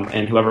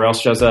 and whoever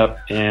else shows up,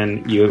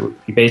 and you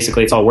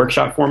basically, it's all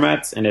workshop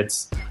formats, and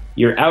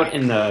you're out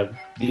in the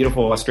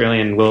beautiful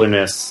Australian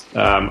wilderness.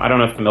 I don't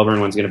know if the Melbourne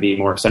one's going to be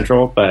more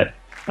central, but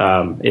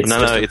it's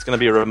it's going to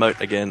be a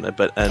remote again.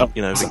 But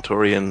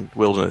Victorian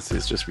wilderness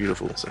is just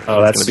beautiful. So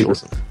that's going to be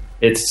awesome.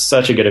 It's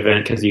such a good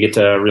event because you get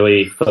to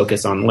really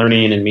focus on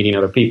learning and meeting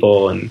other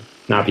people and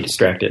not be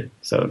distracted.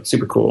 So it's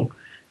super cool.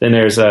 Then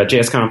there's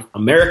JSConf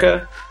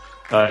America,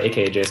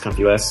 aka JSConf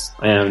US,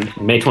 and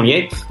May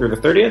 28th through the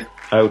 30th,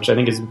 which I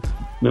think is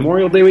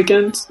Memorial Day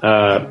weekend.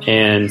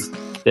 And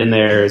then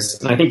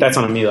I think that's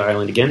on Amelia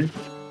Island again.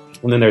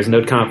 And then there's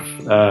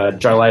NodeConf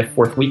July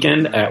 4th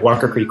weekend at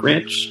Walker Creek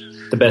Ranch.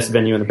 the best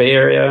venue in the Bay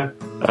Area.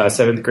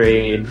 7th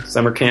grade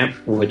summer camp,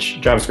 which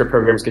JavaScript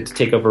programs get to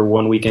take over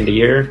 1 weekend a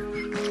year.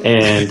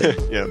 And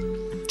Yep.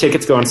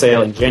 tickets go on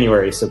sale in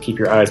January, so keep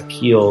your eyes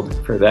peeled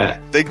for that.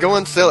 They go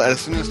on sale as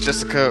soon as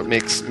Jessica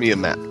makes me a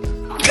map.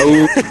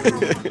 Oh,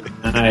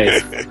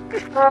 nice.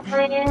 Oh,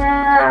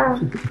 yeah.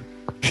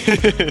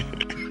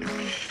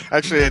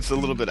 Actually, it's a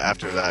little bit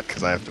after that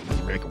because I have to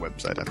make a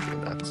website after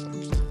that.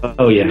 So.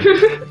 Oh, yeah.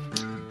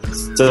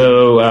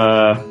 So,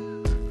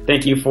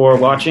 thank you for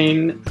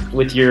watching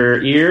with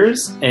your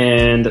ears,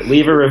 and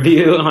leave a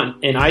review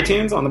in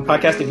iTunes on the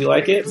podcast if you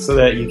like it, so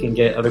that you can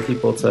get other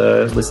people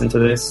to listen to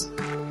this.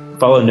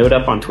 Follow Node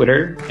Up on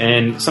Twitter,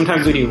 and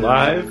sometimes we do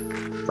live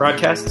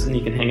broadcasts, and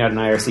you can hang out in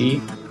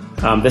IRC.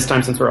 This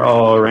time, since we're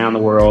all around the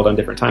world on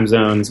different time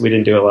zones, we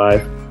didn't do it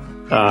live,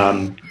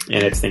 and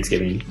it's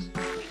Thanksgiving.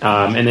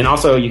 And then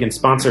also, you can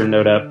sponsor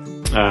Node Up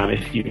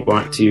if you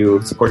want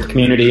to support the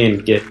community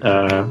and get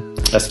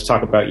us to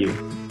talk about you.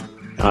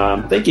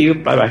 Thank you.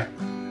 Bye-bye.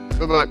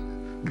 Bye-bye.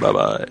 Bye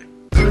bye.